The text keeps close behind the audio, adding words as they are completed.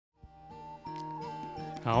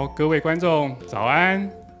好，各位观众早安。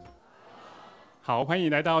好，欢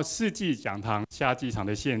迎来到四季讲堂夏季场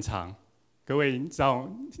的现场。各位知道，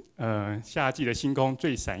夏季的星空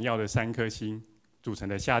最闪耀的3颗星组成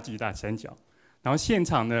的夏季大三角。然后现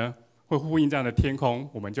场呢，会呼应这样的天空，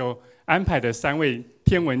我们就安排的3位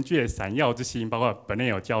天文界闪耀之星，包括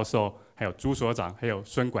Burnell教授、还有朱所长、还有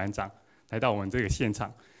孙馆长，来到我们这个现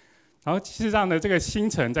场。然后事实上呢，这个星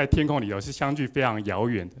辰在天空里头是相距非常遥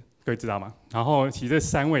远的，各位知道吗？然后其实这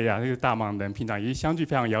3位啊，这个大忙人平常也相距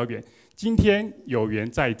非常遥远。今天有缘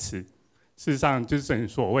在此，事实上就是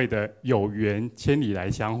所谓的有缘千里来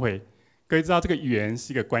相会。各位知道这个缘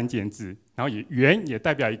是一个关键字，然后缘也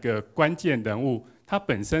代表一个关键人物，他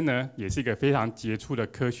本身呢也是一个非常杰出的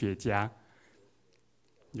科学家。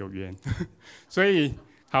有缘，所以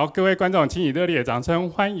好，各位观众，请以热烈的掌声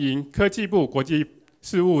欢迎科技部国际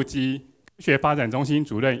事务及科学发展中心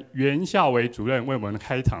主任袁孝维主任为我们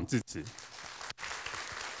开场致辞。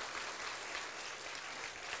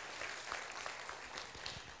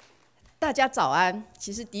大家早安。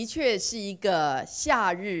其实的确是一个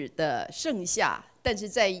夏日的盛夏，但是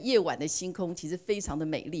在夜晚的星空其实非常的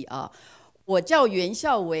美丽啊。我叫袁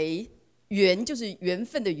孝维，缘就是缘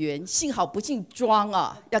分的缘，幸好不姓庄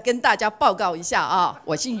啊，要跟大家报告一下啊，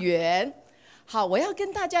我姓袁。好，我要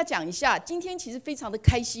跟大家讲一下，今天其实非常的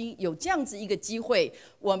开心，有这样子一个机会，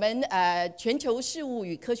我们全球事务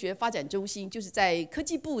与科学发展中心就是在科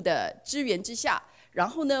技部的支援之下，然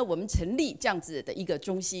后呢，我们成立这样子的一个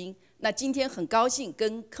中心。那今天很高兴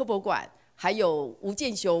跟科博馆还有吴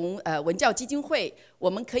健雄文教基金会，我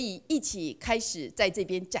们可以一起开始在这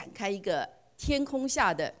边展开一个天空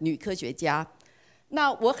下的女科学家。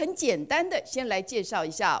那我很简单的先来介绍一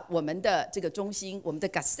下我们的这个中心，我们的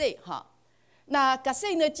GASE 哈。那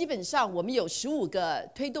GASE 呢，基本上我们有15个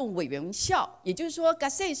推动委员校，也就是说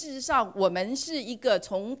GASE 事实上我们是一个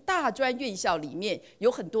从大专院校里面有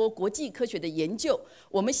很多国际科学的研究，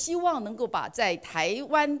我们希望能够把在台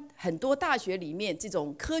湾很多大学里面这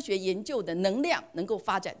种科学研究的能量能够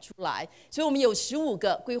发展出来，所以我们有15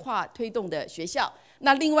个规划推动的学校。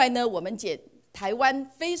那另外呢，我们台湾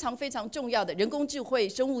非常非常重要的人工智慧、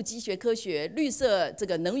生物机学科学、绿色这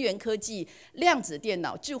个能源科技、量子电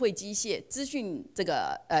脑、智慧机械、资讯这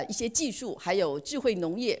个一些技术，还有智慧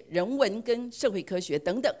农业、人文跟社会科学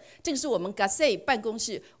等等，这个是我们 GASE 办公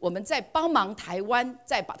室，我们在帮忙台湾，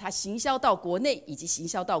再把它行销到国内以及行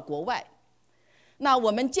销到国外。那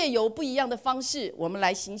我们借由不一样的方式，我们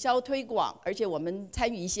来行销推广，而且我们参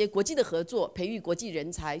与一些国际的合作，培育国际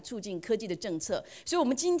人才，促进科技的政策。所以我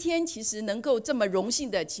们今天其实能够这么荣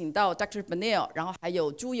幸的请到 Dr. Burnell， 然后还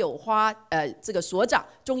有朱有花这个所长，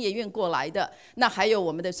中研院过来的，那还有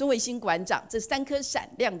我们的孙维新馆长，这3颗闪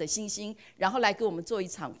亮的星星，然后来给我们做一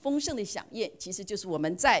场丰盛的飨宴，其实就是我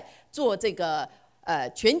们在做这个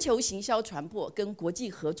全球行销传播跟国际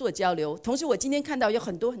合作交流。同时我今天看到有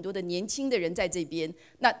很多很多的年轻的人在这边，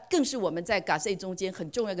那更是我们在 GASE 中间很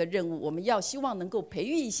重要的任务，我们要希望能够培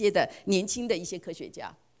育一些的年轻的一些科学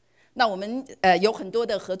家。那我们有很多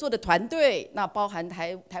的合作的团队，那包含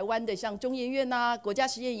台湾的像中研院呐、国家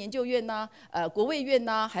实验研究院呐、国卫院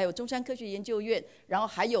呐、还有中山科学研究院，然后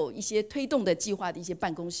还有一些推动的计划的一些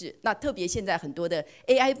办公室。那特别现在很多的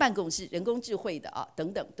AI 办公室、人工智慧的啊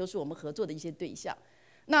等等，都是我们合作的一些对象。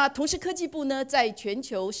那同时科技部呢，在全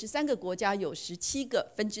球13个国家有17个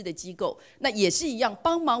分支的机构，那也是一样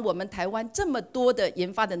帮忙我们台湾这么多的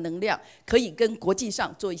研发的能量，可以跟国际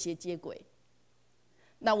上做一些接轨。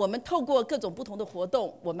那我们透过各种不同的活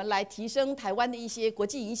动，我们来提升台湾的一些国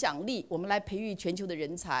际影响力，我们来培育全球的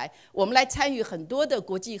人才，我们来参与很多的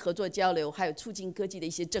国际合作交流，还有促进科技的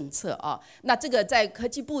一些政策啊。那这个在科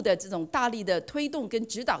技部的这种大力的推动跟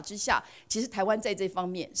指导之下，其实台湾在这方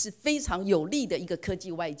面是非常有力的一个科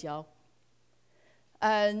技外交。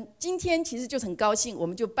今天其实就很高兴，我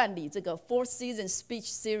们就办理这个 Four Season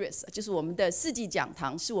Speech Series， 就是我们的4季讲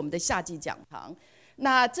堂，是我们的夏季讲堂。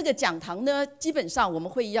那这个讲堂呢，基本上我们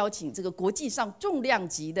会邀请这个国际上重量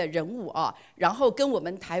级的人物啊，然后跟我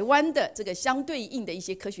们台湾的这个相对应的一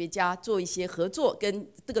些科学家做一些合作跟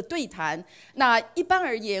这个对谈。那一般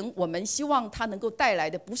而言，我们希望他能够带来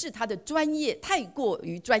的不是他的专业太过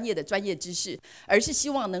于专业的专业知识，而是希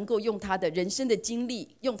望能够用他的人生的经历，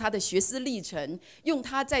用他的学思历程，用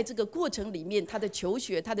他在这个过程里面他的求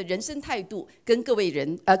学、他的人生态度，跟各位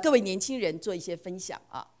年轻人做一些分享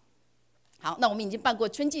啊。好，那我们已经办过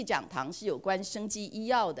春季讲堂，是有关生技医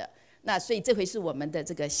药的。那所以这回是我们的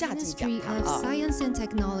这个夏季讲堂啊。Ministry of Science and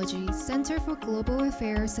Technology, Center for Global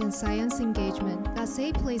Affairs and Science Engagement,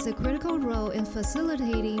 GASE plays a critical role in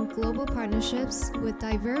facilitating global partnerships with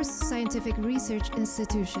diverse scientific research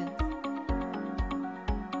institutions.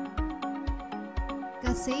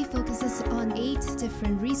 GASE focuses on 8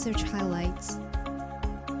 different research highlights.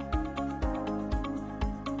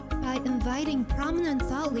 By inviting prominent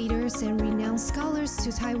thought leaders and renowned scholars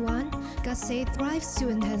to Taiwan, GASE thrives to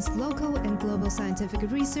enhance local and global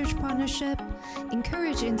scientific research partnership,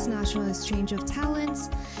 encourage international exchange of talents,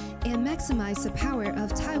 and maximize the power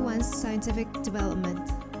of Taiwan's scientific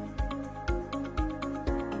development.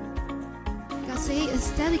 GASE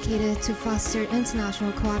is dedicated to foster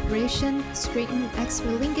international cooperation, strengthen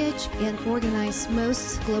expert linkage, and organize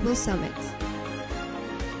most global summits.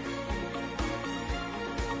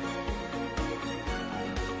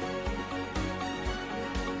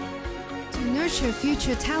 To nurture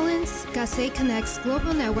future talents, GASE connects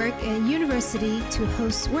global network and university to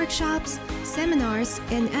host workshops, seminars,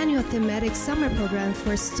 and annual thematic summer program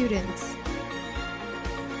for students.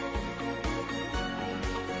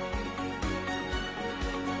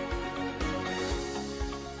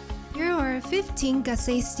 There are 15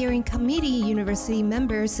 GASE Steering Committee university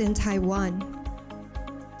members in Taiwan.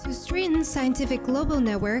 To strengthen scientific global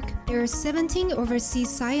network, there are 17 overseas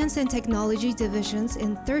science and technology divisions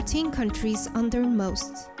in 13 countries under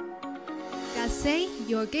most. GASE,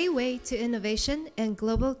 your gateway to innovation and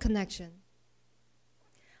global connection.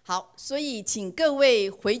 好，所以请各位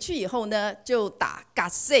回去以后呢，就打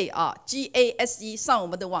GASE 啊 ，GASE 上我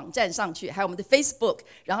们的网站上去，还有我们的 Facebook，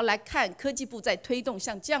 然后来看科技部在推动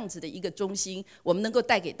像这样子的一个中心，我们能够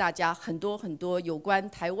带给大家很多很多有关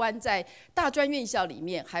台湾在大专院校里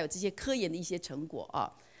面还有这些科研的一些成果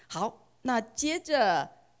啊。好，那接着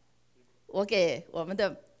我给我们的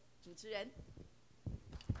主持人。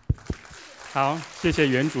好，谢谢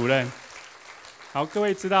袁主任。好，各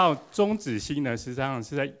位知道中子星呢，实际上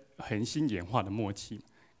是在恒星演化的末期。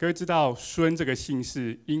各位知道孙这个姓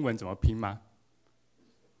氏英文怎么拼吗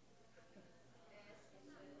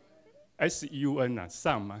 ？SUN 啊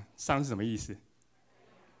，Sun 嘛，Sun是什么意思？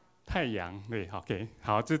太阳，对 ，OK，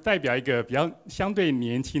 好，这代表一个比较相对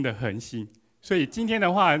年轻的恒星。所以今天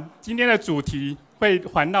的话，今天的主题会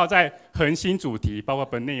环绕在恒星主题，包括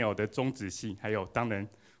Burnell 的中子星，还有当然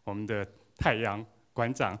我们的太阳。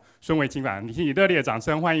馆长孙维新馆长，请以热烈的掌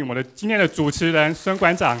声欢迎我们的今天的主持人孙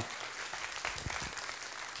馆长。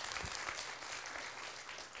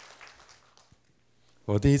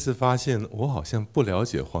我第一次发现，我好像不了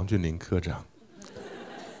解黄俊麟科长。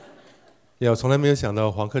我从来没有想到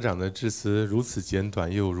黄科长的致辞如此简短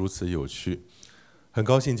又如此有趣。很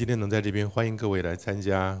高兴今天能在这边欢迎各位来参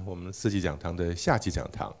加我们4季讲堂的夏季讲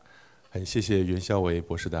堂。很谢谢袁孝维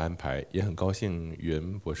博士的安排，也很高兴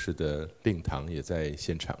袁博士的令堂也在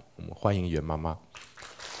现场，我们欢迎袁妈妈。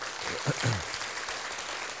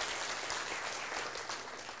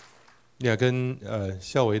跟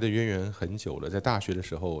孝维的渊源很久了，在大学的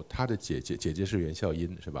时候，他的姐姐是袁孝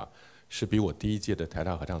英，是吧？是比我第一届的台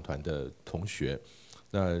大合唱团的同学。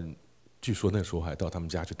那据说那时候还到他们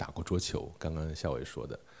家去打过桌球，刚刚孝维说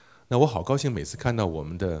的。那我好高兴，每次看到我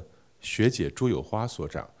们的学姐朱有花所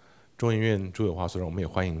长。中研院朱有花所长，我们也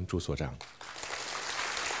欢迎朱所长。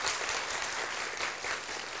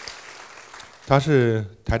她是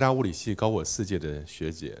台大物理系高我4届的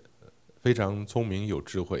学姐，非常聪明有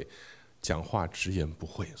智慧，讲话直言不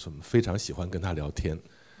讳，所以我们非常喜欢跟她聊天。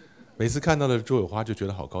每次看到了朱有花就觉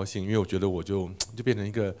得好高兴，因为我觉得我就变成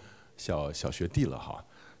一个小学弟了哈。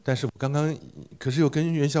但是我刚刚可是又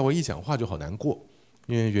跟袁孝维一讲话就好难过，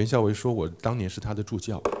因为袁孝维说我当年是他的助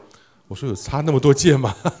教。我说有差那么多届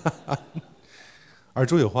吗？而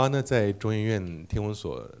朱有花呢，在中研院天文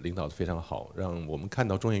所领导得非常好，让我们看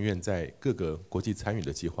到中研院在各个国际参与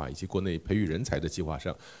的计划以及国内培育人才的计划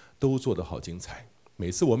上都做得好精彩。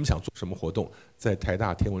每次我们想做什么活动，在台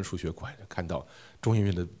大天文数学馆看到中研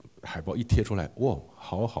院的海报一贴出来，哇，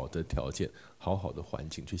好好的条件，好好的环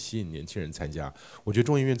境去吸引年轻人参加。我觉得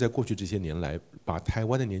中研院在过去这些年来，把台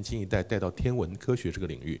湾的年轻一代带到天文科学这个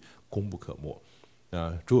领域，功不可没。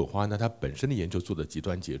朱有花呢，他本身的研究做得极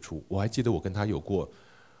端杰出。我还记得我跟他有过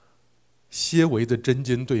些微的针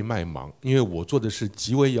尖对麦芒，因为我做的是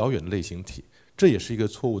极为遥远的类型体，这也是一个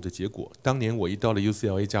错误的结果。当年我一到了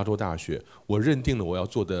UCLA 加州大学，我认定了我要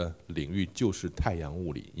做的领域就是太阳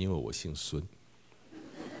物理，因为我姓孙。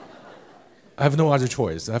I have no other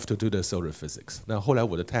choice. I have to do the solar physics. 那后来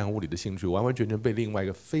我的太阳物理的兴趣完完全全被另外一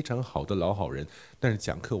个非常好的老好人，但是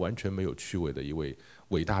讲课完全没有趣味的一位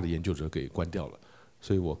伟大的研究者给关掉了。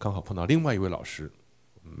所以我刚好碰到另外一位老师，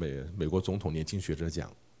美国总统年轻学者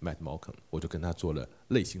奖 Matt Malcolm， 我就跟他做了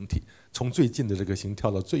类星体，从最近的这个星跳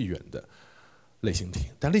到最远的类星体。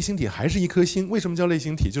但类星体还是一颗星，为什么叫类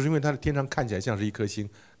星体？就是因为它的天上看起来像是一颗星，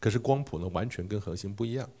可是光谱呢完全跟恒星不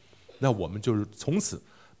一样。那我们就是从此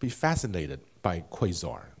be fascinated by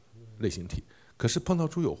quasar 类星体。可是碰到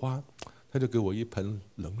朱有花，他就给我一盆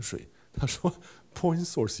冷水，他说 point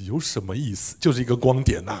source 有什么意思？就是一个光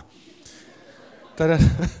点呐、大家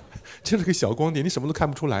就是个小光点，你什么都看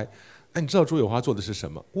不出来。哎，你知道朱有花做的是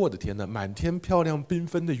什么？我的天哪，满天漂亮缤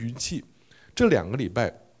纷的云气。这2个礼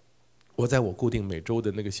拜，我在我固定每周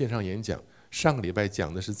的那个线上演讲，上个礼拜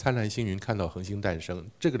讲的是灿烂星云看到恒星诞生，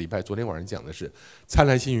这个礼拜昨天晚上讲的是灿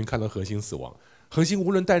烂星云看到恒星死亡。恒星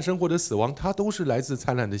无论诞生或者死亡，它都是来自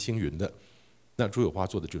灿烂的星云的。那朱有花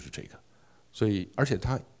做的就是这个，所以而且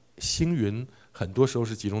它星云很多时候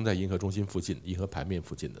是集中在银河中心附近、银河盘面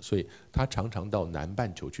附近的，所以他常常到南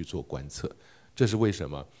半球去做观测。这是为什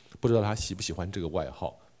么？不知道他喜不喜欢这个外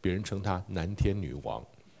号，别人称他南天女王。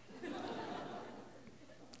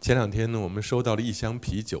前2天呢，我们收到了1箱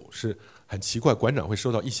啤酒，是很奇怪，馆长会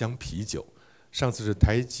收到1箱啤酒。上次是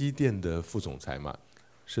台积电的副总裁嘛，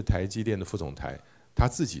是台积电的副总裁，他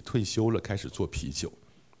自己退休了，开始做啤酒。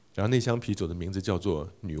然后那箱啤酒的名字叫做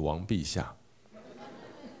“女王陛下”。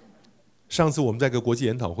上次我们在一个国际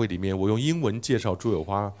研讨会里面，我用英文介绍朱有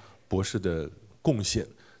花博士的贡献，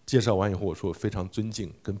介绍完以后，我说我非常尊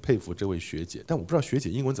敬跟佩服这位学姐，但我不知道学姐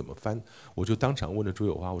英文怎么翻，我就当场问了朱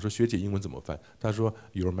有花，我说学姐英文怎么翻？她说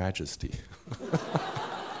Your Majesty。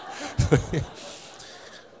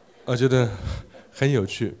我觉得很有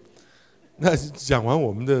趣。那讲完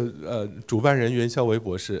我们的主办人袁孝维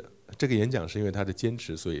博士。这个演讲是因为他的坚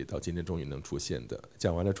持，所以到今天终于能出现的。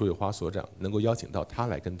讲完了朱有花所长，能够邀请到他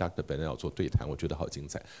来跟 Dr. Burnell 做对谈，我觉得好精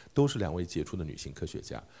彩，都是2位杰出的女性科学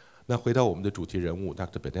家。那回到我们的主题人物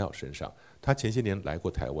Dr. Burnell 身上，他前些年来过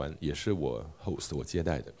台湾，也是我 host 我接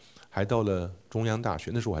待的，还到了中央大学，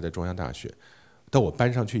那时候我还在中央大学，到我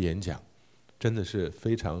班上去演讲，真的是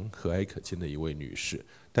非常和蔼可亲的一位女士。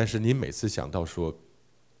但是你每次想到说，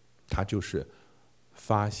她就是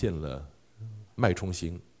发现了脉冲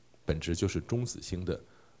星。本质就是中子星的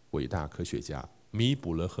伟大科学家，弥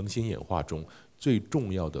补了恒星演化中最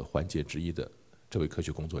重要的环节之一的这位科学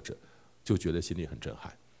工作者，就觉得心里很震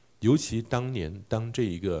撼。尤其当年当这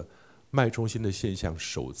一个脉冲星的现象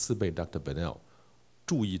首次被 Dr. Burnell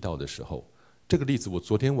注意到的时候，这个例子我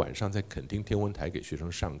昨天晚上在垦丁天文台给学生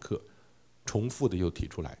上课，重复的又提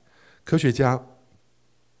出来。科学家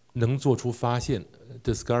能做出发现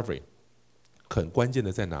discovery 很关键的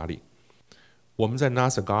在哪里？我们在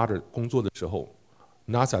NASA Goddard 工作的时候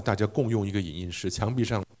 ，NASA 大家共用一个影印室，墙壁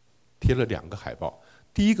上贴了2个海报。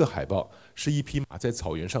第一个海报是一匹马在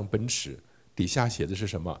草原上奔驰，底下写的是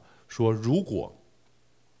什么？说如果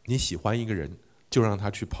你喜欢一个人，就让他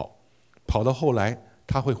去跑，跑到后来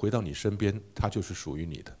他会回到你身边，他就是属于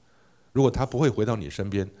你的。如果他不会回到你身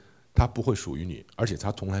边，他不会属于你，而且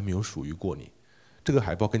他从来没有属于过你。这个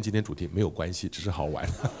海报跟今天主题没有关系，只是好玩。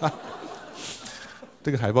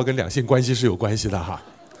这个海报跟两性关系是有关系的哈。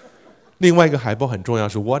另外一个海报很重要，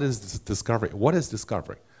是 What is discovery? What is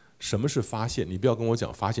discovery? 什么是发现？你不要跟我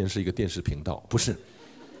讲发现是一个电视频道，不是。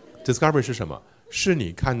Discovery 是什么？是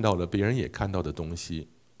你看到了别人也看到的东西，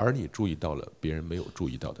而你注意到了别人没有注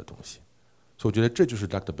意到的东西。所以我觉得这就是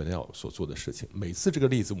Dr. Burnell 所做的事情。每次这个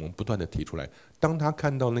例子我们不断的提出来，当他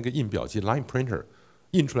看到那个印表机 line printer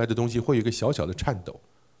印出来的东西会有一个小小的颤抖，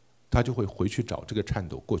他就会回去找这个颤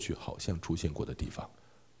抖过去好像出现过的地方，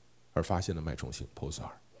而发现了脉冲星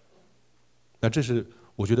Pulsar。那这是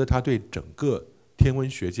我觉得他对整个天文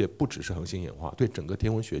学界，不只是恒星演化，对整个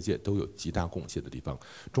天文学界都有极大贡献的地方。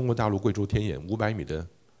中国大陆贵州天眼500米的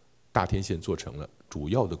大天线做成了，主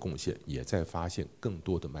要的贡献也在发现更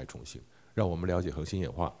多的脉冲星，让我们了解恒星演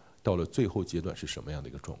化到了最后阶段是什么样的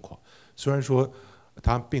一个状况。虽然说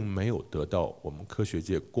他并没有得到我们科学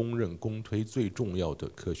界公认公推最重要的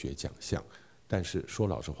科学奖项，但是说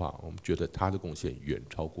老实话，我们觉得他的贡献远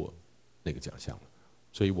超过那个奖项了。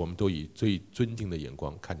所以我们都以最尊敬的眼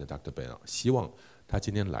光看着 Dr. Burnell， 希望他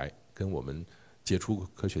今天来跟我们杰出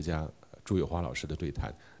科学家朱有花老师的对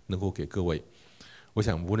谈，能够给各位，我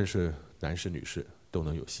想无论是男士女士，都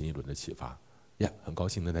能有新一轮的启发。很高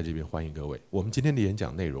兴能在这边欢迎各位。我们今天的演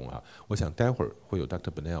讲内容啊，我想待会儿会有 Dr.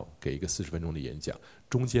 Burnell 给一个40分钟的演讲，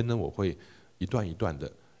中间呢我会一段一段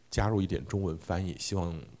的加入一点中文翻译，希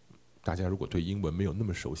望大家如果对英文没有那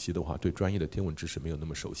么熟悉的话，对专业的天文知识没有那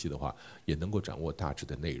么熟悉的话，也能够掌握大致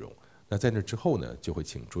的内容。那在那之后呢，就会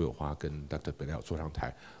请朱有花跟 Dr. Burnell 坐上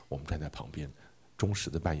台，我们站在旁边，忠实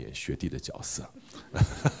的扮演学弟的角色。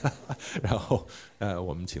然后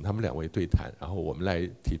我们请他们2位对谈，然后我们来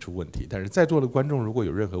提出问题。但是在座的观众如果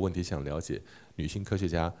有任何问题想了解女性科学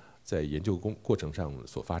家在研究过程上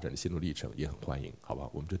所发展的心路历程，也很欢迎，好吧？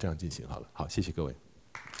我们就这样进行好了。好，谢谢各位。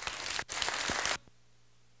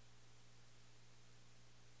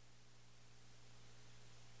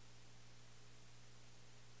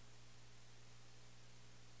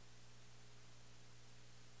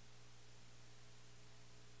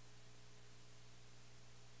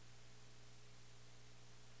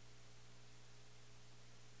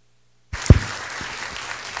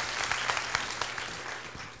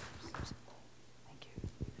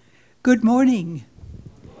Good morning.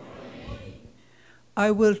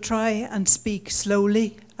 I will try and speak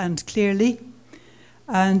slowly and clearly,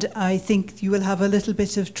 and I think you will have a little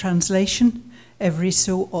bit of translation every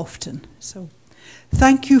so often. So,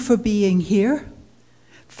 thank you for being here.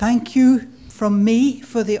 Thank you from me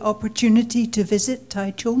for the opportunity to visit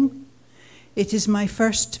Taichung. It is my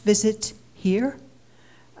first visit here,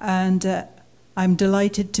 and I'm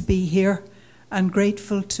delighted to be here and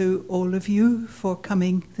grateful to all of you for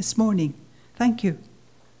coming this morning. Thank you.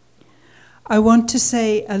 I want to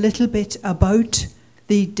say a little bit about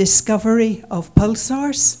the discovery of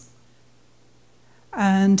pulsars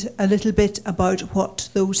and a little bit about what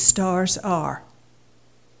those stars are.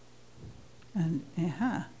 And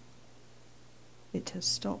it has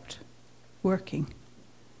stopped working.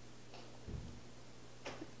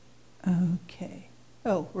 Okay.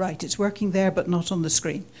 Oh, right, it's working there but not on the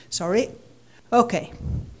screen. Sorry. Okay,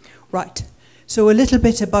 right. So a little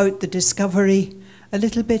bit about the discovery, a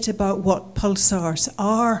little bit about what pulsars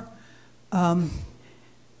are.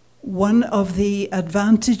 One of the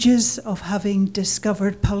advantages of having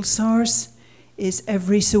discovered pulsars is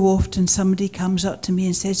every so often somebody comes up to me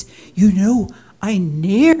and says, you know, I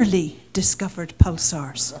nearly discovered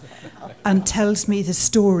pulsars, and tells me the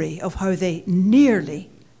story of how they nearly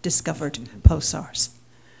discovered pulsars.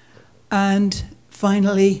 And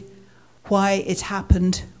finally, why it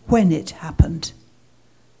happened when it happened.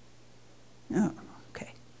 Oh,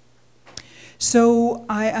 okay. So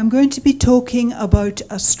I am going to be talking about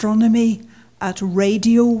astronomy at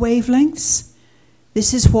radio wavelengths.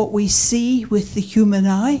 This is what we see with the human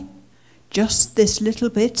eye, just this little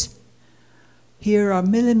bit. Here are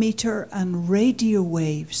millimeter and radio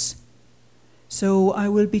waves. So I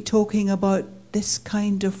will be talking about this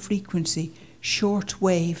kind of frequency, short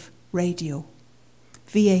wave radio,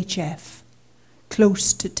 VHF,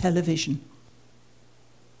 close to television.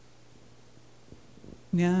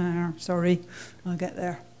 Yeah, sorry, I'll get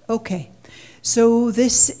there. Okay, so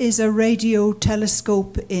this is a radio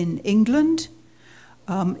telescope in England.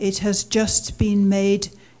 It has just been made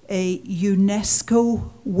a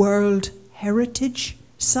UNESCO World Heritage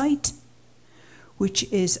Site, which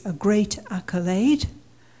is a great accolade,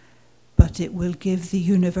 but it will give the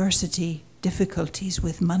university difficulties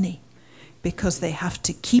with money because they have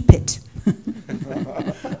to keep it.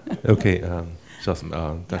 Okay,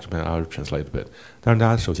 Dr. Burnell, I'll translate a bit. 当然，大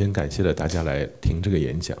家首先感谢了大家来听这个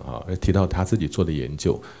演讲啊，提到他自己做的研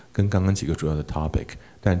究跟刚刚几个主要的 topic。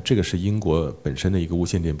但这个是英国本身的一个无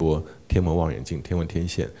线电波天文望远镜、天文天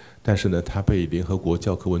线，但是呢，它被联合国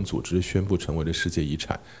教科文组织宣布成为了世界遗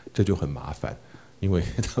产，这就很麻烦，因为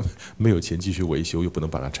他们没有钱继续维修，又不能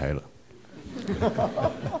把它拆了。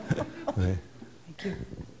对。Thank you.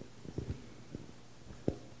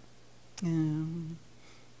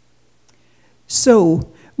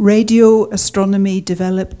 So, radio astronomy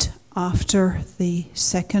developed after the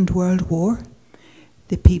Second World War.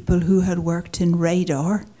 The people who had worked in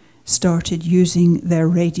radar started using their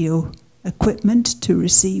radio equipment to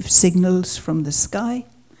receive signals from the sky,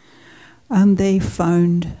 and they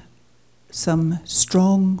found some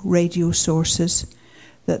strong radio sources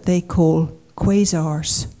that they call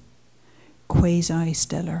quasars,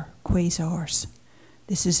 quasi-stellar quasars.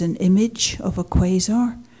 This is an image of a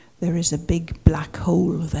quasar. There is a big black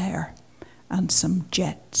hole there and some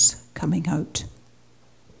jets coming out.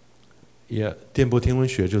 电波天文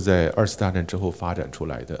学就在2次大战之后发展出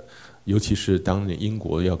来的，尤其是当年英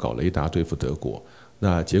国要搞雷达对付德国，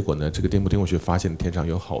那结果呢，这个电波天文学发现天上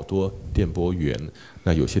有好多电波源，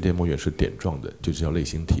那有些电波源是点状的，就叫类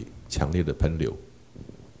星体，强烈的喷流。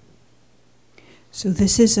So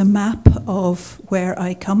this is a map of where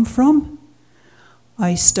I come from.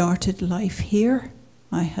 I started life here.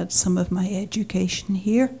 I had some of my education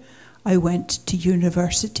here. I went to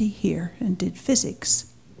university here and did physics.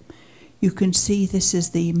 You can see this is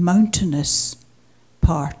the mountainous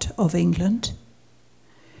part of England.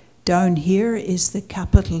 Down here is the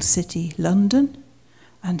capital city, London,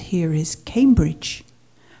 and here is Cambridge.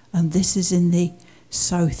 And this is in the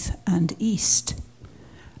south and east.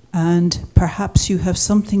 And perhaps you have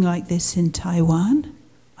something like this in Taiwan.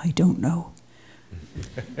 I don't know.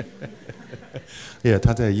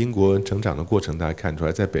 他在英国成长的过程，大家看出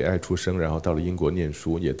来，在北爱出生，然后到了英国念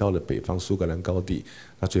书，也到了北方苏格兰高地，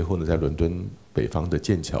那最后呢，在伦敦北方的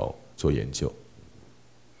剑桥做研究。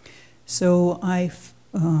So I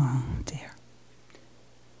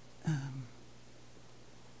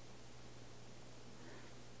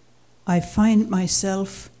find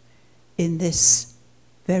myself in this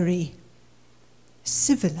very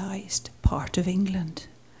civilized part of England,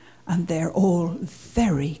 and they're all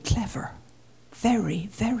very clever. Very,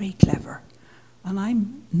 very clever. and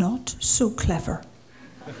I'm not so clever.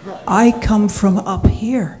 I come from up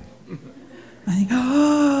here. I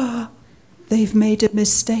think, they've made a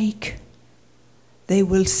mistake. They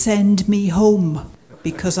will send me home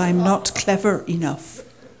because I'm not clever enough.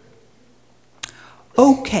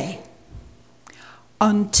 Okay.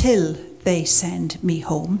 Until they send me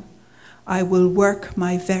home, I will work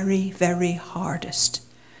my very, very hardest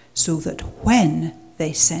so that when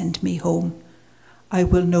they send me home, I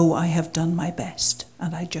will know I have done my best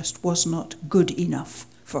and I just was not good enough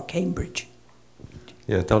for Cambridge.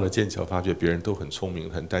 也到了剑桥，发觉别人都很聪明，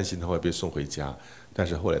很担心他会被送回家，但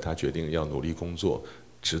是后来他决定要努力工作，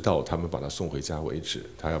直到他们把他送回家为止，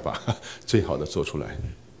他要把最好的做出来。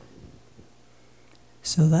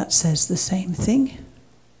So that says the same thing.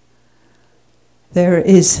 There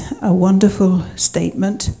is a wonderful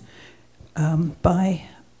statement by,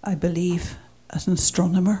 I believe, an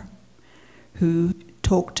astronomer who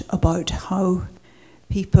talked about how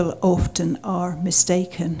people often are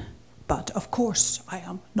mistaken, but of course I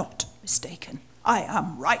am not mistaken. I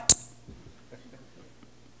am right.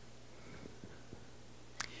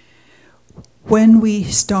 When we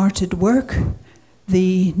started work,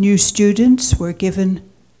 the new students were given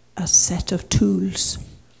a set of tools.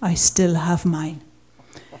 I still have mine.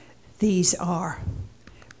 These are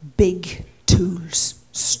big tools,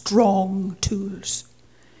 strong tools,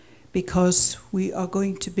 because we are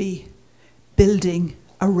going to be building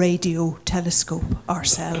a radio telescope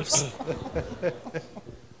ourselves.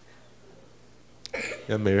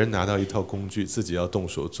 每人拿到一套工具，自己要动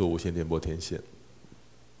手做无线电波天线。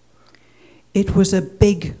It was a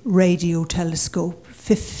big radio telescope,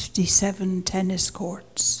 57 tennis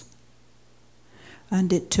courts.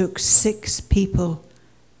 And it took 6 people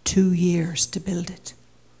 2 years to build it.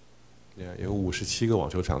 有57个网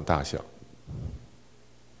球场大小。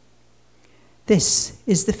This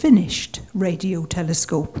is the finished radio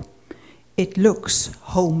telescope. It looks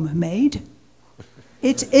homemade.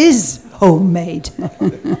 It is homemade.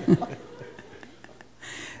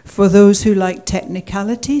 For those who like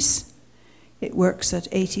technicalities, it works at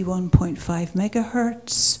 81.5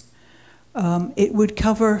 megahertz. It would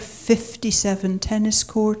cover 57 tennis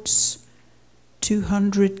courts,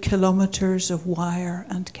 200 kilometers of wire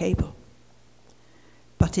and cable.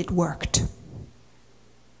 But it worked.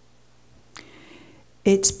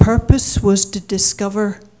 Its purpose was to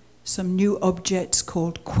discover some new objects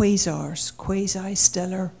called quasars,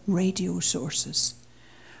 quasi-stellar radio sources.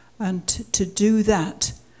 And to do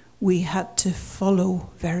that, we had to follow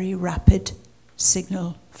very rapid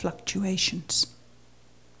signal fluctuations.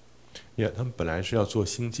 他们本来是要做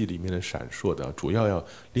星际里面的闪烁的，主要要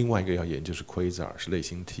另外一个要研究是 quasar， 是类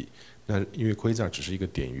星体。那因为 quasar 只是一个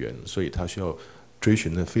点源，所以它需要追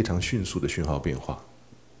寻的非常迅速的讯号变化。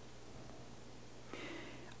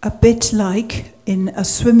A bit like in a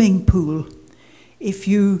swimming pool. If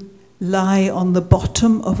you lie on the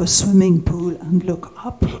bottom of a swimming pool and look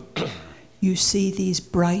up, you see these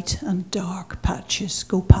bright and dark patches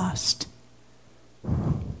go past.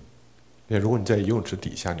 如果你在游泳池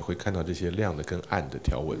底下，你会看到这些亮的跟暗的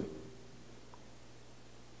条纹。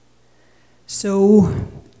So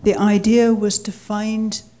the idea was to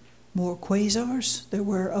find more quasars. There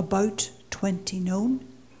were about 20 known,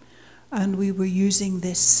 and we were using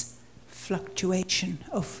this fluctuation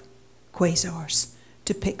of quasars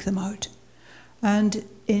to pick them out. And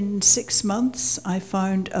in 6 months, I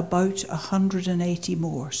found about 180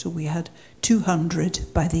 more. So we had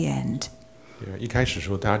 200 by the end. 一开始的时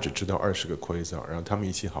候，大家只知道20个 quasar， 然后他们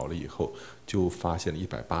一起好了以后，就发现了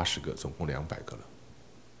180个，总共200个了。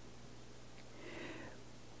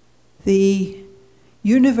The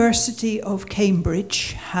University of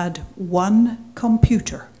Cambridge had 1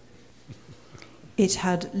 computer. It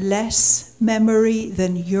had less memory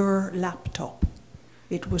than your laptop.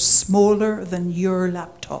 It was smaller than your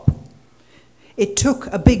laptop. It took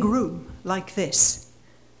a big room like this,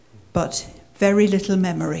 but very little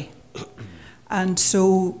memory. And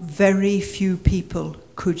so very few people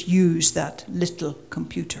could use that little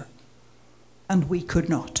computer. And we could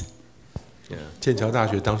not. 剑桥大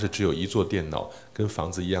学当时只有一座电脑，跟房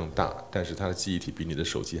子一样大，但是它的记忆体比你的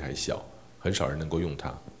手机还小，很少人能够用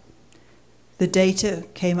它。The data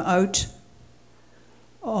came out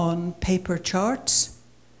on paper charts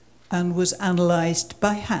and was analyzed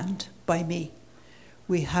by hand by me.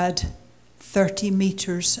 We had 30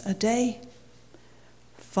 meters a day,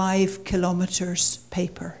 5 kilometers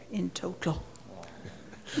paper in total.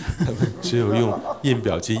 他们只有用印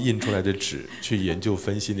表机印出来的纸去研究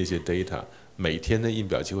分析那些 data， 每天的印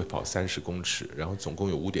表机会跑30公尺，然后总共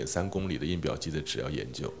有5.3公里的印表机的纸要研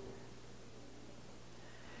究。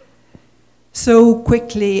So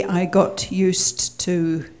quickly I got used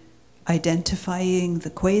to identifying the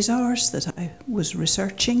quasars that I was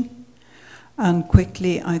researching, and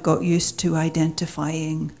quickly I got used to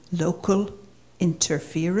identifying local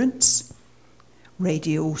interference,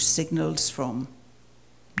 radio signals from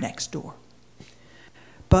next door.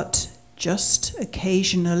 But just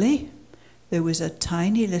occasionally there was a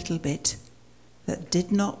tiny little bit that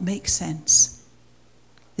did not make sense.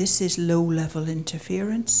 This is low-level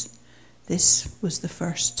interference. This was the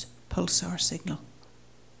first pulsar signal.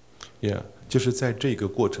 Yeah， 就是在这个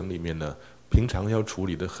过程里面呢，平常要处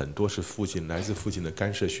理的很多是来自附近的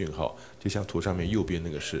干涉讯号，就像图上面右边那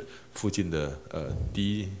个是附近的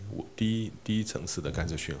低层次的干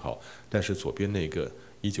涉讯号，但是左边那个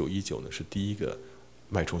1919呢是第一个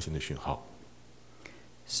脉冲星的讯号。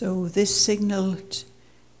So this signal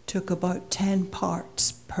took about 10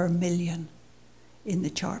 parts per million in the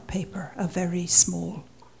chart paper, a very small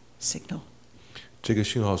signal. 这个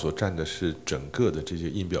讯号所占的是整个的这些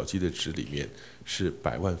印表机的值里面是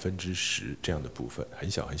10,000,000,000这样的部分，很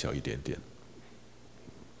小很小一点点。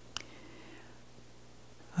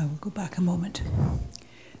I will go back a moment.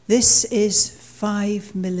 This is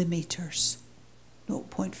 5 millimeters,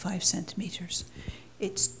 0.5 centimeters.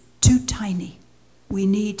 It's too tiny. We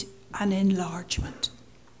need an enlargement.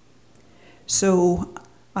 So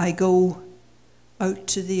I go out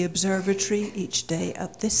to the observatory each day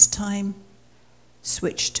at this time,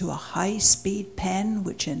 switch to a high-speed pen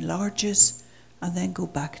which enlarges, and then go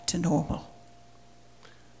back to normal.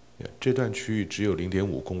 这段区域只有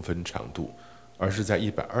0.5公分长度，而是在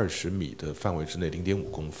120米的范围之内0.5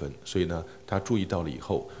公分，所以呢，他注意到了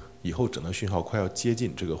以后整个讯号快要接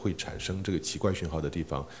近这个会产生这个奇怪讯号的地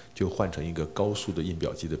方，就换成一个高速的印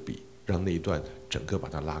表机的笔，让那一段整个把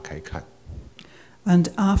它拉开看。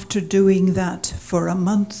And after doing that for a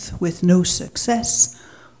month with no success,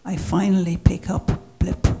 I finally pick up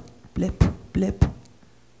blip, blip, blip,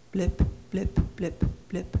 blip, blip, blip,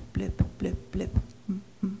 blip, blip, blip, blip,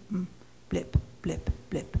 blip, blip,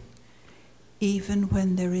 blip. Even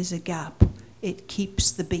when there is a gap, it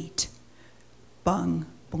keeps the beat. Bang,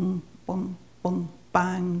 bang, bang, bang,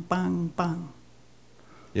 bang, bang, bang.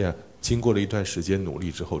 Yeah. 经过了一段时间努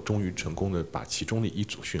力之后，终于成功的把其中的一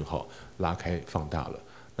组讯号拉开放大了。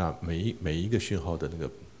那每一个讯号的那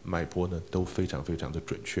个脉波呢，都非常非常的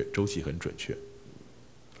准确，周期很准确。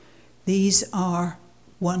These are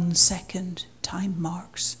 1 second time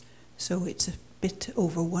marks, so it's a bit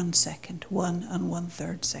over 1 second, 1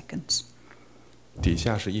 1/3 seconds. 底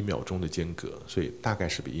下是1秒钟的间隔，所以大概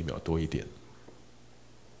是比1秒多一点。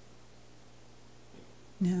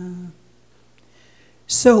Yeah.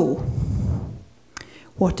 So,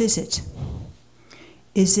 what is it?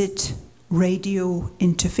 Is it radio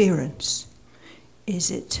interference?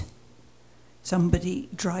 Is it somebody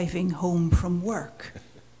driving home from work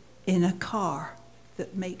in a car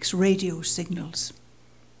that makes radio signals?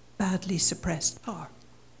 Badly suppressed car?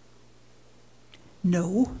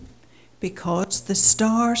 No, because the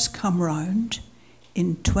stars come round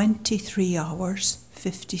in 23 hours,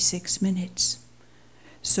 56 minutes.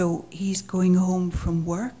 So he's going home from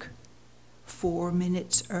work 4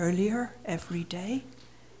 minutes earlier every day,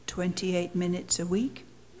 28 minutes a week.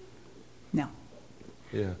 No.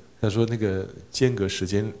 Yeah. 他说那个间隔时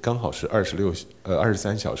间刚好是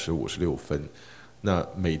23小时56分。那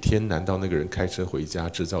每天难道那个人开车回家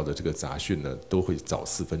制造的这个杂讯呢，都会早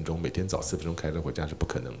4分钟？每天早4分钟开车回家是不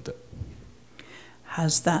可能的。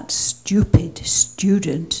Has that stupid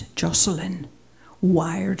student Jocelyn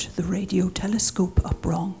wired the radio telescope up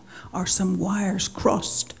wrong? Are some wires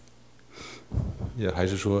crossed? 也还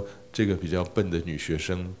是说这个比较笨的女学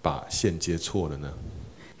生把线接错了呢？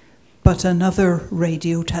 But another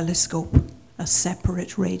radio telescope, a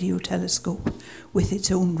separate radio telescope with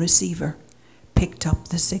its own receiver, picked up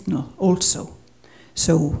the signal also.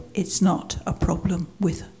 So it's not a problem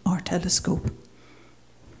with our telescope.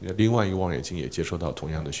 另外一个望远镜也接收到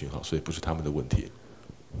同样的讯号，所以不是他们的问题。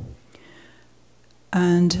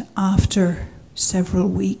And after several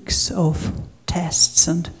weeks of tests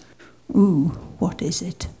and, what is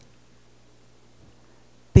it?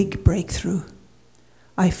 Big breakthrough.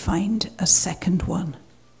 I find a second one.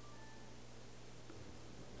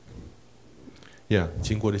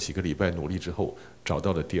 经过了几个礼拜努力之后，找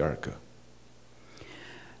到了第二个。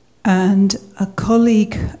And a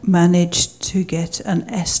colleague managed to get an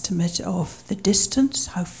estimate of the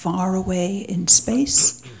distance, how far away in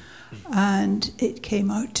space. And it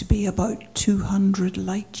came out to be about 200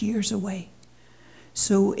 light years away.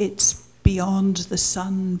 So it's beyond the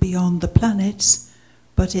sun, beyond the planets,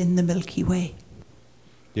 but in the Milky Way.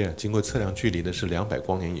 经过测量距离呢是200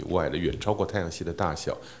光年以外的，远超过太阳系的大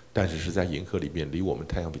小，但是是在银河里面离我们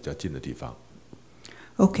太阳比较近的地方。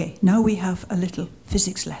Okay, now we have a little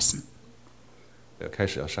physics lesson. 开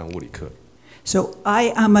始要上物理课。So I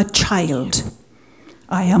am a child.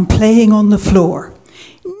 I am playing on the floor.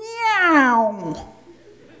 Meow.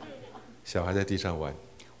 小孩在地上玩。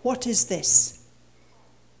What is this?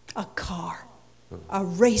 A car. A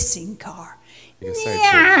racing car. 一个赛车。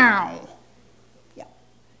Meow. Yeah.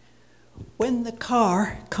 When the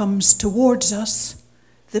car comes towards us,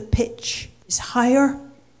 the pitch is higher,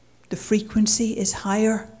 the frequency is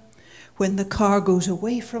higher. When the car goes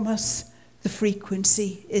away from us, the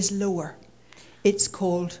frequency is lower. It's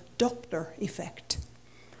called Doppler effect.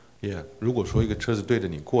 如果说一个车子对着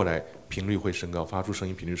你过来，频率会升高，发出声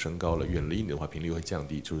音频率升高了；远离你的话，频率会降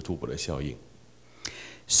低，就是杜伯的效应。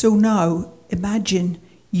So now imagine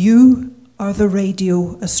you are the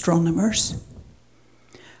radio astronomers.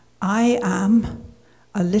 I am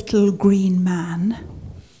a little green man,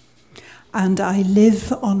 and I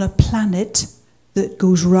live on a planet that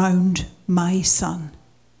goes round my sun.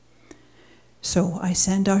 So I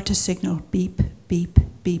send out a signal, beep, beep,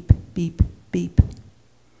 beep, beep, beep.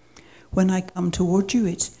 When I come toward you,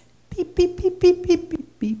 it's beep, beep, beep, beep, beep, beep,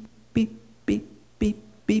 beep, beep, beep, beep,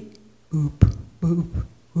 beep, boop, boop,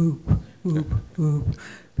 boop, boop, boop,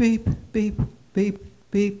 beep, beep, beep,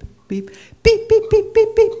 beep, beep, beep, beep, beep, beep,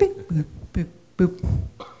 beep, beep, boop, boop, boop.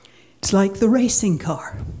 It's like the racing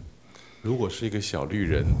car. 如果是一个小绿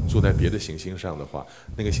人坐在别的行星上的话，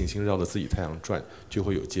那个行星绕着自己太阳转，就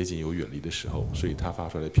会有接近有远离的时候，所以它发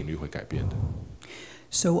出来的频率会改变的。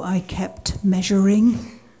So I kept measuring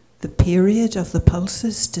the period of the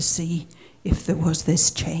pulses to see if there was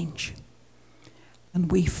this change.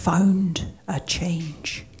 And we found a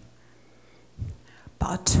change.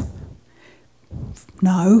 But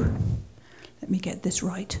now, let me get this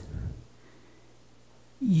right.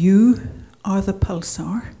 You are the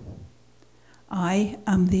pulsar. I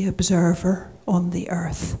am the observer on the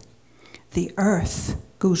Earth. The Earth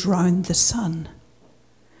goes round the sun.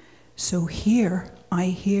 So here I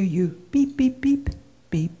hear you beep, beep, beep,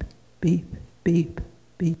 beep, beep, beep,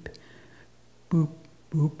 beep, boop,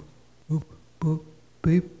 boop, boop, boop,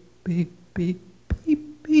 beep, beep, beep,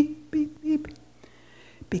 beep, beep, beep, beep.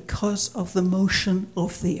 Because of the motion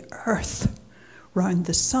of the Earth round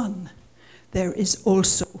the sun, there is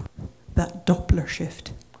also that Doppler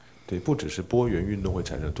shift. 对，不只是波源运动会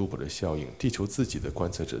产生杜伯的效应，地球自己的观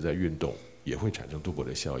测者在运动也会产生杜伯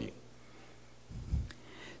的效应。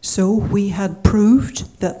So we had proved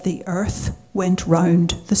that the Earth went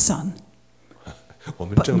round the sun. 我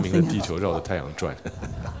们证明了地球绕着太阳转。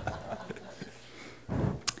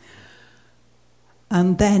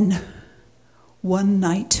And then, one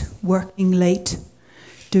night, working late,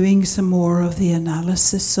 doing some more of the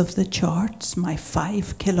analysis of the charts, my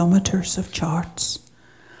 5 kilometers of charts,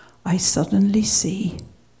 I suddenly see,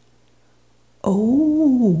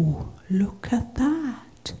 oh, look at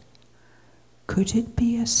that. Could it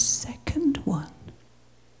be a second one?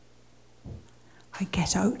 I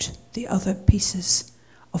get out the other pieces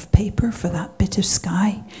of paper for that bit of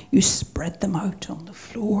sky. You spread them out on the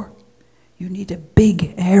floor. You need a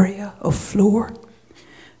big area of floor,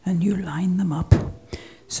 and you line them up.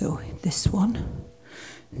 So this one,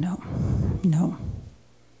 no, no.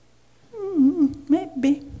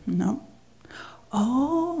 Maybe, no.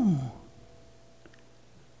 Oh.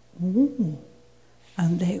 Ooh.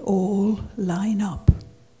 And they all line up.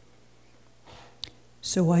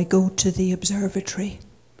 So I go to the observatory.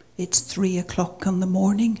 It's 3 o'clock in the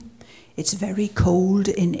morning. It's very cold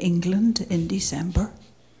in England in December.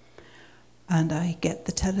 And I get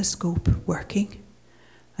the telescope working,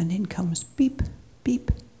 and in comes beep,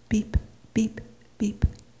 beep, beep, beep, beep,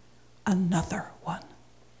 another one.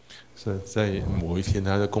 所以在某一天，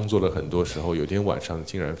他在工作了很多时候，有天晚上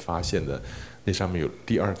竟然发现了那上面有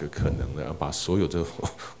第二个可能的，然后把所有这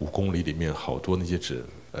5公里里面好多那些纸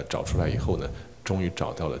找出来以后呢，终于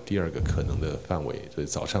找到了第二个可能的范围。所以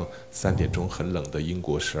早上3点钟很冷的英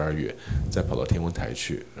国12月，再跑到天文台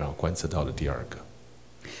去，然后观测到了第二个。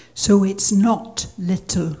So it's not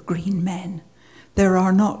little green men. There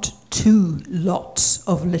are not 2 lots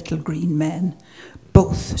of little green men,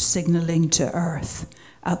 both signaling to Earth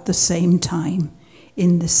at the same time,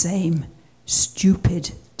 in the same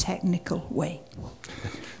stupid technical way.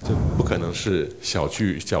 这不可能是小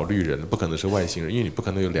绿人，不可能是外星人，因为你不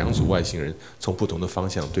可能有2组外星人从不同的方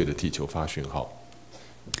向对着地球发讯号。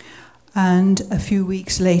And a few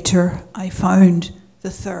weeks later, I found the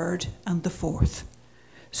 3rd and the 4th.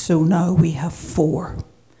 So now we have 4.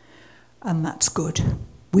 And that's good.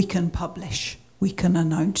 We can publish we can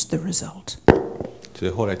announce the result. 所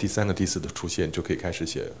以后来第3个、第4的出现，就可以开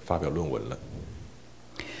始发表论文了。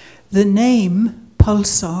The name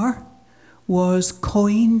Pulsar was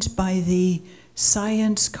coined by the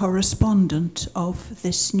science correspondent of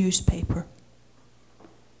this newspaper.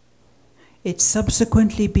 It's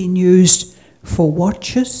subsequently been used for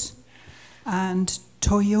watches and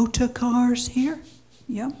Toyota cars here.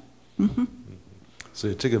 Yeah. 所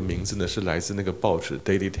以这个名字呢，是来自那个报纸《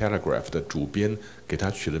Daily Telegraph》的主编给他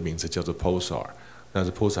取的名字，叫做 Pulsar。但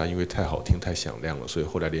是 Pulsar 因为太好听、太响亮了，所以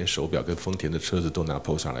后来连手表跟丰田的车子都拿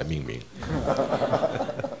Pulsar 来命名。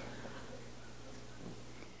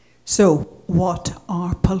So, what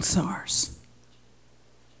are pulsars?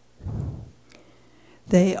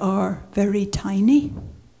 They are very tiny,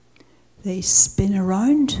 they spin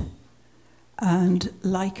around, and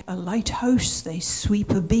like a lighthouse, they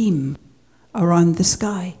sweep a beam around the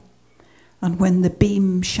sky. And when the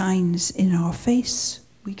beam shines in our face,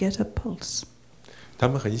 we get a pulse. 它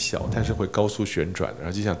们很小，但是会高速旋转，然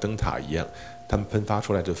后就像灯塔一样，它们喷发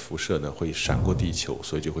出来的辐射呢，会闪过地球，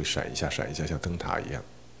所以就会闪一下、闪一下，像灯塔一样。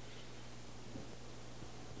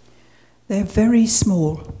They're very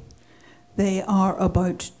small. They are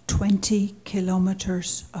about 20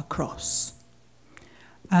 kilometers across.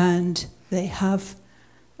 And they have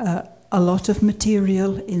a lot of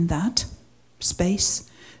material in that space,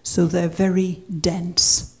 so they're very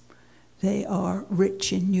dense. They are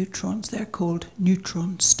rich in neutrons. They're called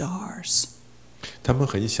neutron stars. 它们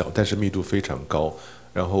很小，但是密度非常高，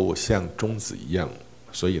然后像中子一样，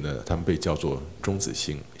所以呢，它们被叫做中子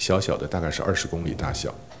星。小小的，大概是20公里大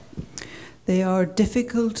小。They are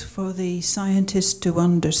difficult for the scientists to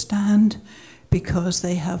understand because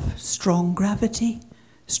they have strong gravity,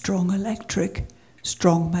 strong electric,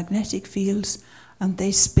 strong magnetic fields, and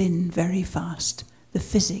they spin very fast. The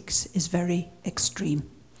physics is very extreme.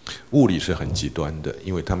 物理是很极端的，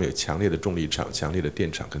因为它们有强烈的重力场、强烈的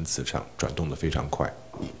电场跟磁场，转动得非常快。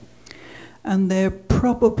And they're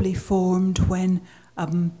probably formed when a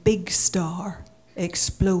big star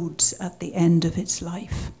explodes at the end of its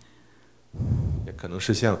life. 也可能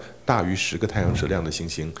是像大于10个太阳质量的行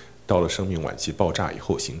星，到了生命晚期爆炸以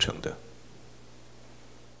后形成的。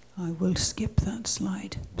I will skip that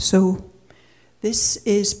slide. So, this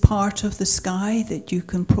is part of the sky that you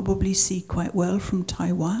can probably see quite well from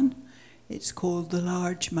Taiwan. It's called the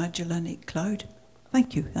Large Magellanic Cloud.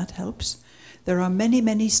 Thank you, that helps. There are many,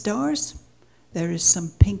 many stars. There is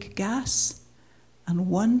some pink gas, and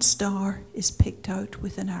one star is picked out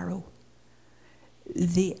with an arrow.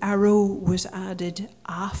 The arrow was added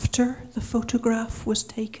after the photograph was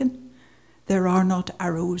taken. There are not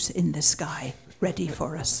arrows in the sky ready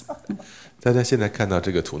for us. 大家现在看到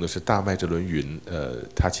这个图呢，是大麦哲伦云，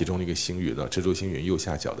它其中的一个星云呢，蜘蛛星云右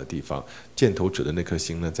下角的地方，箭头指的那颗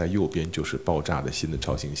星呢，在右边就是爆炸的新的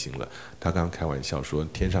超新星了。他刚刚开玩笑说，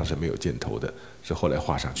天上是没有箭头的，是后来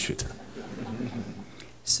画上去的。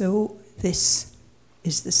So this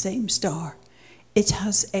is the same star. It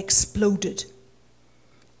has exploded.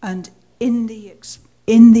 And in the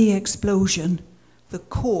explosion, the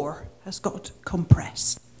core has got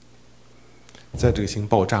compressed. 在这个星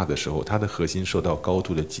爆炸的时候，它的核心受到高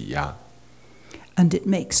度的挤压。And it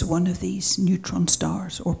makes one of these neutron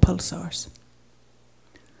stars or pulsars.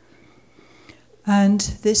 And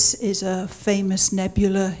this is a famous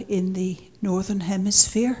nebula in the northern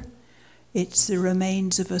hemisphere. It's the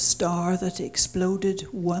remains of a star that exploded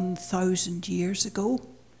 1,000 years ago,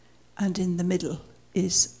 and in the middle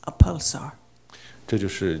is a pulsar. 这就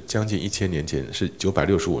是将近1000年前，是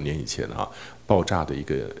965年以前啊，爆炸的一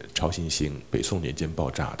个超新星，北宋年间爆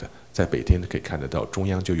炸的，在北天可以看得到，中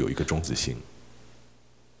央就有一个中子星。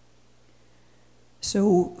So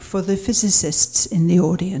for the physicists in the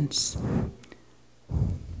audience,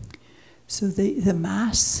 so the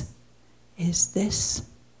mass is this,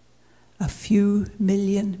 a few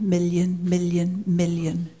million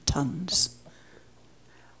tons,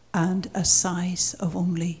 and a size of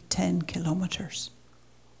only 10 kilometers.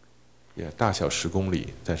 大小10公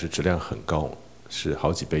里，但是质量很高，是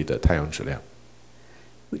好几倍的太阳质量。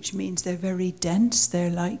Which means they're very dense.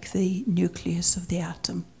 They're like the nucleus of the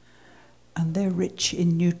atom, and they're rich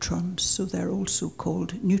in neutrons, so they're also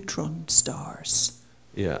called neutron stars.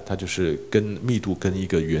 它就是跟密度跟一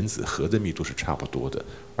个原子核的密度是差不多的，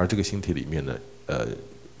而这个星体里面呢，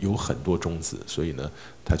有很多中子，所以呢，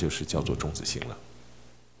它就是叫做中子星了。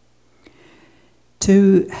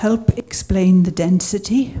To help explain the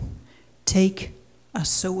density, take a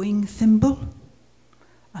sewing thimble,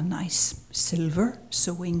 a nice silver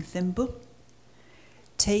sewing thimble.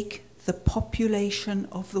 Take the population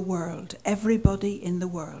of the world, everybody in the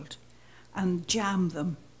world, and jam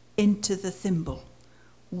them into the thimble,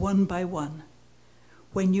 one by one.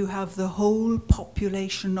 When you have the whole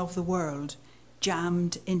population of the world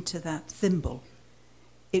jammed into that thimble,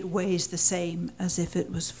 it weighs the same as if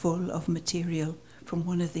it was full of material from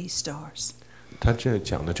one of these stars. 他这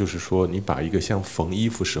讲的就是说，你把一个像缝衣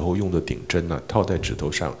服时候用的顶针呢、套在指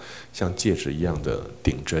头上，像戒指一样的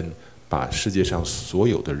顶针，把世界上所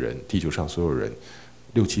有的人，地球上所有人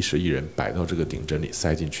，60-70亿人摆到这个顶针里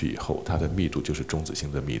塞进去以后，它的密度就是中子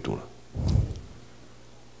星的密度了。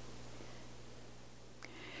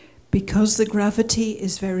Because the gravity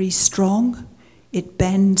is very strong, it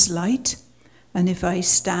bends light, and if I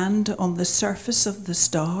stand on the surface of the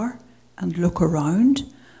star and look around,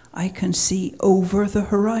 I can see over the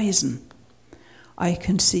horizon. I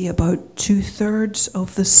can see about 2/3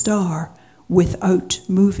 of the star without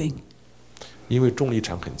moving. 因为重力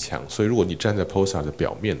场很强，所以如果你站在 Pulsar 的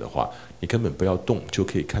表面的话，你根本不要动，就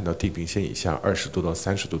可以看到地平线以下20度到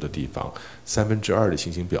30度的地方，2/3的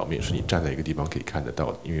行星表面是你站在一个地方可以看得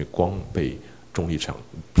到的，因为光被重力场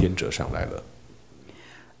偏折上来了。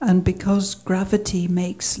And because gravity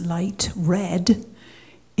makes light red,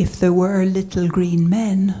 if there were little green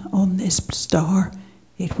men on this star,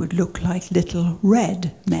 it would look like little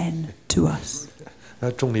red men to us. 那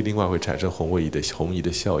重力另外会产生红移的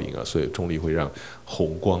效应啊，所以重力会让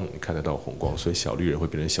红光，你看得到红光，所以小绿人会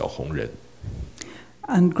变成小红人。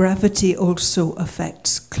And gravity also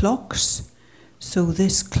affects clocks, so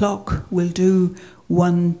this clock will do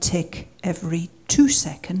 1 tick every 2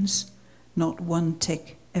 seconds, not 1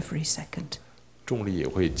 tick every second. 重力也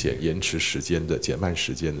会延迟时间的，减慢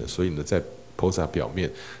时间的，所以呢，在 Pulsar 表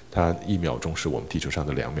面，它1秒钟是我们地球上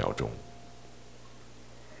的2秒钟。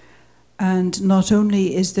And not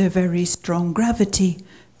only is there very strong gravity,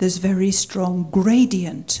 there's very strong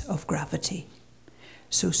gradient of gravity.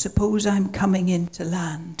 So suppose I'm coming in to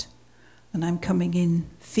land, and I'm coming in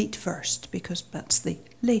feet first, because that's the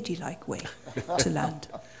ladylike way to land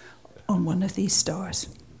on one of these stars.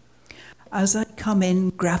 As I come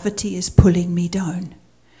in, gravity is pulling me down,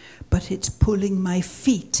 but it's pulling my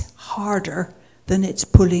feet harder than it's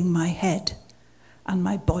pulling my head, and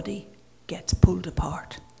my body gets pulled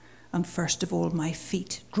apart. And first of all, my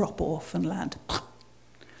feet drop off and land,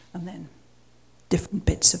 and then different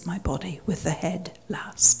bits of my body with the head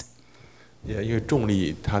last. 因为重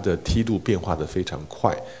力它的梯度变化的非常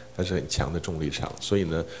快，它是很强的重力场，所以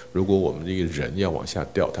呢，如果我们这个人要往下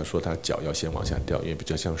掉，他说他脚要先往下掉，因为比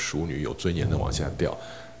较像淑女有尊严的往下掉，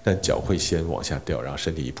但脚会先往下掉，然后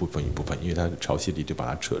身体一部分一部分，因为它的潮汐力就把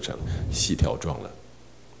它扯成细条状了。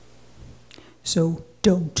So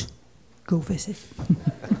don't go visit.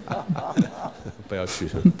 不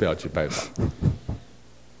要去拜访。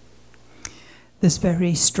There's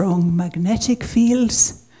very strong magnetic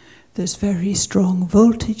fields. There's very strong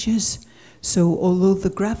voltages. So although the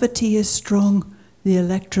gravity is strong, the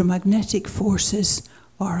electromagnetic forces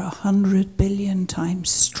are 100 billion times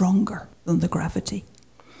stronger than the gravity.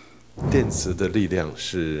 电磁的力量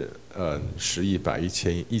是10亿、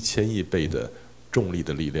100亿、1000亿倍的重力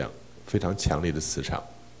的力量，非常强烈的磁场，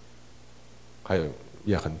还有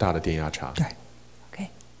也很大的电压差。Okay.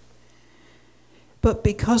 But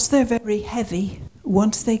because they're very heavy,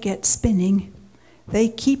 once they get spinning, they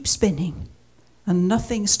keep spinning, and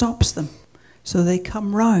nothing stops them. So they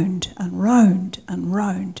come round and round and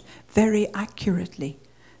round very accurately.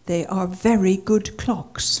 They are very good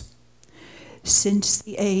clocks. Since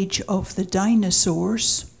the age of the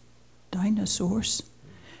dinosaurs,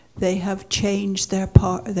 they have changed their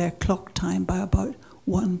clock time by about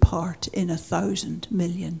 1 part in 1,000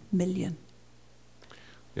 million.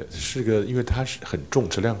 是个，因为它是很重，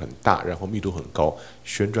质量很大，然后密度很高，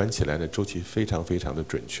旋转起来的周期非常非常的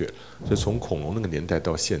准确。所以从恐龙那个年代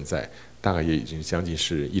到现在，大概也已经将近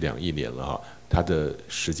是1-2亿年了哈，它的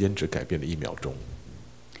时间只改变了1秒钟。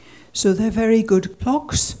So they're very good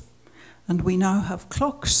clocks, and we now have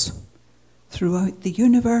clocks throughout the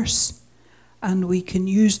universe, and we can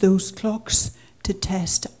use those clocks to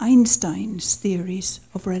test Einstein's theories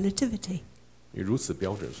of relativity. 因为如此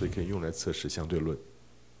标准，所以可以用来测试相对论。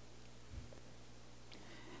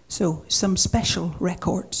So, some special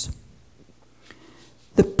records.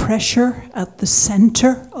 The pressure at the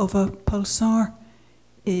center of a pulsar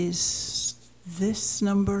is this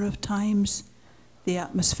number of times the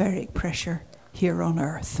atmospheric pressure here on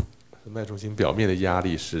Earth. 脉冲星表面的压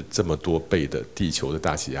力是这么多倍的地球的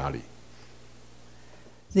大气压力。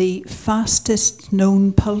The fastest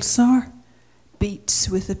known pulsar beats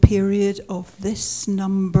with a period of this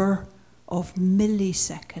number of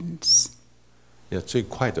milliseconds. 最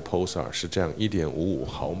快的 Pulsar 是这样1.55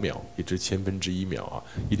毫秒，也就是1/1000秒啊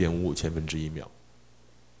，1.55千分之1秒。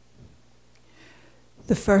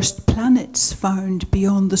The first planets found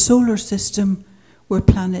beyond the solar system were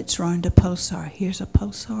planets round a pulsar. Here's a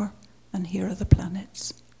pulsar, and here are the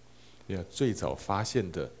planets. 最早发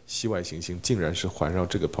现的系外行星竟然是环绕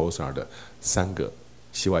这个 Pulsar 的3个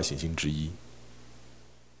系外行星之一。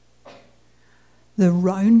The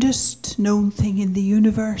roundest known thing in the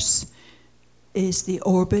universe is the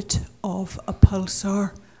orbit of a pulsar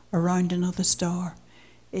around another star.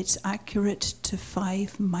 It's accurate to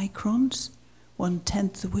 5 microns,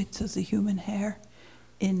 1/10 the width of the human hair,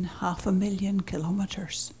 in 500,000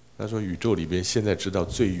 kilometers. 他说，宇宙里边现在知道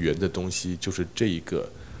最圆的东西就是这一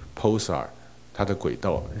个 Pulsar， 它的轨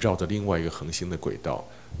道绕着另外一个恒星的轨道，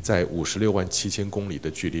在567000公里的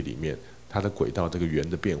距离里面，它的轨道这个圆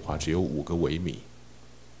的变化只有5个微米。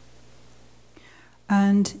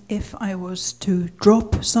And if I was to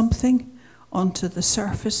drop something onto the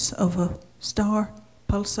surface of a star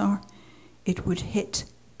pulsar, it would hit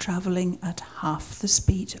traveling at half the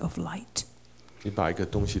speed of light. 你把一个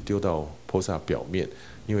东西丢到 Pulsar 表面，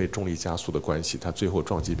因为重力加速的关系，它最后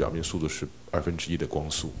撞击表面速度是1/2的光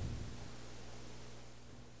速。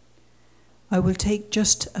I will take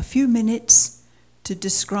just a few minutes to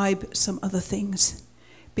describe some other things,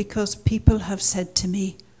 because people have said to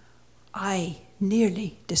me, I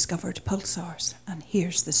nearly discovered pulsars, and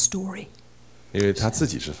here's the story. 因为他自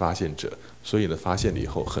己是发现者，所以呢，发现了以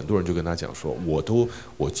后，很多人就跟他讲说，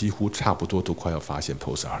我几乎差不多都快要发现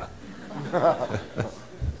Pulsar 了。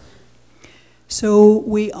So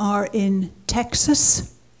we are in Texas,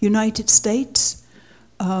 United States,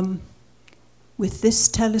 with this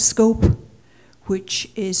telescope, which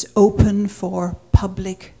is open for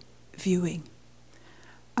public viewing.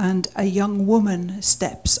 And a young woman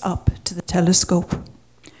steps up to the telescope.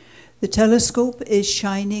 The telescope is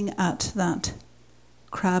shining at that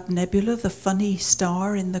Crab Nebula, the funny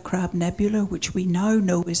star in the Crab Nebula, which we now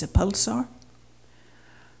know is a pulsar.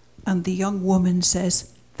 And the young woman says,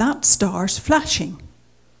 that star's flashing.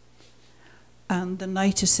 And the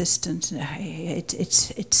night assistant,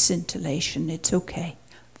 it's scintillation, it's okay.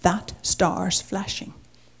 That star's flashing,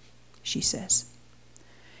 she says.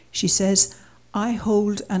 She says, I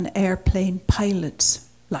hold an airplane pilot's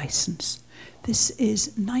license. This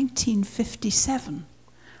is 1957.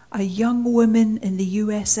 A young woman in the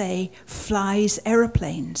USA flies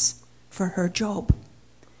airplanes for her job.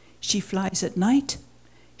 She flies at night.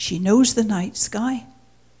 She knows the night sky.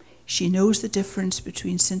 She knows the difference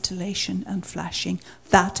between scintillation and flashing.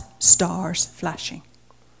 That star's flashing.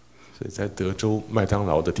 所以在德州麦当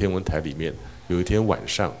劳的天文台里面，有一天晚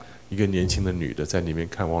上，一个年轻的女的在那边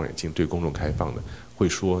看望远镜，对公众开放的，会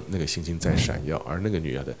说那个星星在闪耀，而那个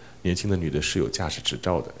年轻的女的是有驾驶执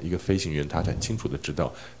照的，一个飞行员，她很清楚的知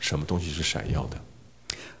道什么东西是闪耀的。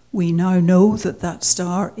We now know that that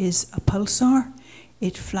star is a pulsar.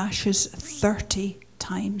 It flashes 30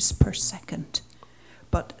 times per second.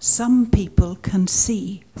 But some people can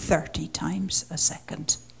see 30 times a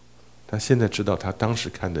second. 他现在知道，他当时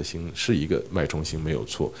看的星是一个脉冲星，没有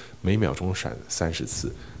错，每秒钟闪30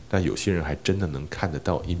次。但有些人还真的能看得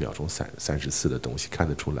到1秒钟闪30次的东西，看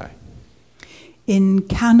得出来。In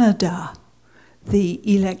Canada, the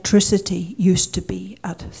electricity used to be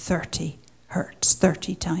at 30 hertz,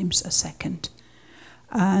 30 times a second.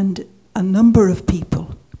 And a number of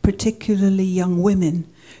people, particularly young women,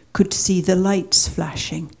 could see the lights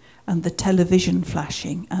flashing and the television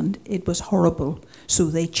flashing, and it was horrible,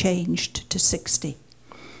 so they changed to 60.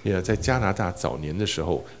 在加拿大早年的时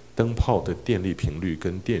候，灯泡的电力频率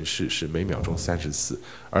跟电视是每秒钟30次，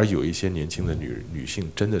而有一些年轻的女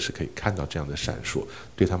性真的是可以看到这样的闪烁，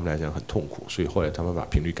对他们来讲很痛苦，所以后来他们把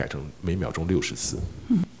频率改成每秒钟60次。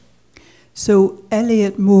So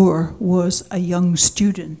Elliot Moore was a young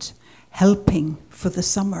student helping for the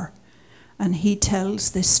summer, and he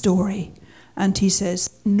tells this story, and he says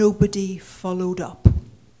nobody followed up.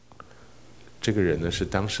 这个人呢是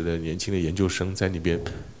当时的年轻的研究生，在那边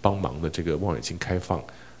帮忙的这个望远镜开放。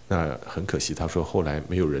那很可惜，他说后来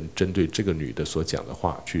没有人针对这个女的所讲的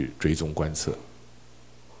话去追踪观测。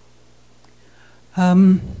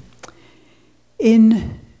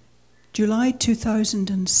In July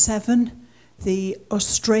 2007, the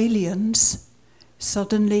Australians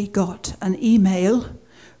suddenly got an email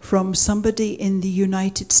from somebody in the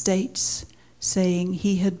United States saying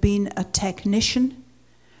he had been a technician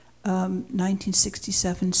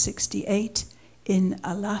 1967-68 in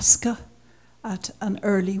Alaska at an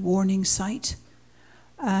early warning site,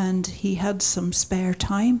 and he had some spare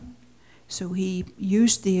time, so he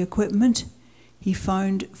used the equipment. He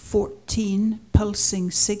found 14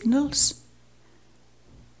 pulsing signals,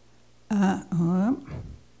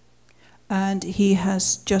 and he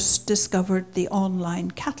has just discovered the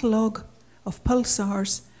online catalogue of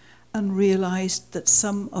pulsars and realized that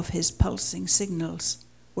some of his pulsing signals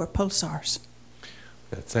were pulsars.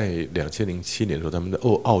 在2007年的时候，他们的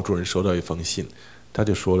澳洲人收到一封信，他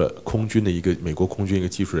就说了，美国空军一个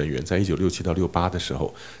技术人员在1967到68的时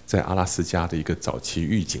候，在阿拉斯加的一个早期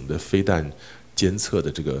预警的飞弹监测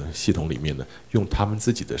的这个系统里面呢，用他们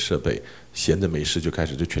自己的设备，闲着没事就开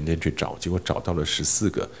始就全天去找，结果找到了14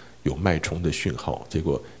个有脉冲的讯号，结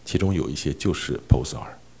果其中有一些就是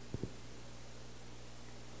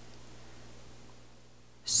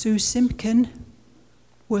Pulsar。Sue Simpkin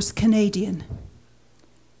was Canadian.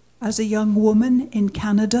 As a young woman in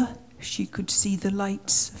Canada, she could see the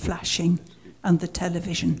lights flashing and the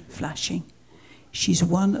television flashing. She's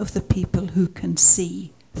one of the people who can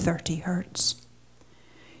see 30 hertz.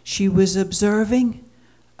 She was observing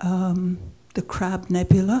the Crab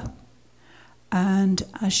Nebula, and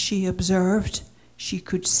as she observed, she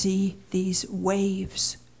could see these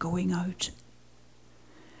waves going out.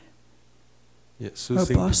 Her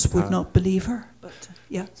boss would not believe her, but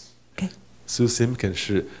yeah, okay. Sue Simpkin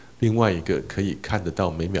是另外一个可以看得到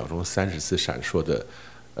每秒钟30次闪烁的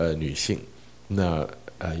女性。那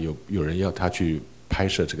有人要她去拍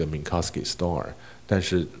摄这个 Minkowski star， 但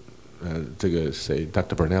是这个谁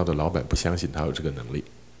Dr. Burnell 的老板不相信她有这个能力。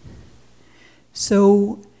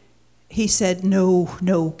So he said, no,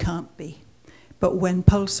 can't be. But when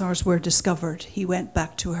pulsars were discovered, he went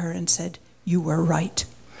back to her and said, you were right.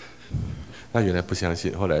 他原来不相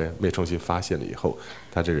信，后来脉冲星发现了以后，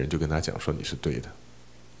他这个人就跟他讲说你是对的。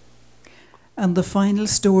And the final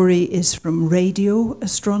story is from radio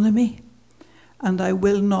astronomy, and I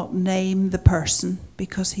will not name the person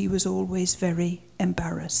because he was always very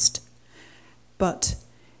embarrassed. But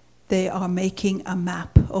they are making a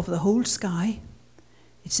map of the whole sky.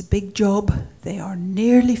 It's a big job. They are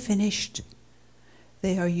nearly finished.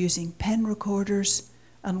 They are using pen recorders,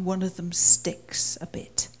 and one of them sticks a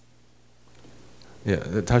bit.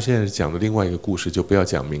 他现在讲的另外一个故事就不要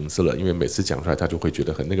讲名字了，因为每次讲出来他就会觉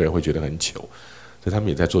得那个人会觉得很糗，所以他们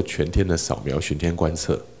也在做全天的扫描、巡天观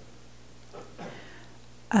测。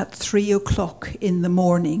At 3 o'clock in the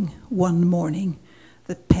morning, one morning,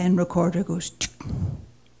 the pen recorder goes.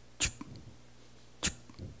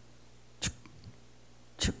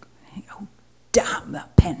 Oh, damn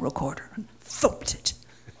that pen recorder! And thumped it,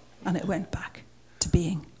 and it went back to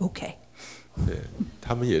being okay. 对，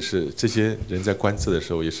他们也是这些人在观测的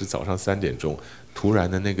时候，也是早上3点钟，突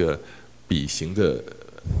然的那个笔形的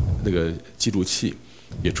那个记录器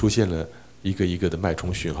也出现了一个一个的脉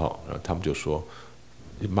冲讯号，然后他们就说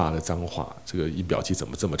骂了脏话，这个仪表机怎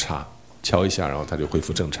么这么差？敲一下，然后它就恢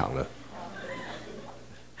复正常了。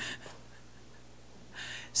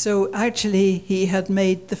So actually, he had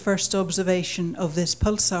made the first observation of this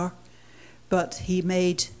pulsar, but he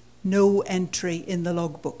made no entry in the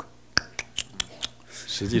logbook.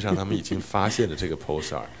 实际上他们已经发现了这个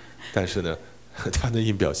Pulsar， 但是呢，他的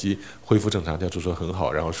印表机恢复正常，他就说很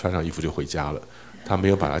好，然后穿上衣服就回家了。他没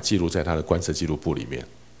有把它记录在他的观测记录簿里面。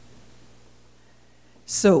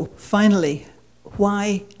So finally,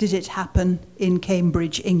 why did it happen in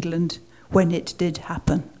Cambridge, England, when it did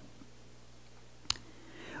happen?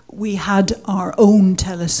 We had our own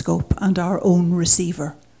telescope and our own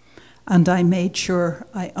receiver, and I made sure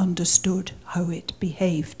I understood how it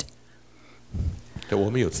behaved. 我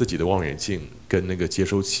们有自己的望远镜跟那个接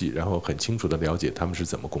收器，然后很清楚地了解他们是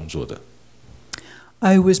怎么工作的。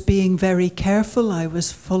I was being very careful. I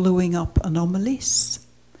was following up anomalies,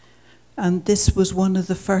 and this was one of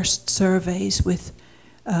the first surveys with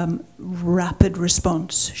rapid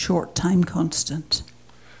response, short time constant.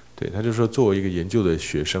 对，他就说，作为一个研究的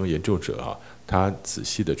学生、研究者啊，他仔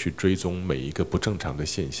细地去追踪每一个不正常的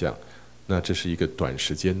现象。那这是一个短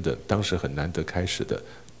时间的，当时很难得开始的。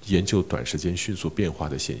研究短时间迅速变化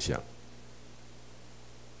的现象。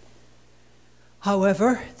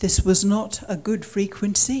However, this was not a good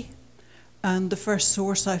frequency, and the first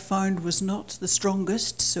source I found was not the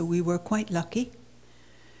strongest, so we were quite lucky.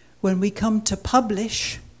 When we come to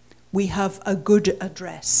publish, we have a good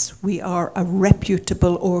address. We are a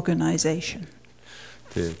reputable organization.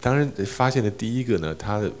 对，当然发现的第一个呢，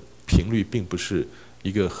它的频率并不是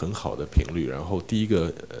一个很好的频率，然后第一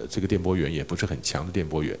个这个电波源也不是很强的电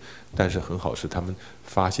波源，但是很好是他们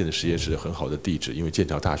发现的实验室很好的地址，因为剑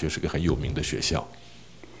桥大学是个很有名的学校。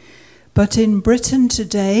But in Britain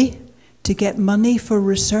today, to get money for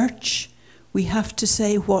research, we have to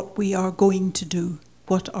say what we are going to do,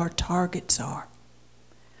 what our targets are.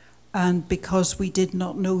 And because we did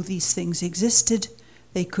not know these things existed,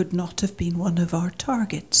 they could not have been one of our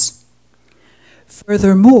targets.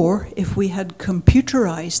 Furthermore, if we had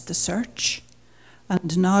computerized the search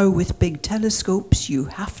and now with big telescopes you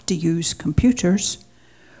have to use computers,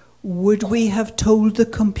 would we have told the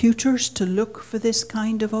computers to look for this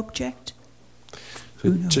kind of object? 所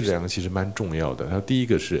以这两个其实蛮重要的。它第一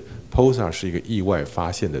个是 Pulsar 是一个意外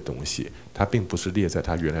发现的东西，它并不是列在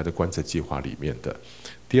它原来的观测计划里面的。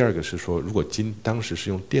第二个是说，如果当时是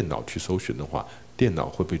用电脑去搜寻的话，电脑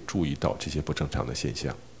会不会注意到这些不正常的现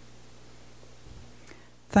象？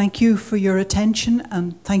 Thank you for your attention,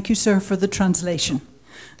 and thank you, sir, for the translation.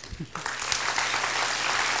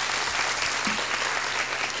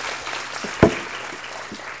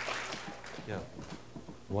 Yeah,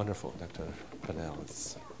 wonderful, Dr. Burnell.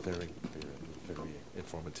 It's very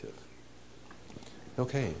informative.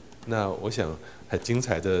 OK， 那我想很精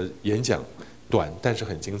彩的演讲，短但是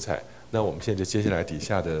很精彩。那我们现在就接下来底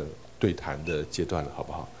下的对谈的阶段了，好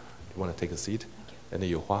不好 ？You want to take a seat? And then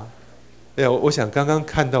You-Hua. 哎呀，我想刚刚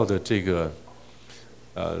看到的这个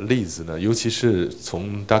例子呢，尤其是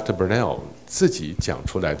从 Dr. Burnell 自己讲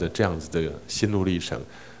出来的这样子的心路历程，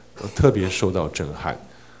特别受到震撼。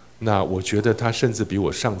那我觉得他甚至比我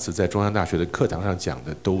上次在中央大学的课堂上讲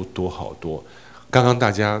的都多好多。刚刚大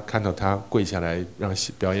家看到他跪下来让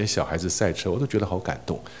表演小孩子赛车，我都觉得好感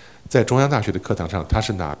动。在中央大学的课堂上，他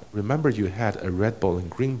是拿 Remember you had a red ball and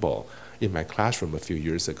green ball in my classroom a few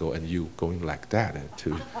years ago, and you going like that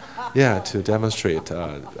to demonstrate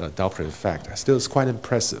Doppler effect. Still, it's quite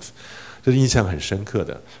impressive. 这印象很深刻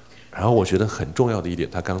的。然后我觉得很重要的一点，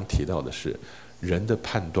他刚刚提到的是人的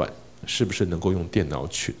判断是不是能够用电脑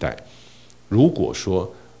取代。如果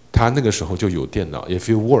说他那个时候就有电脑 ，if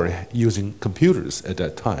you were using computers at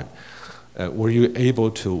that time, were you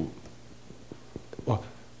able to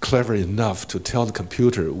clever enough to tell the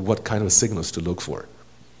computer what kind of signals to look for?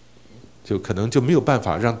就可能就没有办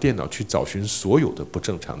法让电脑去找寻所有的不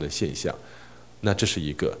正常的现象，那这是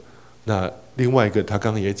一个。那另外一个，他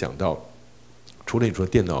刚刚也讲到，除了你说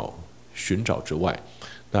电脑寻找之外，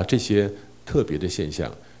那这些特别的现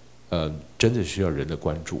象，真的需要人的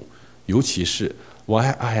关注。尤其是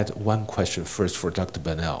I had one question first for Dr.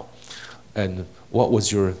 Burnell, and what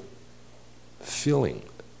was your feeling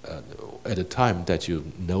at the time that you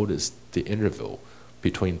noticed the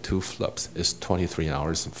interval?Between two flips is 23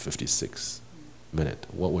 hours and 56 minutes.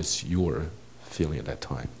 What was your feeling at that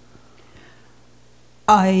time?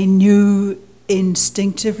 I knew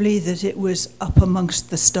instinctively that it was up amongst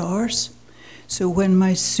the stars. So when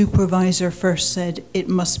my supervisor first said it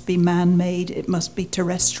must be man-made, it must be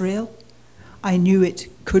terrestrial, I knew it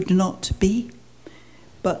could not be.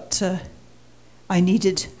 But I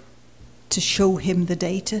needed to show him the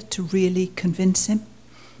data to really convince him.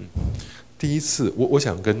 第一次，我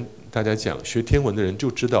想跟大家讲，学天文的人就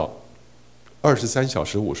知道，23小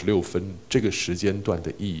时56分这个时间段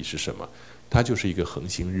的意义是什么？它就是一个恒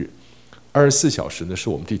星日。24小时呢，是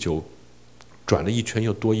我们地球转了一圈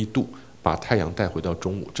又多1度，把太阳带回到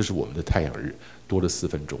中午，这是我们的太阳日，多了4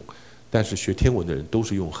分钟。但是学天文的人都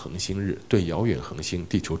是用恒星日对遥远恒星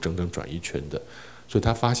地球整整转一圈的，所以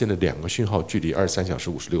他发现了2个讯号距离23小时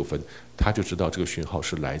56分，他就知道这个讯号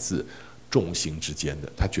是来自众星之间的，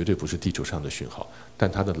它绝对不是地球上的讯号。但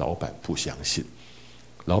他的老板不相信，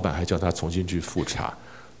老板还叫他重新去复查。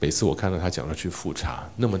每次我看到他讲要去复查，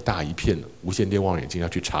那么大一片无线电望远镜要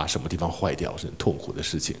去查什么地方坏掉，是很痛苦的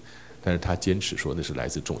事情。但是他坚持说那是来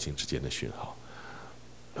自众星之间的讯号。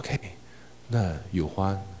OK， 那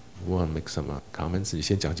You-Hua want to make some comments？ 你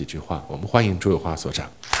先讲几句话。我们欢迎朱有花所长。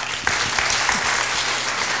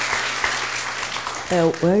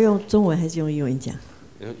我要用中文还是用英文讲？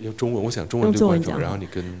用中文，我想中文对观众。然后你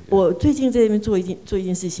跟我最近在这边做一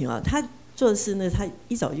件事情啊，他做的是呢，他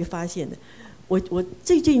一早就发现的。我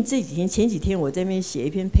最近前几天我在那边写一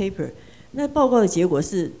篇 paper， 那报告的结果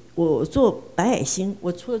是我做白矮星，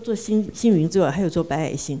我除了做星云之外，还有做白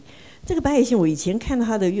矮星。这个白矮星我以前看到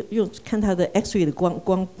它的看它的 X-ray 的光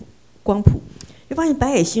谱，就发现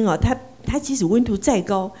白矮星啊，它即使温度再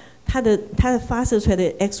高，它的发射出来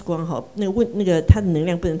的 X 光哈，那个它的能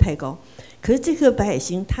量不能太高。可是这颗白矮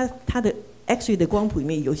星，它的 X-ray 的光谱里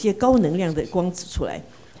面有些高能量的光子出来。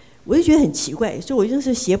我就觉得很奇怪，所以我就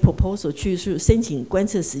是写 proposal 去申请观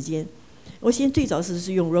测时间。我现在最早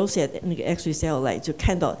是用 Rosette 那个 X-ray satellite 就只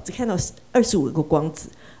看到25个光子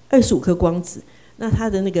，25颗光子，那它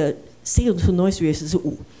的那个 signal to noise ratio 是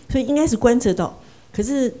5，所以应该是观测到，可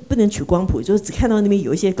是不能取光谱，就是只看到那边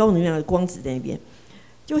有一些高能量的光子在那边。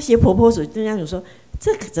就写 proposal， 人家就说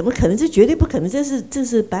这怎么可能？这绝对不可能！这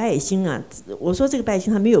是白矮星啊！我说这个白矮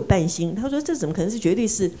星它没有伴星，他说这怎么可能是绝对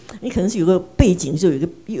是？你可能是有个背景，就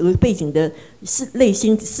有个背景的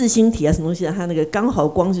四星体啊，什么东西啊？它那个刚好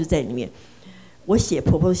光就在里面。我写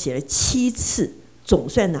proposal 写了7次，总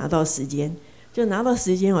算拿到时间，就拿到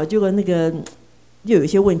时间啊！结果那个又有一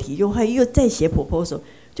些问题，就还又再写 proposal，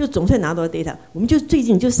 就总算拿到 data。我们就最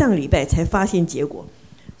近就上个礼拜才发现结果，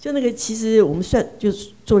就那个其实我们就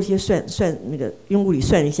做了一些算那个用物理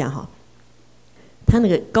算了一下哈，它那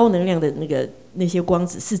个高能量的那些光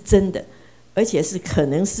子是真的，而且是可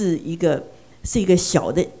能是一个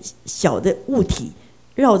小的物体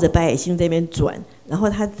绕着白矮星在那边转，然后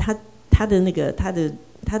它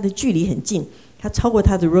的距离很近。它超过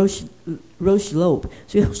它的 Roche lobe，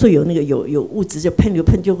 所以有物质就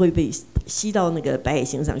喷就会被吸到那个白矮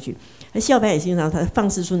星上去。它吸到白矮星上，它放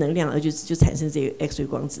射出能量，而就产生这个 X-ray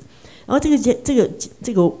光子。然后这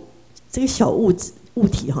个小物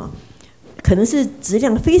体哈，可能是质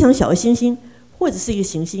量非常小的星星，或者是一个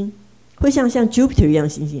行星，会像 Jupiter 一样的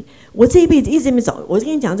行星。我这一辈子一直在那边找，我跟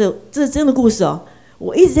你讲这是真的故事哦。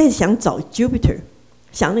我一直在想找 Jupiter。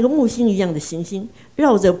像那个木星一样的行星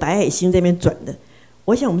绕着白矮星在那边转的，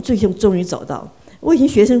我想我们最近终于找到。我以前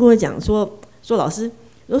学生跟我讲说老师，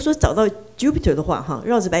如果说找到 Jupiter 的话，哈，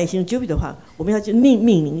绕着白矮星 Jupiter 的话，我们要去命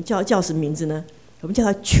名叫什么名字呢？我们叫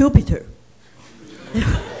它 Jupiter。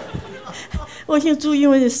我现在注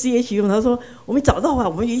英文的 CHU， 他说我们找到的话，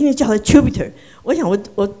我们一定叫它 Jupiter。我想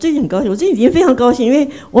我最近很高兴，我最近已经非常高兴，因为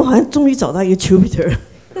我好像终于找到一个 Jupiter。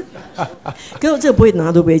可是我这个不会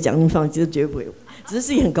拿都不会讲，你放心，绝对不会。只是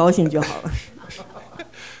自己很高兴就好了。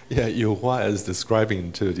Yeah, You-Hua is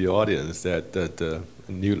describing to the audience that the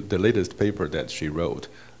latest paper that she wrote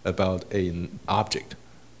about an object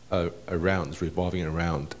revolving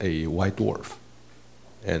around a white dwarf,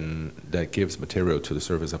 and that gives material to the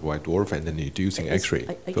surface of a white dwarf and then inducing X-ray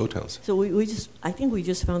photons. So I think we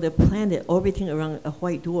just found a planet orbiting around a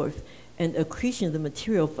white dwarf, and accretion of the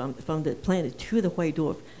material from the planet to the white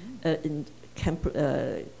dwarf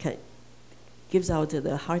gives out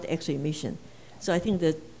the hard X-ray emission. So I think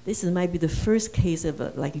that this might be the first case of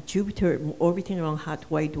like Jupiter orbiting around hot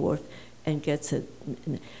white dwarf and gets a.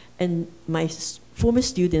 And my former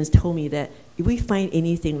students told me that if we find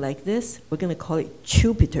anything like this, we're going to call it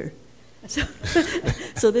Jupiter.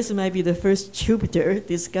 So this might be the first Jupiter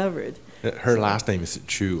discovered. Her last name is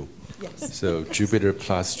Chu. Yes. So Jupiter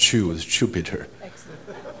plus Chu is Jupiter.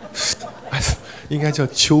 应该叫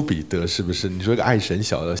丘比德，是不是？你说个爱神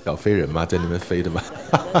小飞人吗？在那边飞的吗？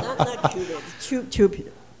 Not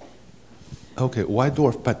Jupiter. Okay, white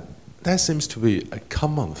dwarf, but that seems to be a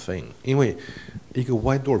common thing. 因为一个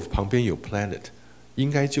white dwarf 旁边有 planet，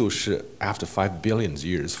 应该就是 after 5 billion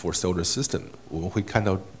years for solar system， 我们会看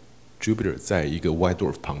到 Jupiter 在一个 white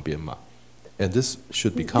dwarf 旁边嘛。And this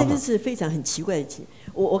should be common. 那个是非常很奇怪的题。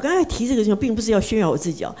我刚才提这个情况，并不是要炫耀我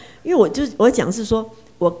自己哦，因为我讲是说。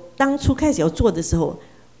我当初开始要做的时候，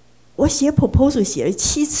我写 proposal 写了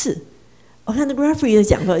7次。我看那个 referee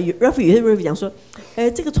讲说 ，referee 讲说，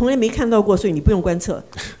这个从来没看到过，所以你不用观测。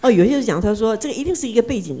哦，有些人讲他说这个一定是一个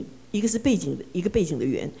背景，一个背景的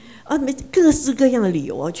圆，啊，各式各样的理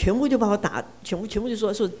由啊，全部就把我打，全部就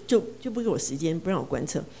说就不给我时间，不让我观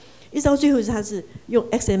测。一直到最后他是用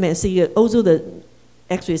XMS 是一个欧洲的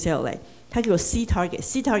X-ray cell 来，他给我 C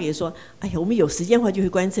target 说，哎呀，我们有时间的话就会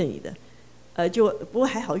观测你的。不过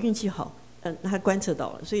还好运气好，他观测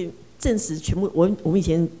到了，所以证实全部我们以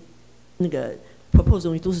前那个 propose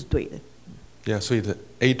东西都是对的。Yeah， 所以的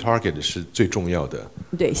A target 是最重要的。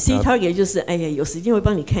对 ，C target 就是哎呀，有时间会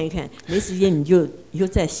帮你看一看，没时间你就以后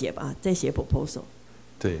再写吧，再写 proposal。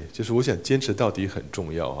对，就是我想坚持到底很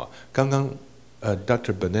重要哈。刚刚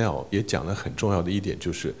Dr. Burnell 也讲了很重要的一点，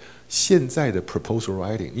就是现在的 proposal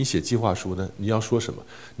writing， 你写计划书呢，你要说什么？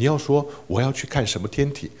你要说我要去看什么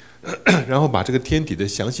天体，然后把这个天体的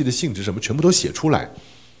详细的性质什么全部都写出来。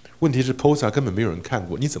问题是 Pulsar 根本没有人看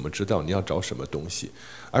过，你怎么知道你要找什么东西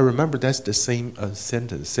 ？I remember that's the same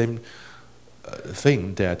same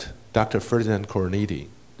thing that Dr. Ferdinand Cornetti,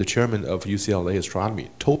 the chairman of UCLA Astronomy,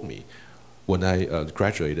 told me when I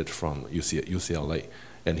graduated from UCLA,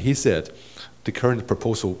 and he said. The current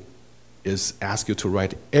proposal is ask you to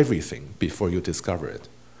write everything before you discover it.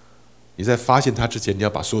 你在发现它之前，你要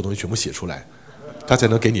把所有东西全部写出来，它才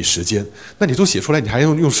能给你时间。那你都写出来，你还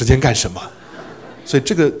用时间干什么？所以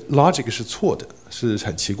这个 logic 是错的，是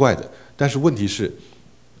很奇怪的。但是问题是，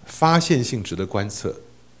发现性质的观测，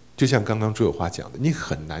就像刚刚朱有花讲的，你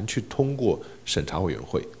很难去通过审查委员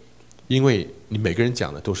会，因为你每个人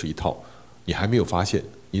讲的都是一套，你还没有发现，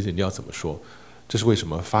你要怎么说？这是为什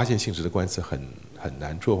么发现性质的观测很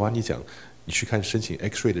难？朱有花，你讲你去看申请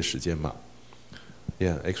X-ray 的时间嘛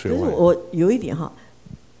 ？Yeah, X-ray. 可是我有一点哈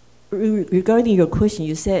 ，regarding your question,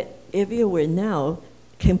 you said if it were now,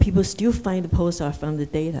 can people still find the pulsar from the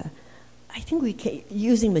data? I think we can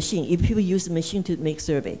using machine. If people use the machine to make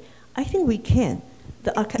survey, I think we can.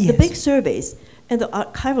 The big surveys, And the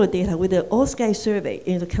archival data with the all-sky survey,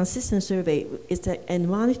 the consistent survey, and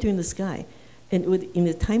monitoring the sky, and in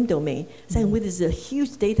the time domain, so with this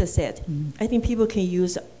huge data set, I think people can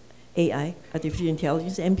use AI, artificial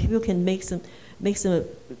intelligence, and people can make some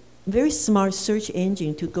very smart search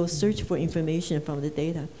engine to go search for information from the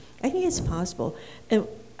data. I think it's possible. And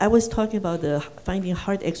I was talking about finding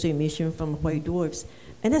hard X-ray emission from white dwarfs,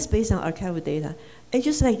 and that's based on archival data. And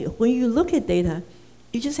just like when you look at data,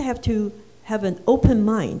 you just have to have an open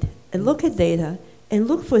mind and look at data and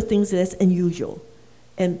look for things that's unusual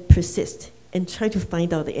and persist and try to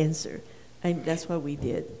find out the answer. And that's what we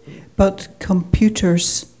did. But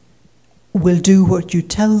computers will do what you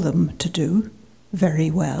tell them to do very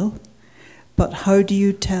well. But how do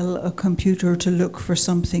you tell a computer to look for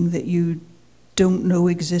something that you don't know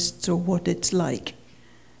exists or what it's like?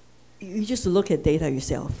 You just look at data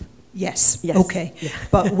yourself. Yes. Okay. Yeah.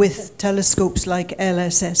 But with telescopes like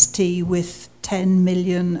LSST with 10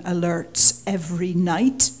 million alerts every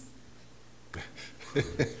night?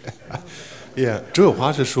 Yeah， 周有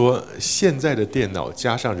华是说，现在的电脑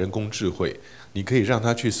加上人工智慧，你可以让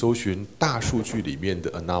它去搜寻大数据里面的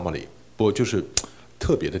anomaly， 不就是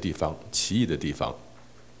特别的地方、奇异的地方。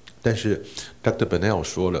但是 Dr. Burnell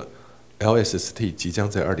说了 ，LSST 即将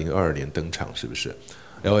在2022年登场，是不是？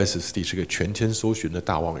 LSST 是个全天搜寻的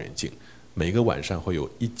大望远镜，每个晚上会有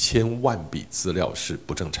1000万笔资料是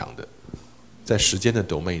不正常的。在时间的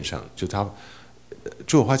domain 上，就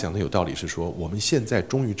周有华讲的有道理，是说我们现在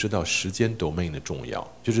终于知道时间 domain 的重要，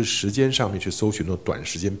就是时间上面去搜寻那短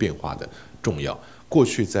时间变化的重要。过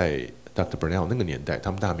去在 Dr. Burnell 那个年代，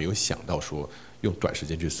他们大家没有想到说用短时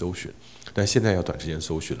间去搜寻，但现在要短时间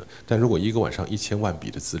搜寻了。但如果一个晚上1000万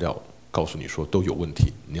笔的资料告诉你说都有问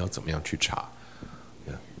题，你要怎么样去查？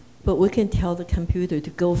 But we can tell the computer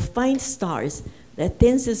to go find stars that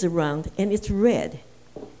dances around and it's red.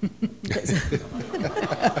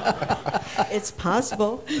 It's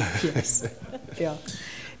possible. Yes. Yeah.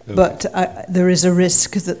 But there is a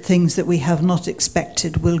risk that things that we have not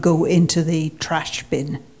expected will go into the trash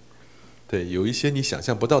bin. 对，有一些你想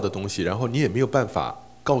象不到的东西，然后你也没有办法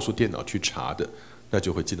告诉电脑去查的，那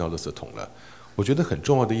就会进到垃圾桶了。我觉得很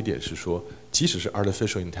重要的一点是说，即使是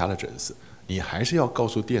artificial intelligence， 你还是要告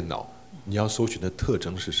诉电脑你要搜寻的特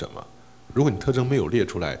征是什么。如果你特征没有列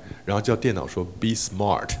出来，然后叫电脑说 be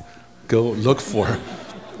smart， go look for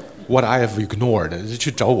what I have ignored， 去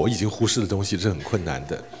找我已经忽视的东西是很困难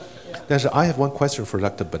的。但是 I have one question for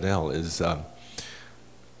Dr. Burnell is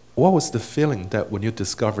what was the feeling that when you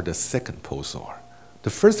discovered the second pulsar?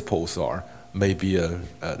 The first pulsar may be a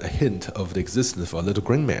hint of the existence of a little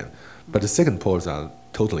green man, but the second pulsar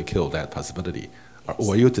totally killed that possibility.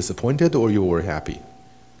 Were you disappointed or you were happy?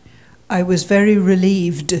 I was very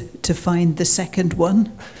relieved to find the second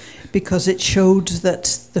one because it showed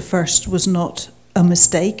that the first was not a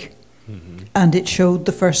mistake, and it showed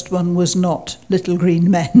the first one was not little green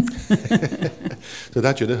men. 所以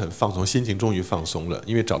他觉得很放松，心情终于放松了，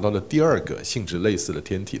因为找到了第二个性质类似的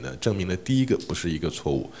天体呢，证明了第一个不是一个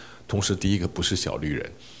错误，同时第一个不是小绿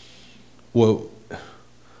人。But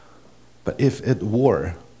if it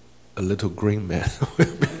were a little green man,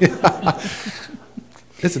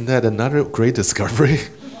 isn't that another great discovery?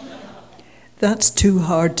 That's too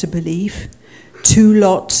hard to believe. 2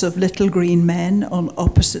 lots of little green men on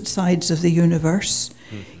opposite sides of the universe,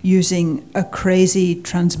 using a crazy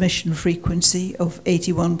transmission frequency of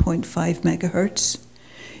 81.5 megahertz,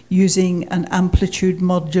 using an amplitude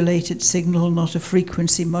modulated signal, not a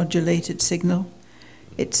frequency modulated signal.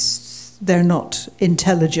 They're not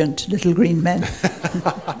intelligent little green men.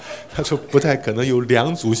 他说不太可能有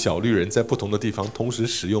2组小绿人在不同的地方同时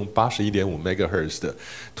使用 81.5 megahertz 的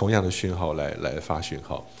同样的讯号来发讯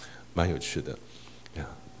号，蛮有趣的。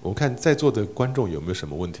我看在座的观众有没有什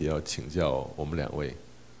么问题要请教我们2位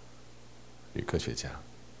女科学家？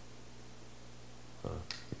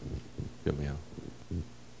有没有？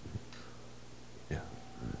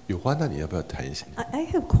有花，那你要不要谈一下 I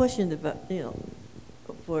have questions about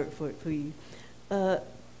for you.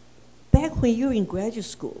 Back when you were in graduate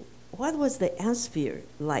school, what was the atmosphere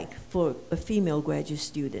like for a female graduate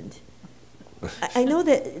student? I know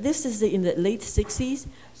that this is in the late 60s.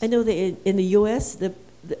 I know that in the U.S.,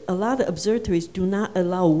 a lot of observatories do not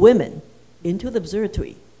allow women into the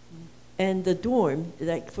observatory. And the dorm,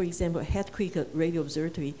 like for example, Hat Creek Radio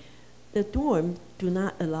Observatory, the dorm do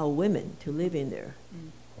not allow women to live in there.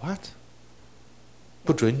 What?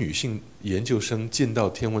 不准女性研究生进到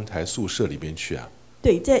天文台宿舍里面去啊？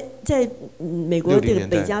对，在美国这个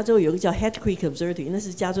北加州有一个叫 Hat Creek Observatory， 那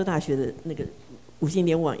是加州大学的那个无线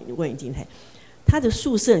电望远镜台，它的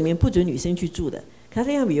宿舍里面不准女生去住的。它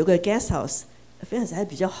那样有个 guest house， ，Phoenix 还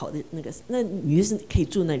比较好的那女生可以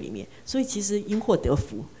住那里面，所以其实因祸得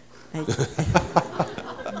福。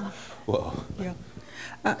Well,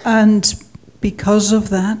 and because of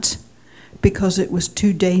that, because it was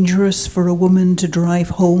too dangerous for a woman to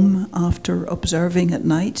drive home after observing at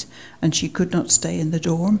night, and she could not stay in the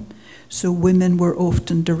dorm, so women were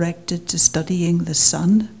often directed to studying the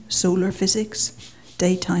sun, solar physics,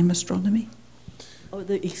 daytime astronomy. Oh,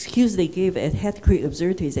 the excuse they gave at Hat Creek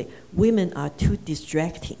Observatory is that women are too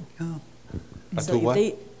distracting. Oh. So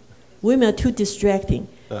if women are too distracting.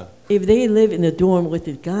 If they live in a dorm with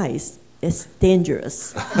the guys, it's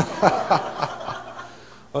dangerous.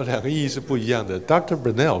 两个意义是不一样的。Dr.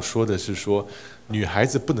 Burnell 说的是说，女孩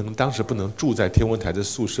子当时不能住在天文台的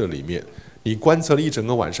宿舍里面，你观测了一整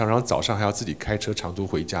个晚上，然后早上还要自己开车长途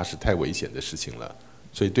回家，是太危险的事情了。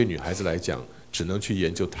所以对女孩子来讲，只能去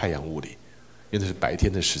研究太阳物理，因为那是白天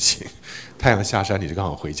的事情。太阳下山，你就刚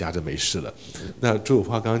好回家就没事了。那朱有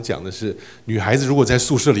花刚刚讲的是，女孩子如果在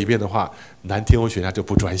宿舍里面的话，男天文学家就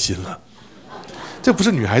不专心了。这不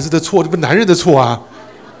是女孩子的错，这不是男人的错啊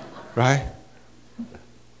 ，right？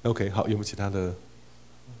 OK， 好，有没有其他的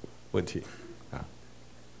问题？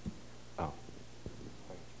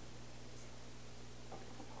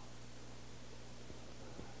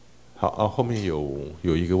好，后面有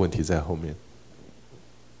一个问题在后面。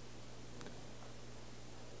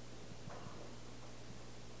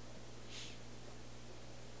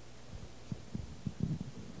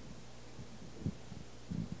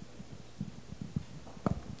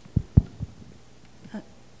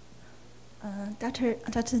Dr.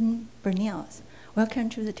 Burnell, welcome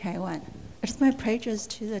to the Taiwan. It's my pleasure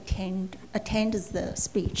to attend the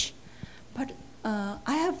speech. But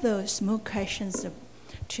I have those small questions to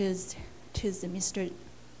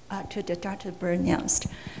the Dr. Burnell.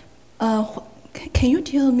 Can you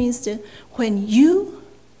tell me when you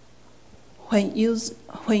find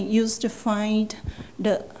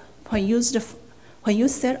the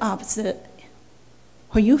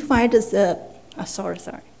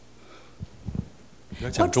sorry. 你要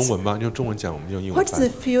讲中文吗？你用中文讲，我们用英文翻。What's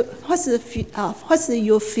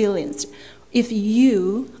your feelings if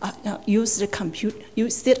you use the computer? You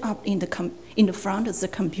sit up in the front of the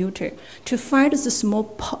computer to find the small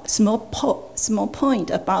point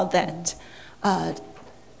about that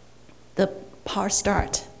the power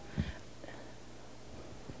start.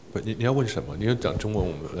 不，你要问什么？你要讲中文，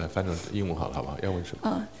我们来翻成英文好了，好不好？要问什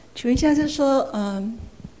么？请问一下，就是说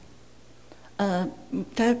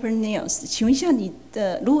Dr. Burnell， 请问一下你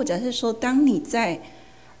的，如果假设说，当你在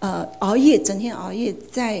整天熬夜，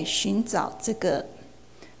在寻找这个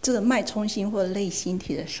脉冲星或者类星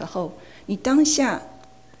体的时候，你当下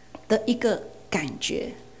的一个感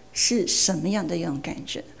觉是什么样的一种感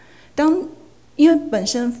觉？因为本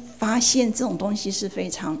身发现这种东西是非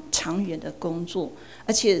常长远的工作，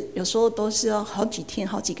而且有时候都是要好几天、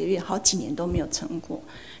好几个月、好几年都没有成果。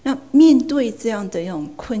那面对这样的一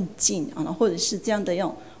种困境或者是这样的一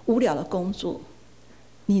种无聊的工作，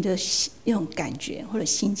你的一种感觉或者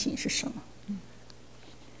心情是什么？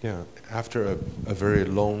 Yeah, after a very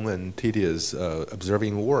long and tedious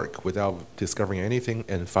observing work without discovering anything,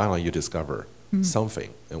 and finally you discover something,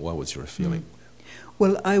 and what was your feeling?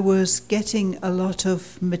 Well, I was getting a lot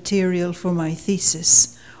of material for my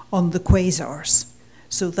thesis on the quasars,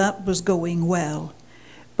 so that was going well.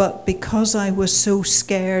 But because I was so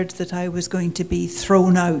scared that I was going to be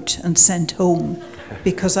thrown out and sent home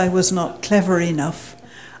because I was not clever enough,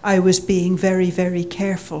 I was being very, very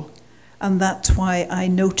careful. And that's why I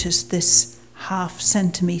noticed this 0.5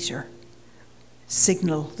 centimeter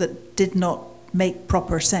signal that did not make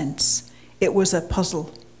proper sense. It was a puzzle.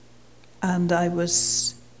 And I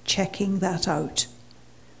was checking that out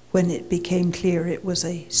when it became clear it was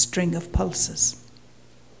a string of pulses.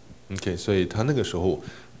 OK， 所以他那个时候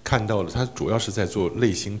看到了，他主要是在做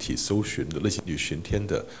类星体搜寻的、类星体巡天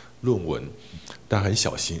的论文，但很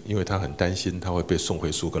小心，因为他很担心他会被送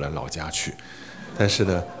回苏格兰老家去。但是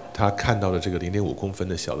呢，他看到了这个0.5公分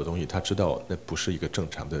的小的东西，他知道那不是一个正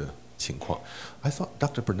常的情况。I thought,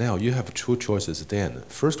 Dr. Burnell, you have two choices then.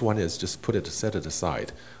 First one is just set it aside.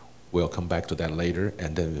 We'll come back to that later,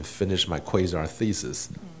 and then finish my quasar thesis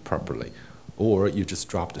properly. Or you just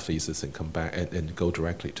drop the thesis and come back and go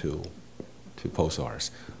directly to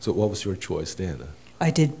pulsars. So what was your choice then? I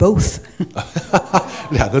did both.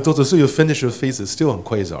 两个都做，so you finish your thesis still on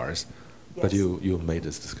quasars, but you made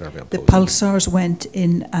this discovery on The pulsars. pulsars went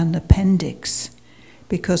in an appendix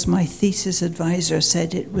because my thesis advisor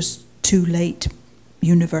said it was too late,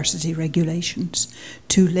 university regulations,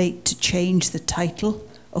 too late to change the title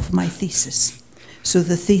of my thesis. So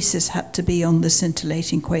the thesis had to be on the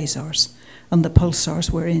scintillating quasars, and the pulsars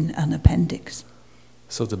were in an appendix.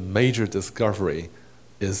 So the major discovery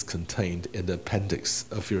is contained in the appendix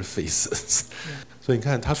of your thesis. 所以你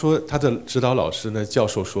看，他说他的指导老师呢，教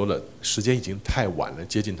授说了，时间已经太晚了，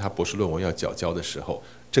接近他博士论文要缴交的时候，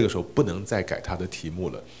这个时候不能再改他的题目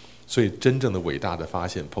了。所以真正的伟大的发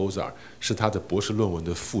现 Pulsar 是他的博士论文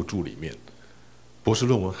的附注里面，博士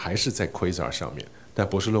论文还是在 Quasar 上面，但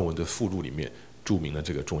博士论文的附录里面注明了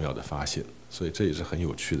这个重要的发现，所以这也是很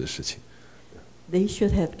有趣的事情。They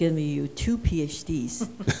should have given you 2 PhDs,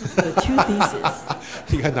 2 theses.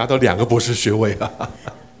 应该拿到2个博士学位啊。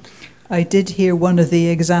I did hear one of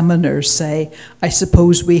the examiners say, I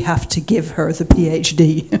suppose we have to give her the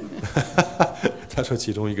PhD. 他说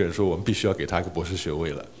其中一个人说我们必须要给他一个博士学位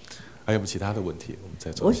了。还有没有其他的问题？我们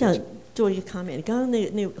再做。我想做一个 comment。刚刚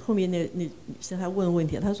那后面那女生她问的问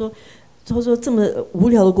题，她说这么无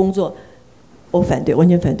聊的工作，我反对，完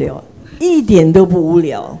全反对哦，一点都不无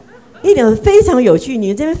聊，一点非常有趣。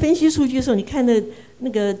你在那边分析数据的时候，你看那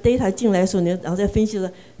个 data 进来的时候，你然后再分析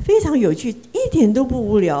的非常有趣，一点都不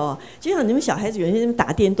无聊啊。就像你们小孩子有些人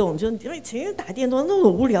打电动，就你成天打电动那么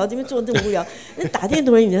无聊，这边做这么无聊，那打电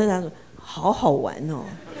动的人你在想说好好玩哦。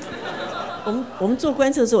我们做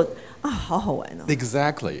观测的时候啊，好好玩哦。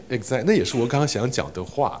Exactly， 那也是我刚刚想讲的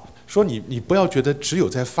话。说你不要觉得只有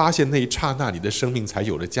在发现那一刹那，你的生命才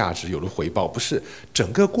有了价值，有了回报，不是，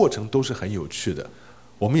整个过程都是很有趣的。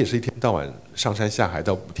我们也是一天到晚上山下海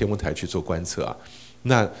到天文台去做观测啊，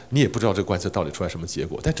那你也不知道这个观测到底出来什么结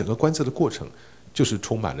果，但整个观测的过程就是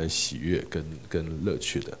充满了喜悦跟乐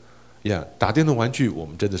趣的。呀，打电动玩具我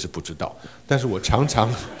们真的是不知道，但是我常常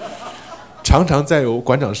在我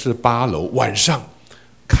馆长室8楼晚上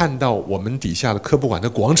看到我们底下的科博馆的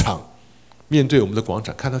广场。面对我们的广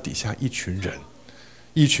场，看到底下一群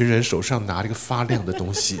人手上拿了一个发亮的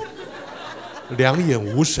东西，两眼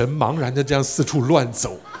无神，茫然的这样四处乱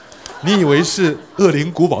走。你以为是恶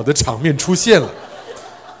灵古堡的场面出现了，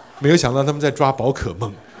没有想到他们在抓宝可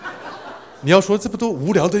梦。你要说这不都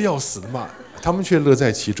无聊的要死的吗？他们却乐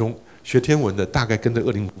在其中。学天文的大概跟这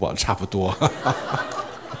恶灵古堡差不多。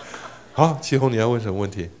好，祁宏，你要问什么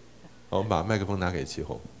问题？好，我们把麦克风拿给祁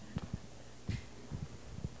宏。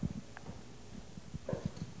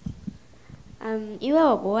因为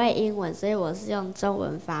我不会英文，所以我是用中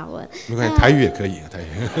文发问。没关系，台语也可以，台语。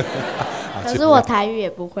可是我台语也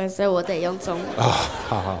不会，所以我得用中文。啊，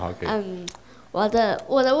好，可以。我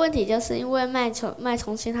的问题就是因为脉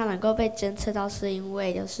冲星它能够被侦测到，是因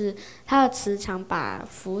为就是它的磁场把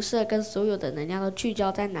辐射跟所有的能量都聚焦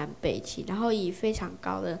在南北极，然后以非常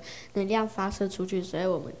高的能量发射出去，所以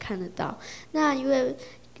我们看得到。那因为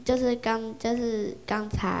就是刚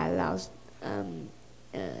才老师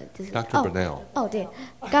就是 Dr. Burnell。哦，对，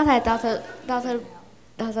刚才 Dr.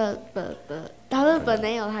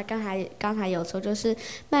 Burnell 他刚才有说，就是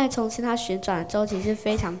脉冲星它旋转的周期是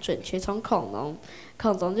非常准确，从恐龙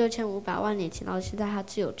6500万年前到现在，它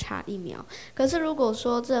只有差1秒。可是如果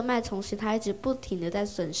说这个脉冲星它一直不停的在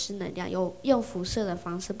损失能量，用辐射的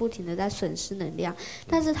方式不停的在损失能量，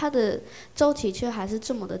但是它的周期却还是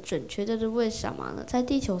这么的准确，这是为什么呢？在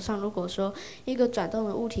地球上，如果说一个转动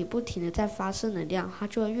的物体不停的在发射能量，它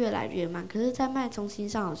就会越来越慢。可是，在脉冲星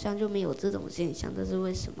上好像就没有这种现象，这是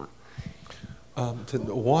为什么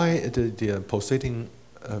？Why the pulsating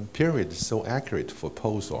period is so accurate for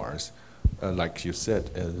pulsars? Like you said,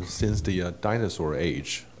 since the dinosaur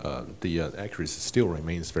age, the accuracy still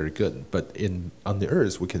remains very good. But on the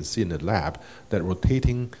Earth, we can see in the lab that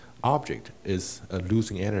rotating object is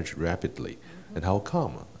losing energy rapidly. And how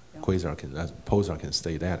come pulsar can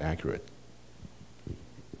stay that accurate?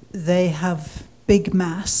 They have big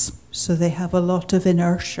mass, so they have a lot of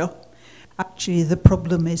inertia. Actually, the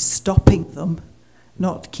problem is stopping them,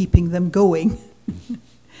 not keeping them going.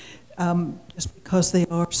 Just because they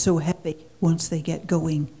are so heavy, once they get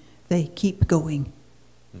going, they keep going.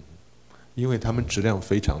 因为它们质量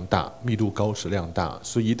非常大，密度高，质量大，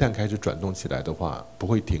所以一旦开始转动起来的话，不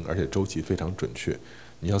会停，而且周期非常准确。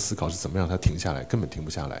你要思考是怎么让它停下来，根本停不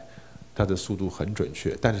下来。它的速度很准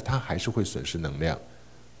确，但是它还是会损失能量。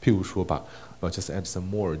譬如说吧，just add some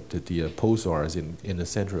more to the pulsars in the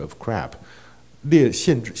center of crab.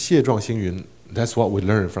 蟹状星云 ，That's what we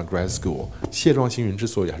learned from grad school. 蟹状星云之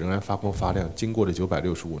所以仍然发光发亮，经过了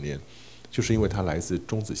965年，就是因为它来自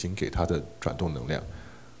中子星给它的转动能量。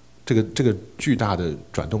这个巨大的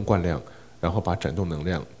转动惯量，然后把转动能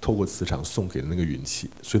量透过磁场送给了那个云气，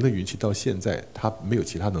所以那云气到现在它没有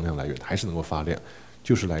其他能量来源，还是能够发亮，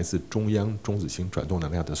就是来自中央中子星转动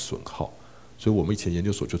能量的损耗。所以我们以前研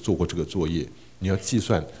究所就做过这个作业，你要计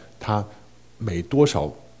算它每多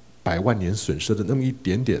少100万年损失的那么一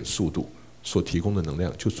点点速度所提供的能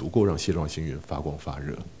量，就足够让蟹状星云发光发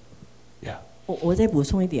热。Yeah. 我再补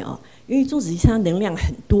充一点啊，因为中子星它能量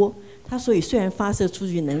很多，它所以虽然发射出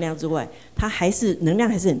去能量之外，它还是能量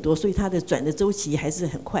还是很多，所以它的转的周期还是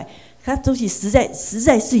很快。它周期实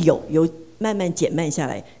在是有慢慢减慢下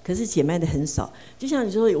来，可是减慢的很少。就像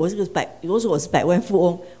你说，如果说我是百万富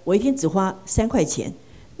翁，我一天只花3块钱，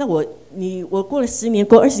那我过了10年，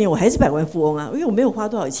过20年，我还是百万富翁啊，因为我没有花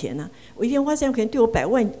多少钱啊。我一天花3块钱，对我100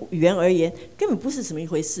万元而言，根本不是什么一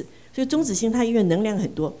回事。所以中子星它因为能量很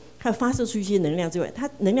多，它发射出一些能量之外，它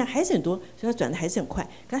能量还是很多，所以它转的还是很快，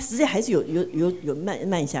可它实际还是有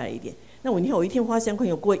慢下来一点。那你看我一天花3块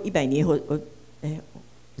钱，我过100年后，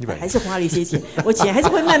还是花了一些钱，我钱还是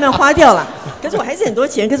会慢慢花掉了。可是我还是很多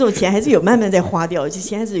钱，可是我钱还是有慢慢在花掉，就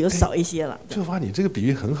钱还是有少一些了。就发你这个比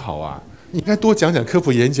喻很好啊，你应该多讲讲科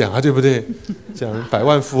普演讲啊，对不对？讲百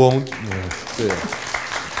万富翁，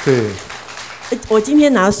对。我今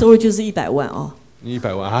天拿的收入就是100万哦。你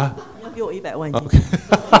100万啊？你要给我100万。OK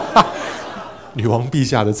女王陛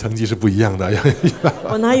下的成绩是不一样的。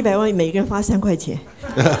我拿100万，每个人花3块钱。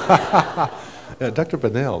Dr.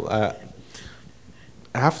 Burnell,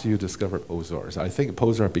 after you discovered pulsars, I think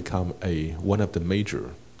pulsar become one of the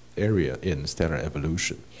major area in stellar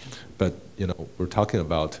evolution. But we're talking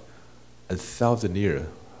about 1,000-year,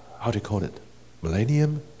 how do you call it,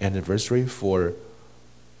 millennium anniversary for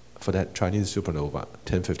that Chinese supernova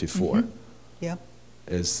 1054. Mm-hmm. Yeah.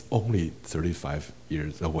 Is only 35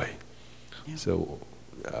 years away. Yeah. So,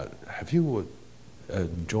 have you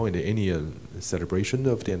joined any celebration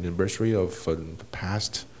of the anniversary of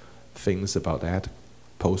past things about that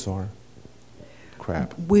pulsar?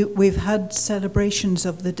 Crab. We've had celebrations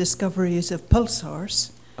of the discoveries of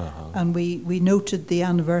pulsars, and we noted the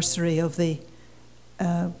anniversary of the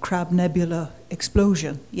Crab Nebula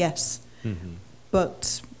explosion, yes. Mm-hmm.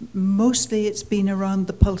 But mostly it's been around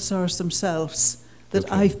the pulsars themselves that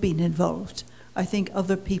I've been involved. I think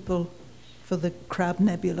other people for the Crab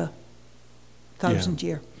Nebula 1,000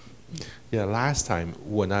 year. Yeah, last time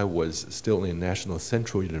when I was still in National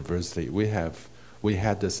Central University, we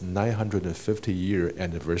had this 950-year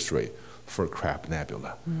anniversary for Crab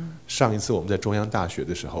Nebula. 上一次我们在中央大学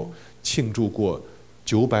的时候庆祝过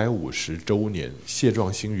950周年蟹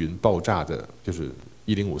状星云爆炸的，就是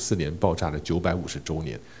1054年爆炸的950周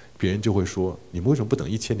年。别人就会说，你们为什么不等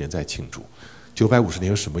1000年再庆祝？950年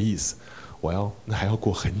有什么意思？那还要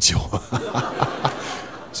过很久。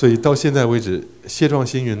所以到现在为止，蟹状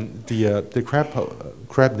星云 the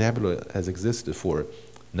Crab Nebula has existed for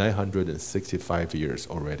 965 years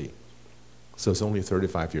already, so it's only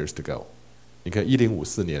 35 years to go. 你看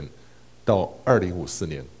1054年到2054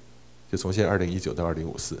年，就从现在2019到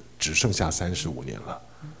2054，只剩下35年了。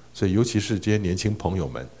所以尤其是这些年轻朋友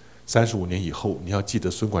们，35年以后，你要记得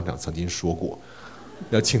孙馆长曾经说过，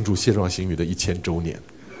要庆祝蟹状星云的1000周年。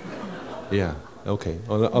Yeah, okay.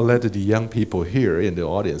 I'll let the young people here in the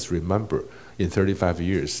audience remember in 35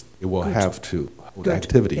 years it will have to hold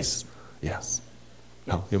activities. Yes.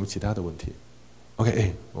 好，有没有其他的问题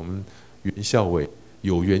 ？OK， 我们袁校尉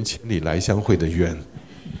有缘千里来相会的缘。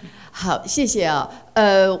好，谢谢啊。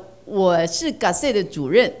我是 GASE 的主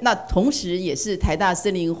任，那同时也是台大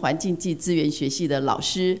森林环境暨资源学系的老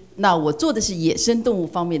师。那我做的是野生动物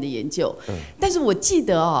方面的研究。但是我记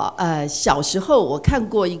得小时候我看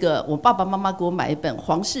过一个，我爸爸妈妈给我买一本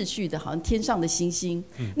黄世旭的，好像天上的星星，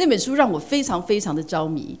那本书让我非常非常的着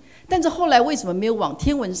迷。但是后来为什么没有往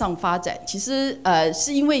天文上发展？其实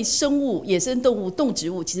是因为生物、野生动物、动植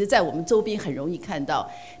物，其实在我们周边很容易看到。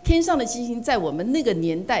天上的星星在我们那个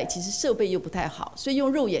年代，其实设备又不太好，所以用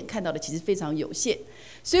肉眼看到的其实非常有限。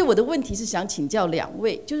所以我的问题是想请教2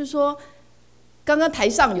位，就是说，刚刚台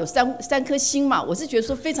上有三颗星嘛，我是觉得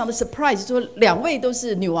说非常的 surprise， 说2位都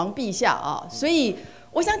是女王陛下啊，所以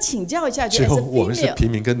我想请教一下，只有我们是平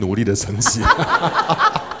民跟奴隶的层级。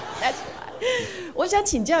我想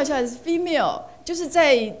请教一下 female， 就是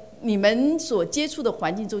在你们所接触的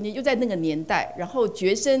环境中间，又在那个年代，然后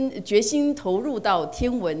决心投入到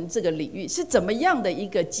天文这个领域，是怎么样的一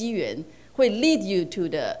个机缘会 lead you to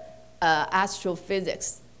the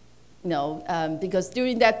astrophysics? Because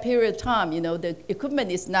during that period of time, the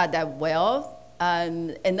equipment is not that well,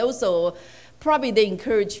 and also probably they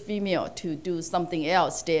encourage female to do something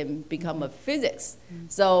else than become a physics.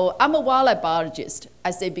 So I'm a wildlife biologist.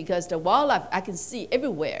 I say because the wildlife I can see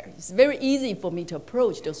everywhere. It's very easy for me to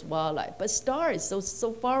approach those wildlife, but stars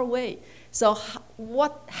so far away. So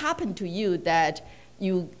what happened to you that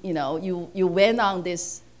you went on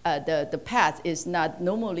this the path is not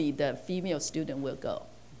normally the female student will go?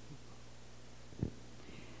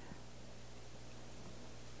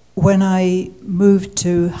 When I moved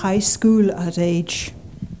to high school at age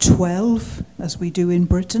 12, as we do in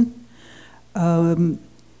Britain,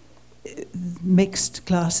 mixed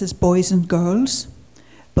classes, boys and girls,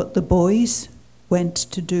 but the boys went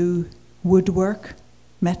to do woodwork,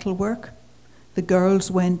 metalwork. The girls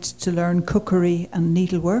went to learn cookery and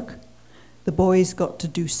needlework. The boys got to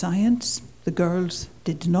do science, the girls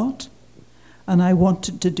did not. And I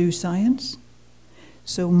wanted to do science.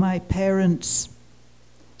 So my parents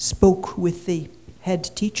spoke with the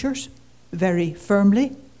head teachers very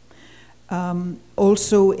firmly.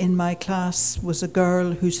 Also in my class was a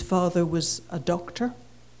girl whose father was a doctor.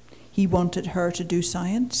 He wanted her to do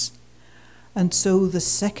science. And so the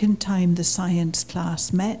second time the science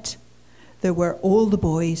class met, there were all the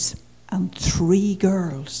boys and 3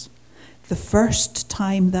 girls. The first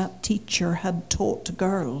time that teacher had taught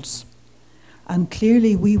girls. And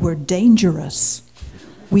clearly we were dangerous.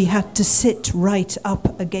 We had to sit right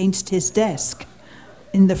up against his desk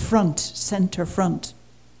in the front, center front.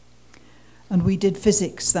 And we did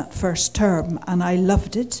physics that first term, and I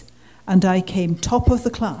loved it, and I came top of the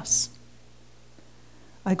class.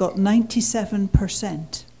 I got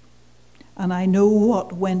 97%, and I know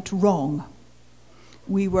what went wrong.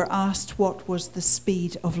 We were asked what was the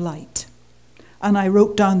speed of light, and I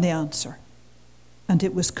wrote down the answer, and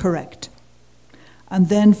it was correct. And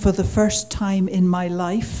then for the first time in my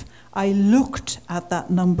life, I looked at that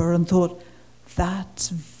number and thought, that's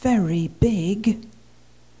very big,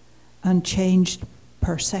 and changed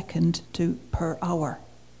per second to per hour,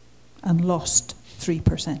 and lost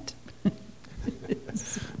 3%.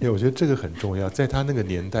 因为我觉得这个很重要，在他那个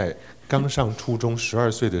年代，刚上初中12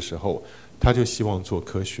岁的时候，他就希望做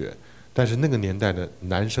科学，但是那个年代的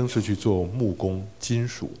男生是去做木工、金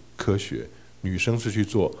属、科学，女生是去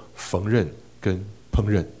做缝纫跟烹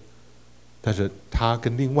饪。但是他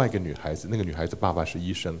跟另外一个女孩子，那个女孩子爸爸是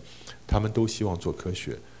医生，他们都希望做科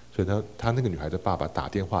学，所以他那个女孩子爸爸打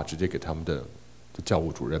电话直接给他们的教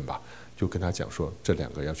务主任吧，就跟他讲说这2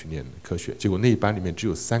个要去念科学。结果那一班里面只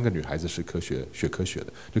有3个女孩子是学科学的，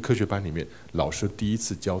就科学班里面老师第一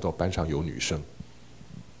次教到班上有女生，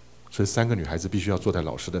所以3个女孩子必须要坐在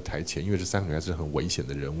老师的台前，因为这3个女孩子是很危险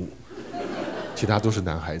的人物，其他都是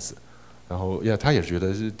男孩子。然后他也觉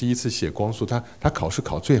得是第一次写光速，他考试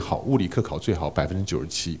考最好，物理课考最好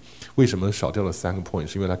97%，为什么少掉了3个 point？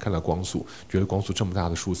 是因为他看了光速，觉得光速这么大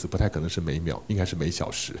的数字不太可能是每秒，应该是每小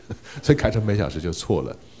时，所以改成每小时就错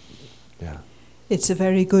了。Yeah. It's a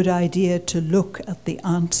very good idea to look at the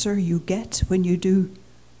answer you get when you do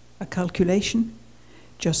a calculation.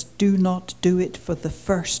 Just do not do it for the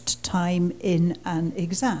first time in an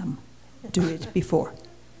exam. Do it before.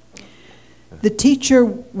 The teacher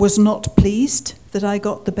was not pleased that I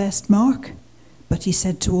got the best mark, but he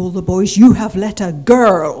said to all the boys, "You have let a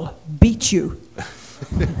girl beat you."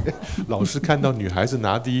 老师看到女孩子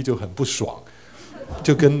拿第一就很不爽，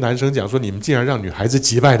就跟男生讲说：“你们竟然让女孩子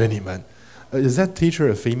击败了你们。” Is that teacher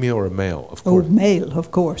a female or a male? Of course. Oh, male, of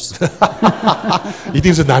course. 一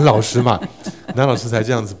定是男老师嘛，男老师才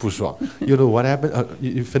这样子不爽。You know what happened?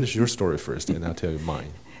 You finish your story first, and I'll tell you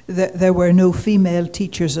mine. There were no female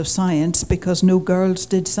teachers of science because no girls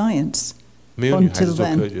did science. 没有女孩子做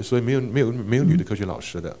科学，所以没有女的科学老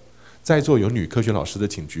师的。在座有女科学老师的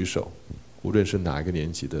请举手，无论是哪一个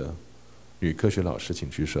年级的女科学老师请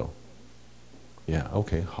举手。Yeah,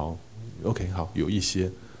 OK， 好 ，OK， 好，有一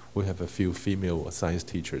些。We have a few female science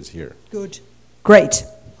teachers here. Good. Great.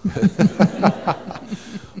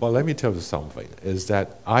 Well, let me tell you something, is that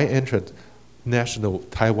I entered National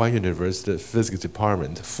Taiwan University Physics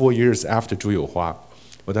Department 4 years after 朱有花。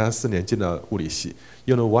我当时4年进了物理系。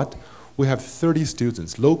You know what? We have 30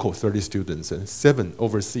 students, local 30 students, and 7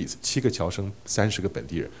 overseas, 7个侨生，30个本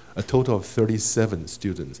地人， a total of 37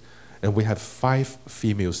 students. And we have 5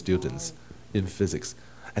 female students in physics.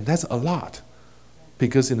 And that's a lot.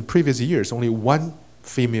 Because in the previous years, only 1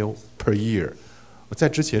 female per year. 在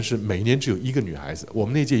之前是每年只有1个女孩子，我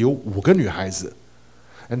们那届有5个女孩子。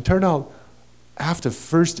And turn out, after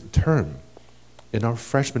first term, in our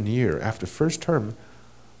freshman year, after first term,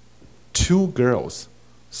 2 girls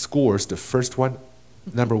scores the first one,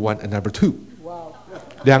 number 1 and number 2. Wow.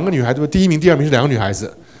 2个女孩子，第1名、第2名是2个女孩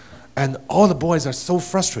子。And all the boys are so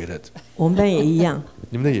frustrated. 我们班也一样。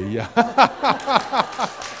你们的也一样。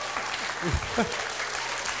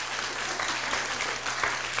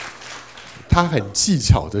他很技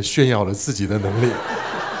巧地炫耀了自己的能力。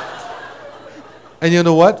And you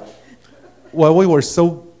know what? While we were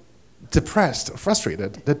so depressed,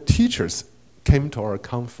 frustrated, the teachers came to our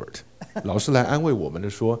comfort. 老师来安慰我们的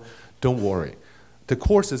说 ，Don't worry, the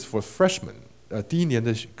course is for freshmen. 第1年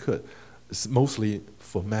的课 is mostly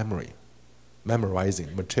for memory,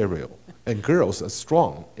 memorizing material. And girls are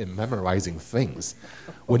strong in memorizing things.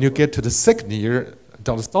 When you get to the second year,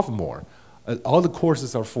 the sophomore, all the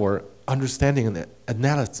courses are for understanding and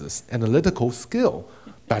analysis, analytical skill.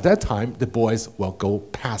 By that time, the boys will go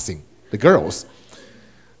passing the girls.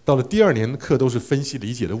 到了第2年课都是分析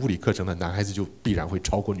理解的物理课程的男孩子就必然会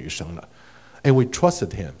超过女生了。And we trusted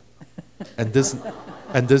him, and this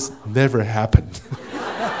never happened.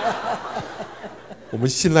 我们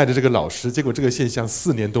信赖的这个老师，结果这个现象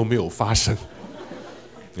4年都没有发生。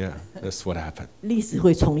Yeah, that's what happened. 历史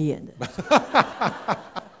会重演的。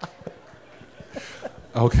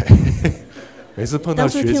OK， 每次碰到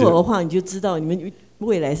学姐，当初听我的话，你就知道你们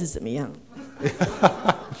未来是怎么样。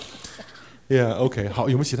Yeah, OK， 好，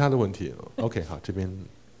有没有其他的问题 ？OK， 好，这边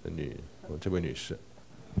的这位女士，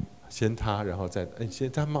先她，然后再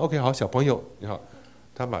先她吗 ？OK， 好，小朋友，你好，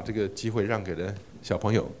她把这个机会让给了小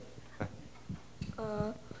朋友。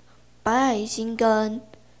白矮星跟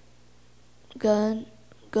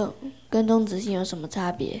中子星有什么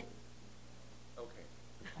差别？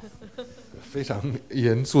非常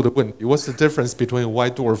严肃的问题 ，What's the difference between a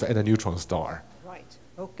white dwarf and a neutron star? Right.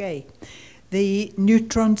 Okay. The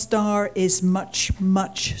neutron star is much,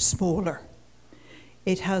 much smaller.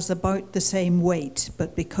 It has about the same weight,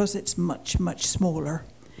 but because it's much, much smaller,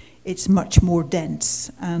 it's much more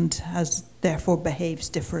dense and therefore behaves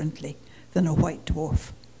differently than a white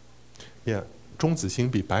dwarf. Yeah, 中子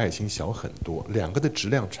星比白矮星小很多，两个的质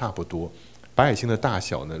量差不多。白矮星的大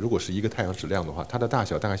小呢，如果是一个太阳质量的话，它的大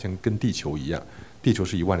小大概像跟地球一样，地球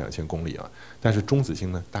是12000公里啊，但是中子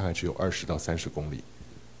星呢，大概只有20到30公里。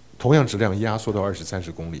同样质量压缩到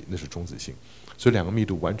20-30公里，那是中子星，所以两个密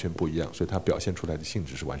度完全不一样，所以它表现出来的性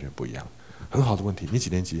质是完全不一样。很好的问题，你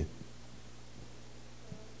几年级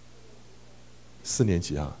？4年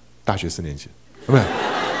级啊，大学4年级，不是？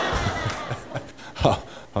好，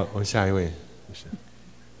我们下一位。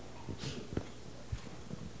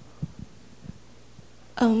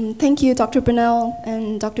Thank you, Dr. Burnell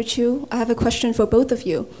and Dr. Chu. I have a question for both of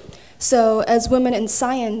you. So as women in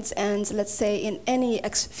science and let's say in any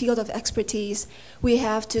field of expertise, we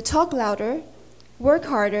have to talk louder, work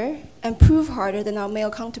harder, and prove harder than our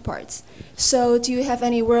male counterparts. So do you have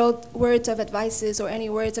any words of advices or any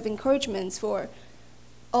words of encouragements for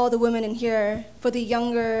all the women in here, for the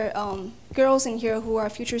younger girls in here who are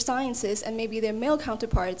future scientists and maybe their male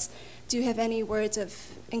counterparts? Do you have any words of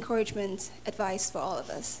encouragement, advice for all of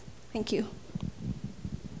us? Thank you.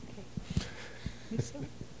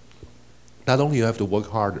 Not only you have to work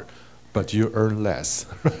harder, but you earn less.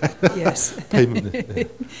 Yes.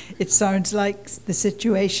 It sounds like the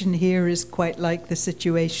situation here is quite like the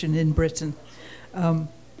situation in Britain.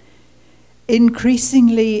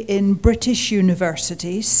 Increasingly in British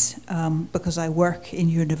universities, because I work in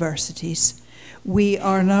universities, we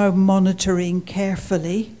are now monitoring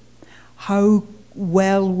carefully how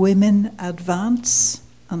well women advance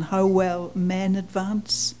and how well men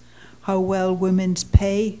advance, how well women's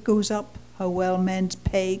pay goes up, how well men's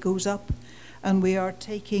pay goes up, and we are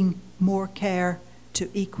taking more care to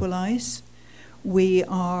equalize. We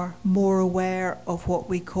are more aware of what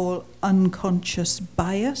we call unconscious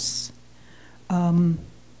bias. I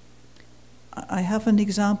have an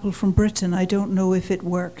example from Britain. I don't know if it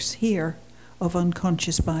works here, of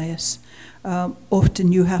unconscious bias.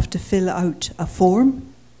 Often you have to fill out a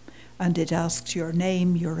form, and it asks your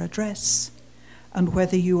name, your address, and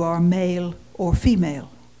whether you are male or female.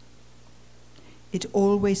 It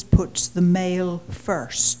always puts the male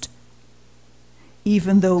first,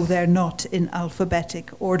 even though they're not in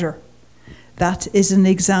alphabetic order. That is an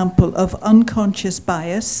example of unconscious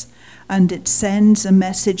bias, and it sends a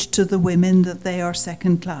message to the women that they are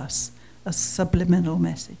second class, a subliminal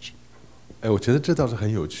message. 我觉得这倒是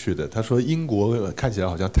很有趣的。他说英国看起来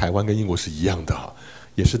好像台湾跟英国是一样的哈，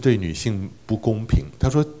也是对女性不公平。他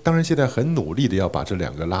说，当然现在很努力的要把这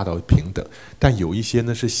两个拉到平等，但有一些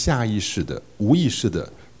呢是下意识的、无意识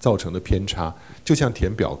的造成的偏差。就像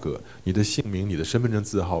填表格，你的姓名、你的身份证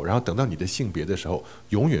字号，然后等到你的性别的时候，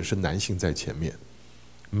永远是男性在前面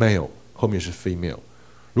 ，male 后面是 female。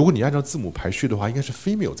如果你按照字母排序的话，应该是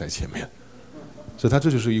female 在前面。所以它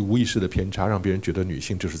这就是一个无意识的偏差，让别人觉得女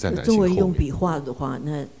性就是在男性后面。中文用笔画的话，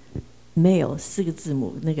那 male 4个字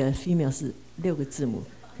母，那个 female 是6个字母，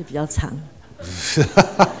就比较长。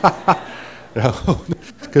然后，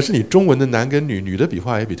可是你中文的男跟女，女的笔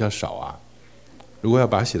画也比较少啊。如果要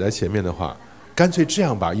把它写在前面的话，干脆这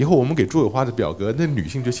样吧，以后我们给朱有花的表格，那女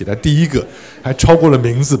性就写在第一个，还超过了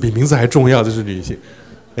名字，比名字还重要，这是女性。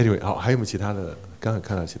Anyway， 好，还有没有其他的？刚才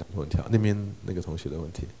看到其他的问题啊，那边那个同学的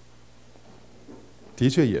问题。的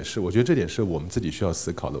确也是，我觉得这点是我们自己需要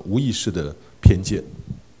思考的，无意识的偏见。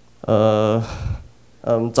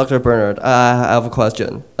Dr. Bernard, I have a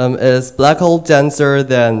question. Is black hole denser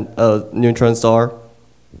than a neutron star?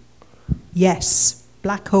 yes,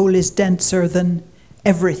 black hole is denser than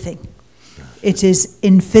everything. It is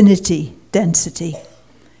infinity density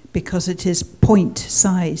because it is point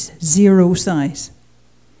size, zero size.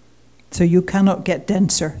 So you cannot get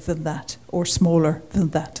denser than that or smaller than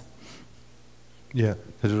that. Yeah,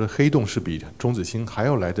 它就是黑洞是比中子星还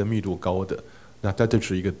要来的密度高的，那它这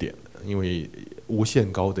是一个点，因为无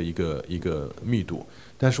限高的一个密度。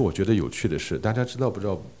但是我觉得有趣的是，大家知道不知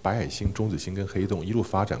道白矮星、中子星跟黑洞一路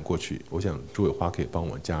发展过去？我想朱有花可以帮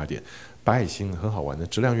我加一点。白矮星很好玩的，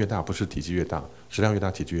质量越大不是体积越大，质量越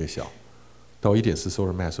大体积越小。到1.4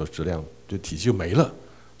 solar mass 的时候，质量就体积就没了，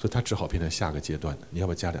所以它只好变成下个阶段的。你要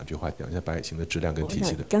不要加2句话讲一下白矮星的质量跟体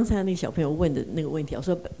积的？刚才那个小朋友问的那个问题啊，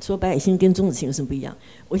说白矮星跟中子星有什么不一样？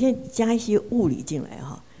我现在加一些物理进来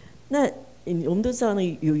哈。那我们都知道那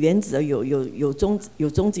个有原子有中子有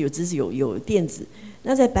质子有电子。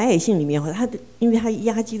那在白矮星里面的话，因为它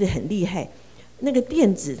压积的很厉害，那个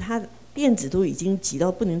电子都已经挤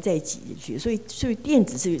到不能再挤进去，所以电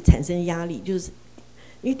子是产生压力，就是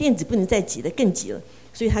因为电子不能再挤得更挤了，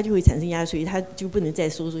所以它就会产生压力，所以它就不能再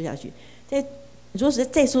收缩下去。如果是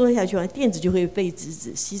再收缩下去的话，电子就会被质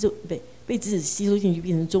子吸收，被质子吸收进去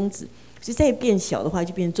变成中子，所以再变小的话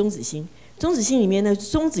就变成中子星。中子星里面呢，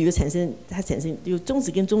中子它产生就中子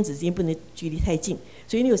跟中子之间不能距离太近，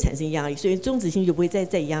所以又产生压力，所以中子星就不会再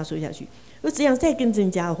压缩下去。如果这样再更增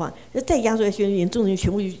加的话，那再压缩下去，连中子星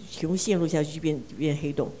全部陷入下去，就变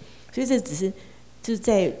黑洞。所以这只是就是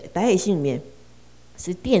在白矮星里面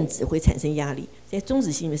是电子会产生压力，在中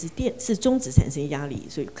子星里面是中子产生压力，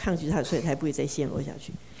所以抗拒它，所以它不会再陷落下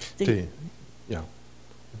去。对，呀。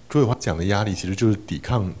朱有花讲的压力其实就是抵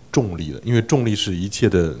抗重力了，因为重力是一切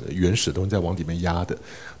的原始东西在往里面压的。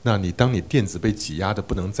那当你电子被挤压的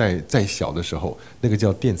不能再小的时候，那个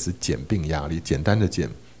叫电子减并压力，简单的减，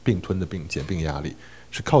并吞的并，减并压力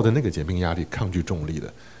是靠着那个减并压力抗拒重力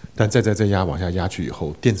的。但再往下压去以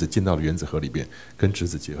后，电子进到了原子核里边，跟质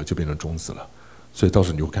子结合就变成中子了。所以到时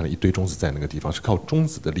候你会看到一堆中子在那个地方，是靠中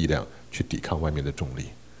子的力量去抵抗外面的重力。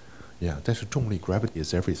Yeah， 但是重力 gravity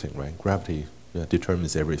is everything, right? Gravity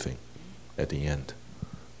determines everything at the end.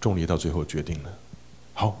 重力到最后决定了。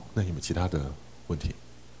好，那你们其他的问题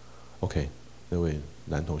 ？OK， 那位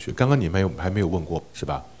男同学，刚刚你们还没有问过是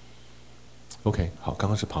吧 ？OK， 好，刚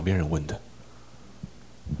刚是旁边人问的。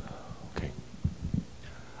OK。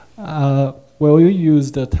Will you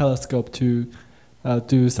use the telescope to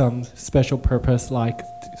do some special purpose like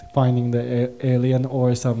finding the alien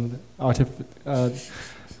or some outer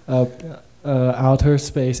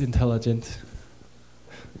space intelligence?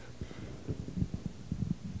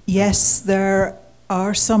 Yes, there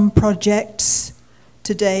are some projects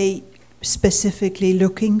today specifically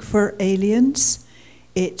looking for aliens.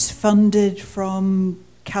 It's funded from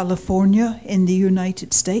California in the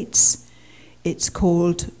United States. It's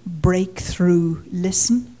called Breakthrough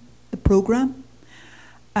Listen, the program.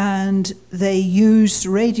 And they use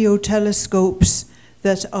radio telescopes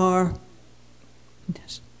that are...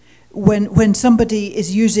 When somebody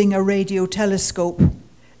is using a radio telescope,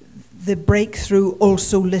 the breakthrough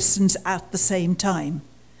also listens at the same time.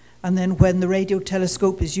 And then when the radio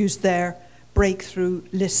telescope is used there, breakthrough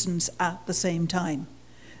listens at the same time.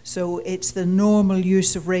 So it's the normal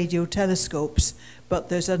use of radio telescopes, but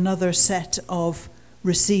there's another set of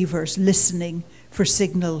receivers listening for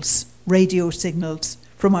signals, radio signals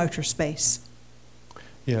from outer space.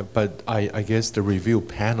 Yeah, but I guess the review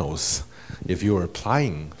panels, if you're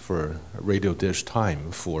applying for radio dish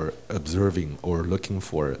time for observing or looking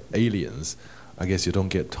for aliens, I guess you don't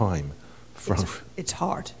get time from... It's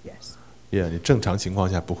hard, yes. Yeah, 你正常情况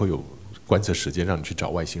下不会有观测时间让你去找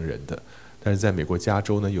外星人的。但是在美国加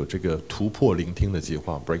州呢，有这个突破聆听的计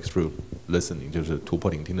划 ，Breakthrough Listening， 就是突破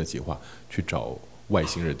聆听的计划，去找外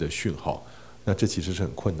星人的讯号。那这其实是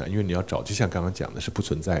很困难，因为你要找，就像刚刚讲的，是不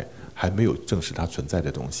存在，还没有证实它存在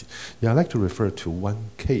的东西。Yeah, I'd like to refer to one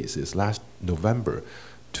case. Is last November,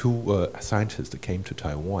 two scientists came to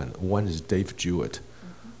Taiwan. One is Dave Jewett.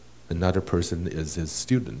 Another person is his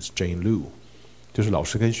student, Jane Liu. 就是老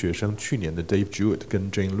师跟学生，去年的 Dave Jewett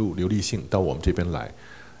跟 Jane Liu 刘立信到我们这边来。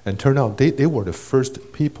And turned out they were the first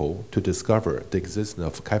people to discover the existence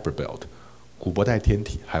of Kuiper Belt. 古伯带天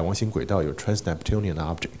体，海王星轨道有 trans-Neptunian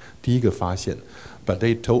object， 第一个发现。But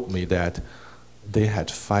they told me that they had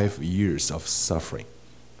 5 years of suffering，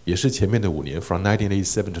 也是前面的5年 ，from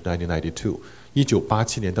 1987 to 1992，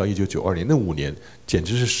 1987年到1992年那5年，简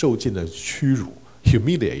直是受尽了屈辱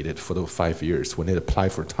 ，humiliated for those 5 years when they applied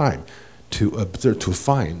for time to observe, to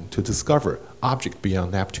find, to discover object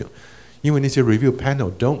beyond Neptune。因为那些 review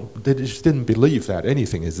panel they just didn't believe that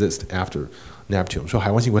anything exists after Neptune， 说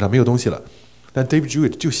海王星轨道没有东西了。但 Dave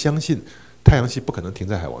Jewett 就相信太阳系不可能停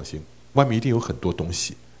在海王星，外面一定有很多东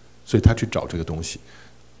西，所以他去找这个东西。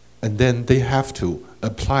And then they have to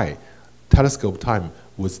apply telescope time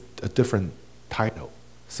with a different title,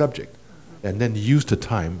 subject, and then use the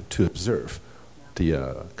time to observe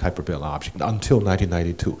the Kuiper Belt object until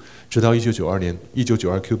 1992. 直到1992年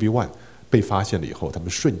1992 QB1 被发现了以后，他们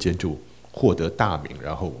瞬间就获得大名，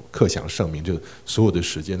然后克享盛名，就所有的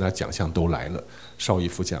时间奖项都来了，邵逸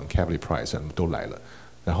夫奖、Kavli Prize 都来了。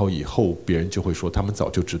然后以后别人就会说，他们早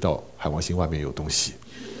就知道海王星外面有东西。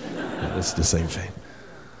That's the same thing.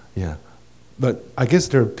 Yeah, but I guess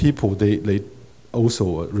there are people they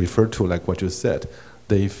also refer to like what you said.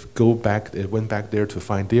 They went back there to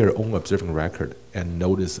find their own observing record and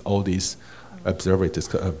notice all these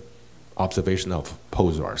observation of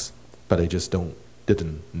pulsars, but they just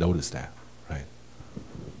didn't notice that, right?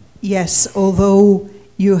 Yes, although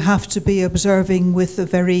you have to be observing with a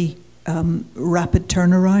very rapid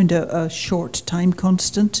turnaround, a short time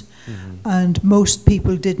constant. And most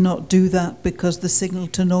people did not do that because the signal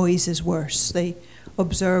to noise is worse. They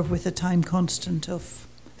observe with a time constant of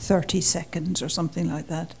 30 seconds or something like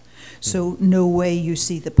that. So no way you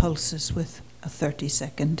see the pulses with a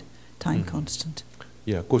 30-second time constant.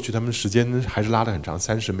 Yeah, 过去他们时间还是拉得很长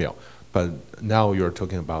，30秒。But now you're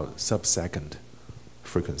talking about sub-second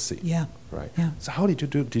frequency. Yeah. Right. Yeah. So how did you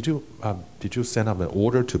do? Did you send up an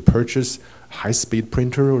order to purchase high-speed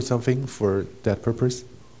printer or something for that purpose?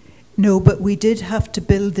 No, but we did have to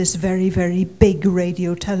build this very, very big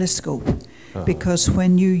radio telescope because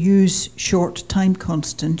when you use short time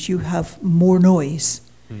constant, you have more noise.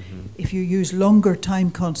 If you use longer time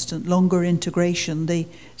constant, longer integration, the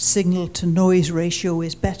signal to noise ratio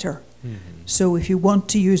is better. So if you want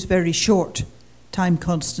to use very short time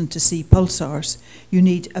constant to see pulsars, you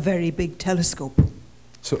need a very big telescope.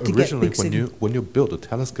 So originally, when you build a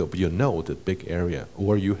telescope, you know the big area,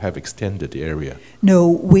 or you have extended the area. No,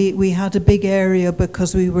 we had a big area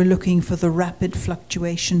because we were looking for the rapid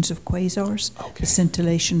fluctuations of quasars, the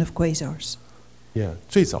scintillation of quasars. Yeah,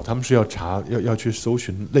 最早他们是要去搜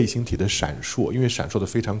寻类星体的闪烁，因为闪烁的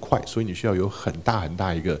非常快，所以你需要有很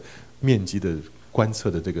大一个面积的观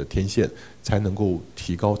测的这个天线，才能够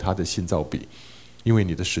提高它的信噪比，因为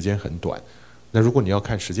你的时间很短。那如果你要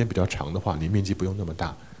看时间比较长的话，你面积不用那么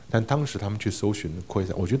大。但当时他们去搜寻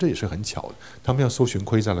quasar，我觉得这也是很巧的。他们要搜寻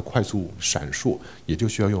quasar的快速闪烁，也就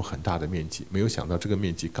需要用很大的面积。没有想到这个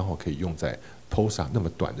面积刚好可以用在 Pulsar 那么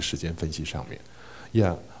短的时间分析上面。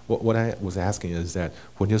Yeah, what I was asking is that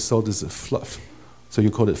when you saw this fluff, so you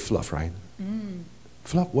called it fluff, right?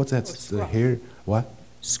 Fluff? What's that? The hair? What?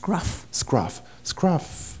 Scruff. Scruff.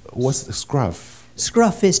 Scruff. What's the scruff?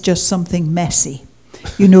 Scruff is just something messy.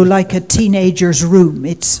 You know, like a teenager's room.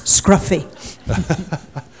 It's scruffy.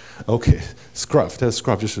 Okay, scruff. That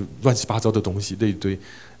scruff 就是乱七八糟的东西，对对。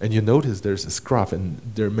And you notice there's a scruff, and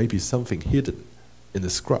there may be something hidden in the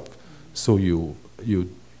scruff. So you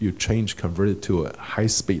convert it to a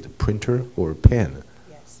high-speed printer or pen,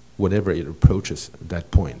 whenever it approaches that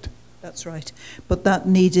point. That's right. But that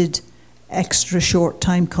needed extra short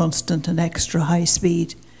time constant and extra high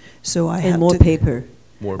speed. So I had more paper.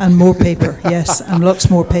 More paper, yes, and lots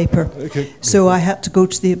more paper. So I had to go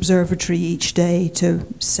to the observatory each day to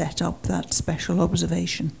set up that special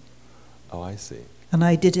observation. Oh, I see. And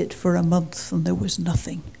I did it for a month, and there was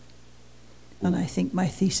nothing. And I think my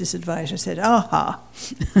thesis advisor said, "Aha."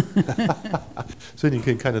 所以你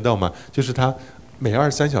可以看得到吗？就是它每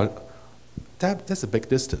23小时 that's a big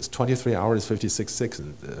distance. 23 hours,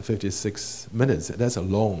 56 minutes. That's a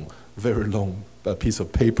long, very long piece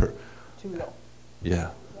of paper. Too long.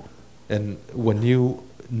 Yeah. And when you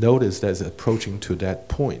notice that it's approaching to that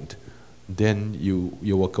point, then you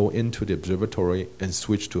will go into the observatory and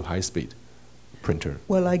switch to high-speed printer.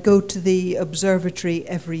 Well, I go to the observatory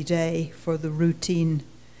every day for the routine,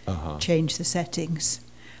 change the settings.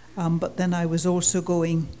 But then I was also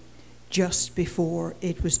going just before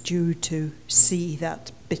it was due to see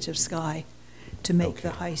that bit of sky to make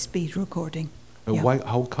the high-speed recording.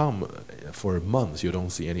 How come for months you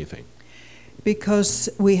don't see anything? Because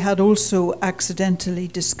we had also accidentally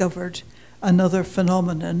discovered another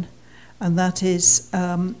phenomenon, and that is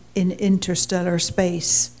in interstellar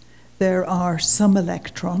space there are some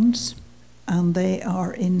electrons, and they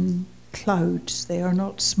are in clouds. They are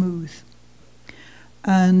not smooth.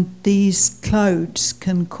 And these clouds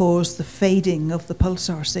can cause the fading of the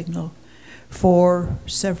pulsar signal for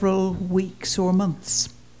several weeks or months.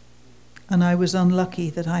 And I was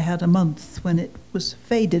unlucky that I had a month when it was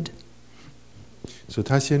faded. 所以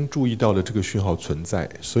他先注意到了这个讯号存在，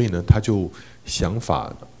所以呢，他就想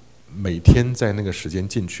法每天在那个时间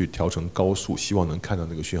进去调成高速，希望能看到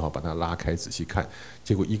那个讯号，把它拉开仔细看。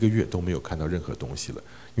结果1个月都没有看到任何东西了，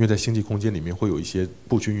因为在星际空间里面会有一些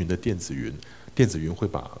不均匀的电子云，电子云会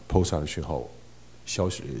把 Pulsar 的讯号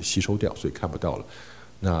吸收掉，所以看不到了。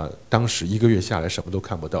那当时1个月下来什么都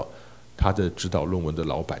看不到，他的指导论文的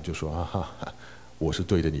老板就说：“哈哈，我是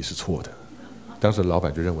对的，你是错的。”当时老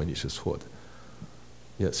板就认为你是错的。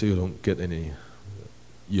Yeah, so you don't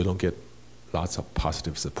get lots of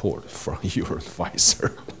positive support from your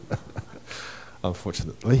advisor,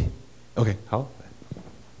 unfortunately. OK， 好。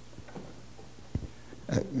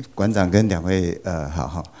馆长跟2位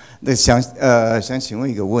好，那想请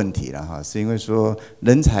问一个问题了哈，是因为说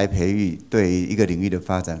人才培育对一个领域的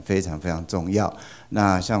发展非常非常重要。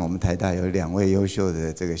那像我们台大有2位优秀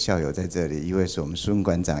的这个校友在这里，一位是我们孙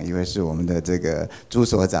馆长，一位是我们的这个朱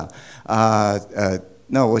所长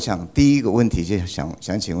那我想第一个问题就想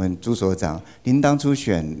请问朱所长，您当初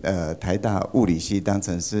选台大物理系当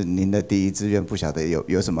成是您的第一志愿，不晓得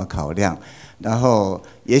有什么考量？然后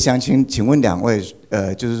也想请问2位，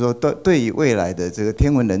就是说对于未来的这个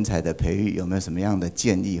天文人才的培育有没有什么样的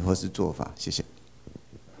建议或是做法？谢谢。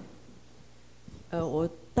我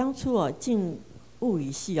当初进物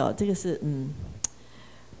理系这个是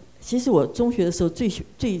其实我中学的时候最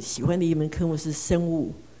喜欢的一门科目是生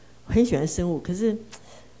物，很喜欢生物，可是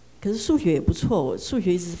数学也不错，我数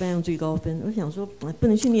学一直是班上最高分。我想说不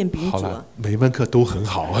能去念丙组啊，每一门课都很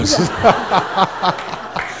好啊。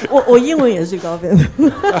我英文也是最高分。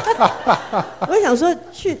我想说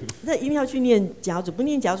那一定要去念甲组，不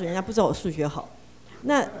念甲组人家不知道我数学好。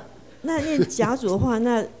那念甲组的话，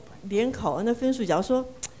那联考那分数，假如说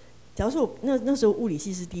我那时候物理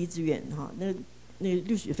系是第一志愿哈，那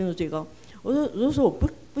录取分数最高。我说如果说我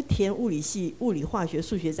不填物理系，物理、化学、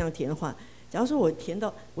数学这样填的话，假如说我填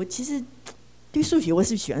到我其实对数学我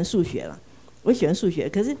是喜欢数学了，我喜欢数学。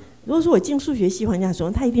可是如果说我进数学系，人家说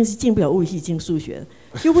他一定是进不了物理系进数学，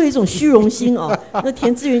就会有一种虚荣心那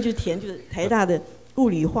填志愿就是台大的物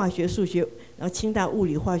理、化学、数学，然后清大物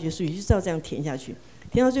理、化学、数学，就照这样填下去。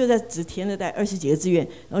填到最后只填了大概20几个志愿，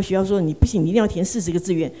然后学校说你不行，你一定要填40个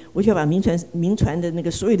志愿，我就要把民传的那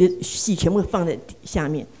个所有的系全部放在下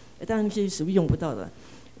面。当然那些是用不到的，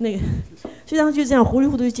那个，所以当时就这样糊里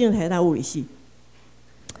糊涂就进了台大物理系。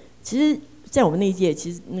其实，在我们那一届，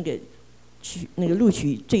其实那个录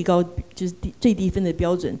取最高就是最低分的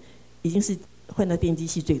标准，已经是换到电机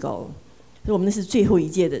系最高了。所以我们那是最后一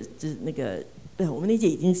届的，就是那个我们那届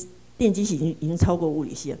已经电机系已经超过物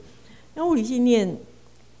理系了。那物理系念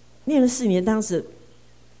了4年，当时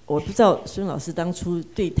我不知道孙老师当初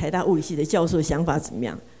对台大物理系的教授的想法怎么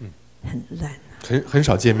样，很烂。很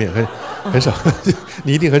少见面，很少，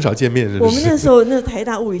你一定很少见面，是不是？我们那时候那台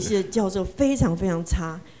大物理系的教授非常非常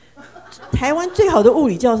差，台湾最好的物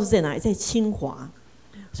理教授在哪里？在清华。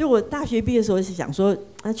所以我大学毕业的时候是想说，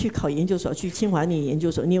去考研究所，去清华念研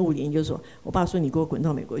究所，念物理研究所。我爸说你给我滚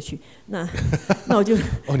到美国去，那我就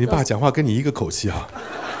你爸讲话跟你一个口气啊？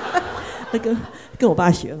那跟我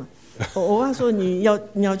爸学嘛。我爸说你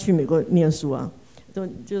要去美国念书啊，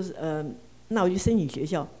就是那我就申请学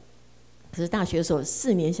校。可是大学的时候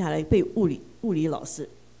4年下来被物理老师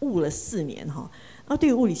误了4年哈，对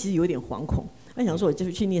于物理其实有点惶恐。我想说我就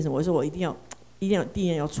是去念什么？我说我一定要第一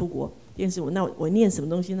年要出国。第二是我念什么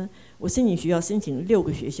东西呢？我申请学校申请6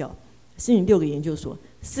个学校，申请6个研究所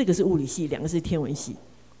，4个是物理系，2个是天文系。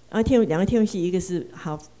然后2个天文系，一个是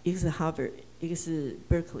Harvard， 一个是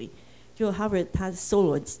Berkeley。就 Harvard 他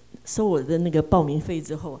收我的那个报名费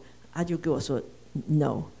之后，他就跟我说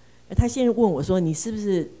no。他现在问我说你是不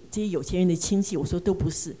是这些有钱人的亲戚？我说都不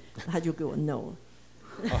是，他就给我 no。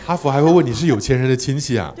哈佛还会问你是有钱人的亲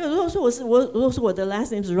戚啊？对，如果说我的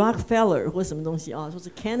last name 是 Rockefeller 或什么东西说是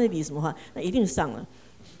Kennedy 什么话，那一定上了，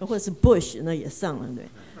或者是 Bush 那也上了，对。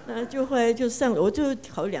那就后来就上了，我就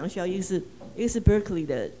考虑2个学校，一个是 Berkeley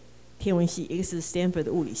的天文系，一个是 Stanford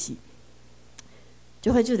的物理系。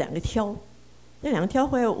就后来就2个挑，那2个挑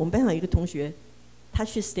后来我们班上有一个同学，他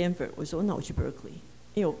去 Stanford， 我说那我去 Berkeley，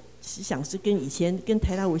 因为我想是跟以前跟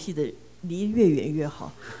台大物理系的离越远越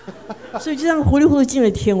好，所以就这样糊里糊涂进了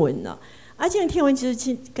天文了。进了天文，其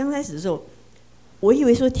实刚开始的时候，我以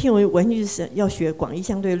为说天文完全就是要学广义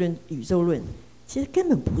相对论、宇宙论，其实根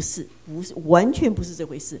本不是，完全不是这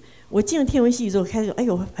回事。我进了天文系之后，开始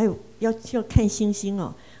还有要看星星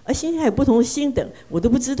而星星还有不同的星等，我都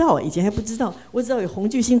不知道，以前还不知道，我知道有红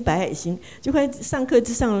巨星、白矮星，就快上课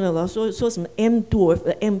之上了，老师说什么 M dwarf、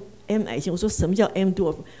M矮星，我说什么叫 M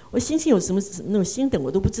dwarf？ 我星星有什么那种星等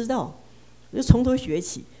我都不知道，我就从头学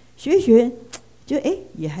起，学一学，就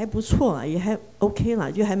也还不错也还 OK 啦，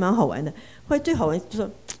就还蛮好玩的。后来最好玩就是说，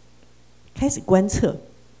开始观测，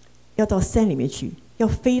要到山里面去，要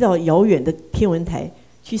飞到遥远的天文台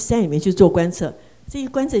去山里面去做观测。这一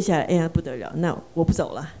观测下来，呀不得了，那我不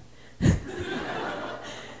走了。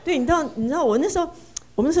对，你知道我们那时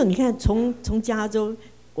候你看从加州，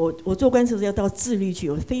我做观测要到智利去，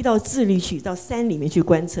我飞到智利去，到山里面去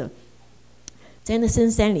观测，在那深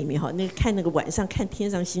山里面哈，看那个晚上看天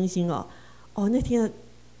上星星哦，那天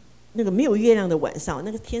那个没有月亮的晚上，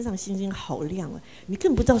那个天上星星好亮啊，你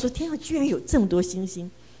更不知道说天上居然有这么多星星，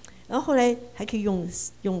然后后来还可以用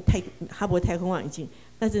哈勃太空望远镜，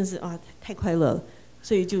那真是太快乐了，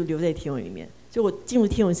所以就留在天文里面，所以我进入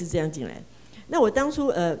天文是这样进来的。那我当初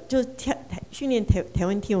就是训练台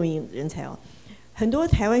湾天文人才哦，很多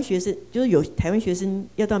台湾学生就是有台湾学生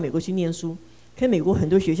要到美国去念书，可美国很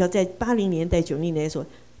多学校在80年代90年代的时候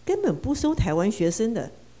根本不收台湾学生的，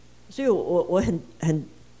所以我很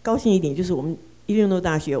高兴一点，就是我们伊利诺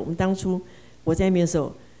大学，我们当初我在那边的时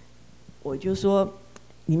候，我就说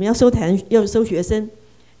你们要收学生，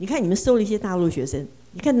你看你们收了一些大陆学生，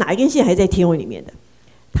你看哪一根线还在天文里面的，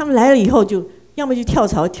他们来了以后就要么就跳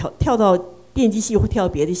槽跳到电机系或跳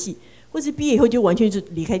到别的系，或是毕业以后就完全就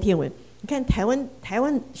离开天文。你看台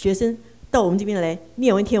湾学生到我们这边来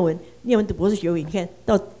念完天文，念完博士学位，你看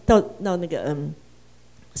到那个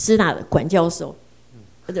师大的管教授，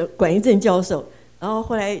管一正教授，然后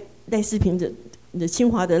后来赖世平的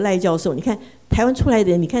清华的赖教授，你看台湾出来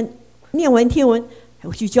的人，你看念完天文还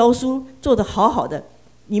会去教书，做得好好的。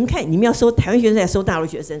你们看，你们要收台湾学生，还收大陆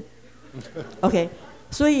学生 ？OK，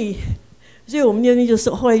 所以我们那边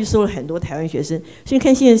后来就收了很多台湾学生。所以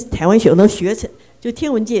看现在台湾很多学成，就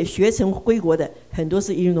天文界学成归国的很多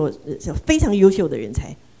是伊利诺非常优秀的人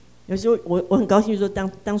才。有时候我很高兴说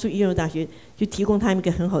当初伊利诺大学就提供他们一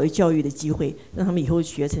个很好的教育的机会，让他们以后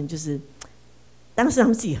学成就是。当时他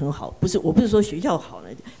们自己很好，我不是说学校好了，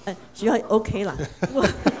学校 OK 啦。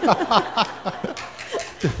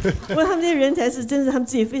不过他们这些人才是真是他们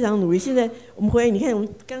自己非常努力。现在我们回来，你看我们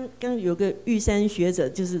刚有个玉山学者，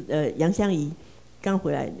就是杨香怡刚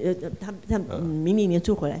回来，他明年年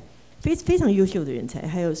初回来，非常优秀的人才，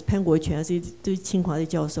还有潘国权啊，这些都是清华的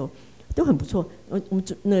教授，都很不错。我们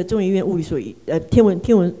那个中研院物理所天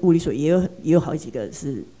文物理所也有好几个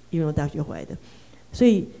是伊利诺大学回来的，所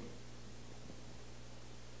以。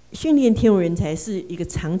训练天文人才是一个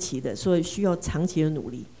长期的，所以需要长期的努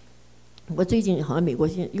力。我最近好像美国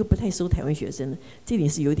现在又不太收台湾学生了，这点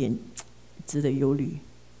是有点值得忧虑。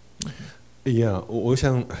哎呀，我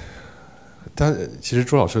想，其实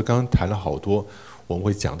周老师刚刚谈了好多我们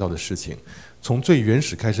会讲到的事情，从最原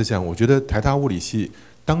始开始讲，我觉得台大物理系，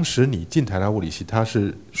当时你进台大物理系，他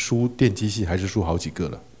是输电机系还是输好几个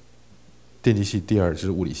了？电机系第二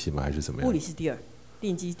是物理系吗？还是怎么样？物理系第二，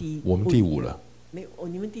电机第一。我们第5了。没有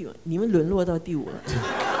你们第5，你们沦落到第5了。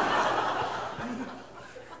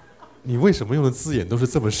你为什么用的字眼都是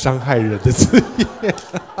这么伤害人的字眼？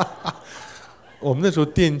我们那时候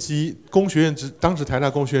电机工学院当时台大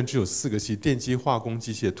工学院只有4个系：电机、化工、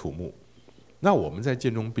机械、土木。那我们在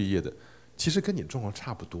建中毕业的，其实跟你状况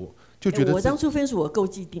差不多，就觉得我当初分数我够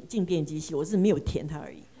进电机系，我是没有填它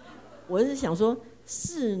而已。我是想说，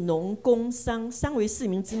士农工商，商为市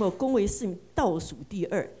民之末，工为市民倒数第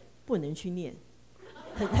2，不能去念。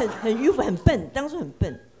很迂腐，很笨，当初很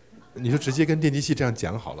笨。你就直接跟电机系这样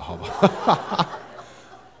讲好了，好吧？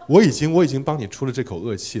我已经帮你出了这口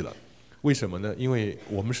恶气了。为什么呢？因为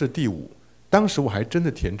我们是第5，当时我还真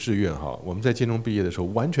的填志愿哈。我们在建中毕业的时候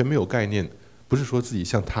完全没有概念，不是说自己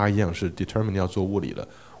像他一样是 determined 要做物理了，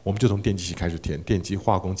我们就从电机系开始填，电机、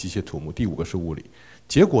化工、机械、土木，第5个是物理。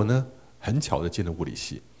结果呢，很巧的进了物理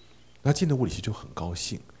系，那进了物理系就很高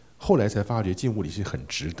兴，后来才发觉进物理系很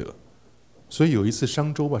值得。所以有一次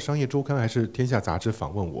商周吧，商业周刊还是天下杂志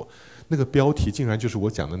访问我，那个标题竟然就是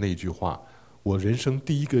我讲的那一句话：我人生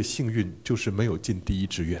第一个幸运就是没有进第1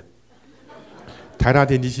志愿。台大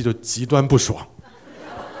电机系就极端不爽，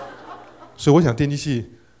所以我想电机系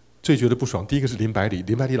最觉得不爽，第一个是林百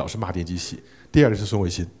里老师骂电机系，第2个是孙维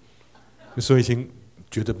新。孙维新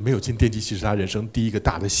觉得没有进电机系是他人生第一个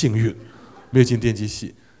大的幸运，没有进电机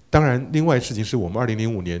系。当然，另外事情是我们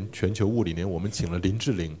2005年全球物理年，我们请了林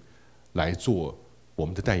志玲来做我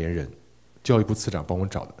们的代言人，教育部次长帮我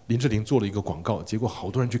找的。林志玲做了一个广告，结果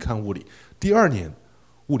好多人去看物理。第2年，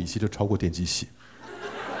物理系就超过电机系。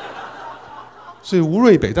所以吴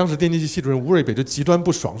瑞北当时电机系系主任吴瑞北就极端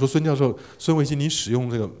不爽，说孙教授孙维新你使用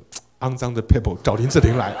这个肮脏的 paper 找林志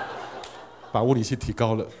玲来，把物理系提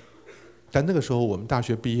高了。但那个时候我们大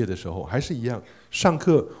学毕业的时候还是一样，上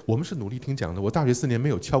课我们是努力听讲的。我大学4年没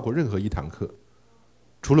有翘过任何1堂课，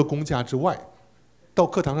除了公假之外。到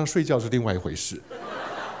课堂上睡觉是另外一回事，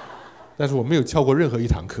但是我没有翘过任何1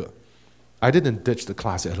堂课。I didn't ditch the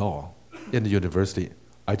class at all in the university.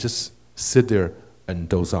 I just sit there and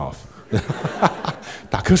doze off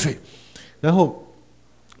打瞌睡。然后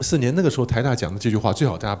4年那个时候台大讲的这句话最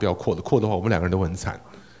好大家不要quote的话我们2个人都很惨。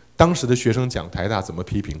当时的学生讲台大怎么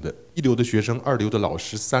批评的：1流的学生、2流的老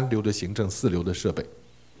师、3流的行政、4流的设备，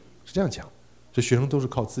是这样讲。这学生都是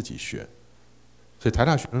靠自己学，所以台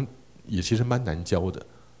大学生也其实蛮难教的。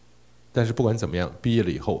但是不管怎么样，毕业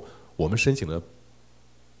了以后，我们申请了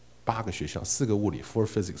8个学校，4个物理 ，4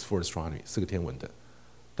 physics， 4 astronomy，4个天文的。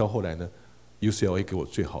到后来呢 ，UCLA 给我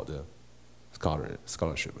最好的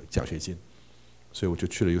scholarship 奖学金，所以我就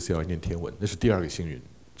去了 UCLA 念天文，那是第2个幸运，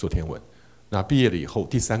做天文。那毕业了以后，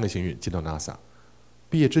第3个幸运进到 NASA，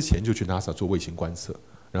 毕业之前就去 NASA 做卫星观测，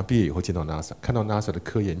然后毕业以后进到 NASA， 看到 NASA 的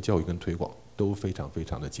科研、教育跟推广都非常非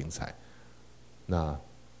常的精彩。那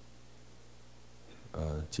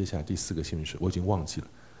接下来第4个幸运是我已经忘记了，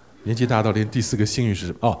年纪大到连第4个幸运是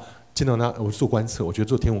什么？哦，进到我做观测，我觉得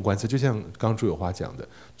做天文观测就像刚刚朱有花讲的，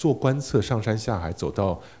做观测上山下海，走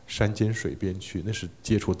到山间水边去，那是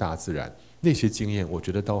接触大自然，那些经验，我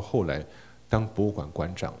觉得到后来当博物馆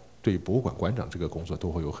馆长。对博物馆馆长这个工作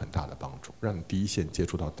都会有很大的帮助，让你第一线接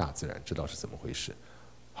触到大自然，知道是怎么回事。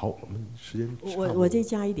好，我们时间我再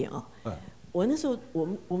加一点哦。我那时候我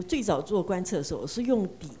们最早做观测的时候是用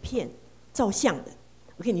底片照相的。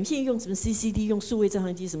OK， 你们现在用什么 CCD， 用数位照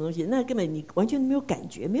相机什么东西，那根本你完全没有感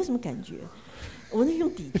觉，没有什么感觉。我那用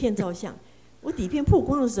底片照相，我底片曝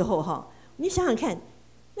光的时候哈，你想想看，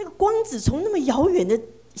那个光子从那么遥远的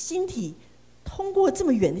星体，通过这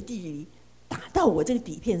么远的距离。打到我这个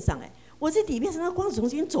底片上，我这底片上那光子从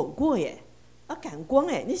这边走过耶，感光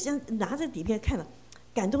你想拿着底片看了，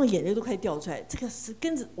感动的眼泪都快掉出来。这个是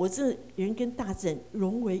跟着我这人跟大自然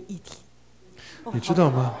融为一体。你知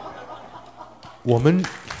道吗？我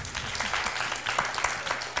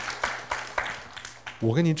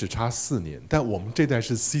跟你只差4年，但我们这代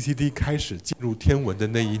是 CCD 开始进入天文的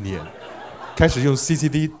那一年，开始用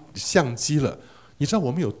CCD 相机了。你知道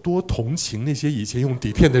我们有多同情那些以前用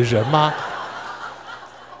底片的人吗？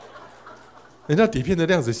人家底片的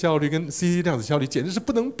量子效率跟 CCD 量子效率简直是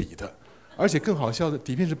不能比的，而且更好笑的，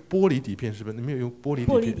底片是玻璃底片，是不是？你们有用玻璃底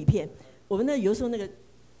片？玻璃底片，我们有时候那个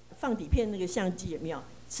放底片那个相机有没有？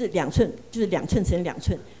是2寸，就是2寸乘2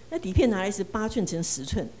寸。那底片拿来是8寸乘10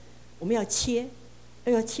寸，我们要切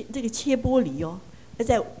这个切玻璃哦，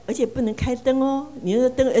而且不能开灯哦，你那个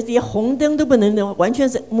灯连红灯都不能的，完全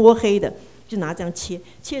是摸黑的。就拿这样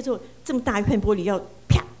切之后，这么大一片玻璃要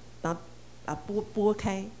啪，然后把剥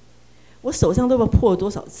开。我手上都不知道破了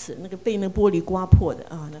多少次，那个被那个玻璃刮破的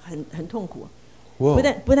啊，那很痛苦。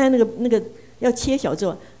不但那个要切小之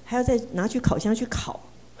后，还要再拿去烤箱去烤。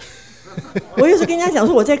我有时候跟人家讲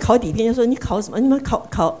说我在烤底片，就说你烤什么？你们烤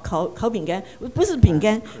饼干？不是饼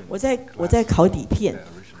干，我在烤底片。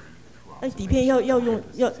那底片要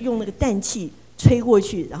用那个氮气吹过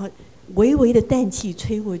去，然后微微的氮气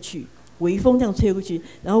吹过去。微风这样吹过去，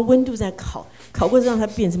然后温度再烤过让它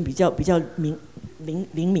变成比较灵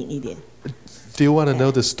敏一点。Do you want to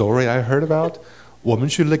know the story I heard about？ 我们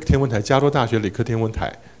去那个天文台，加州大学理科天文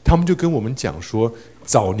台，他们就跟我们讲说，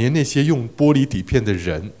早年那些用玻璃底片的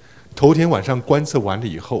人，头天晚上观测完了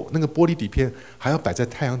以后，那个玻璃底片还要摆在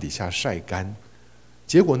太阳底下晒干，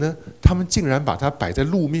结果呢，他们竟然把它摆在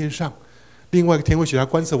路面上。另外一个天文学家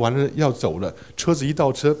观测完了要走了，车子一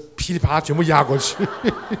倒车，噼里啪啦全部压过去。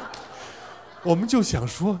我们就想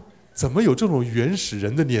说，怎么有这种原始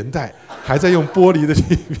人的年代还在用玻璃的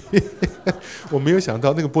底片？我没有想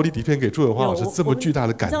到那个玻璃底片给朱有花老师这么巨大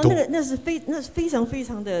的感动。那是非常非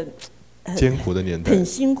常的艰苦的年代，很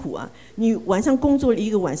辛苦啊！你晚上工作了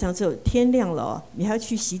1个晚上之后，天亮了哦，你还要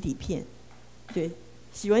去洗底片。对，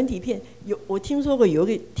洗完底片，我听说过有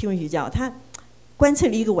一个天文学家，他观测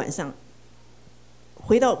了1个晚上，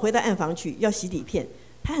回到暗房去要洗底片，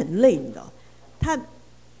他很累，你知道，他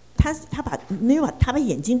把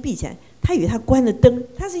眼睛闭起来，他以为他关了灯，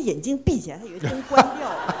他是眼睛闭起来，他以为灯关掉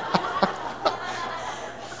了，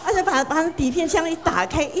而且把那底片箱一打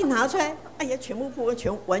开一拿出来，哎呀，全部破，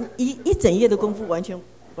一整夜的功夫完全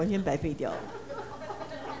白费掉了。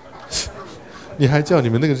你还叫你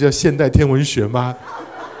们那个叫现代天文学吗？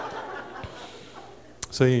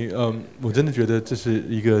所以我真的觉得这是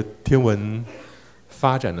一个天文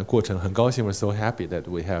发展的过程，很高兴 ，we're so happy that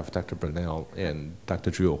we have Dr. Burnell and Dr.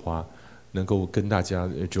 朱有花能够跟大家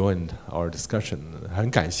join our discussion。很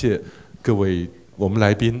感谢各位我们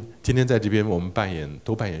来宾，今天在这边我们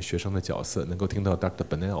都扮演学生的角色，能够听到 Dr.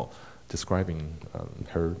 Burnell describing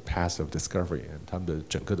her path of discovery， 他们的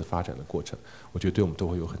整个的发展的过程，我觉得对我们都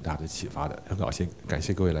会有很大的启发的。很感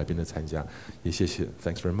谢各位来宾的参加，也谢谢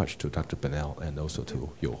Thanks very much to Dr. Burnell and also to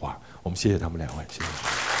有花，我们谢谢他们2位，谢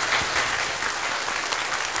谢。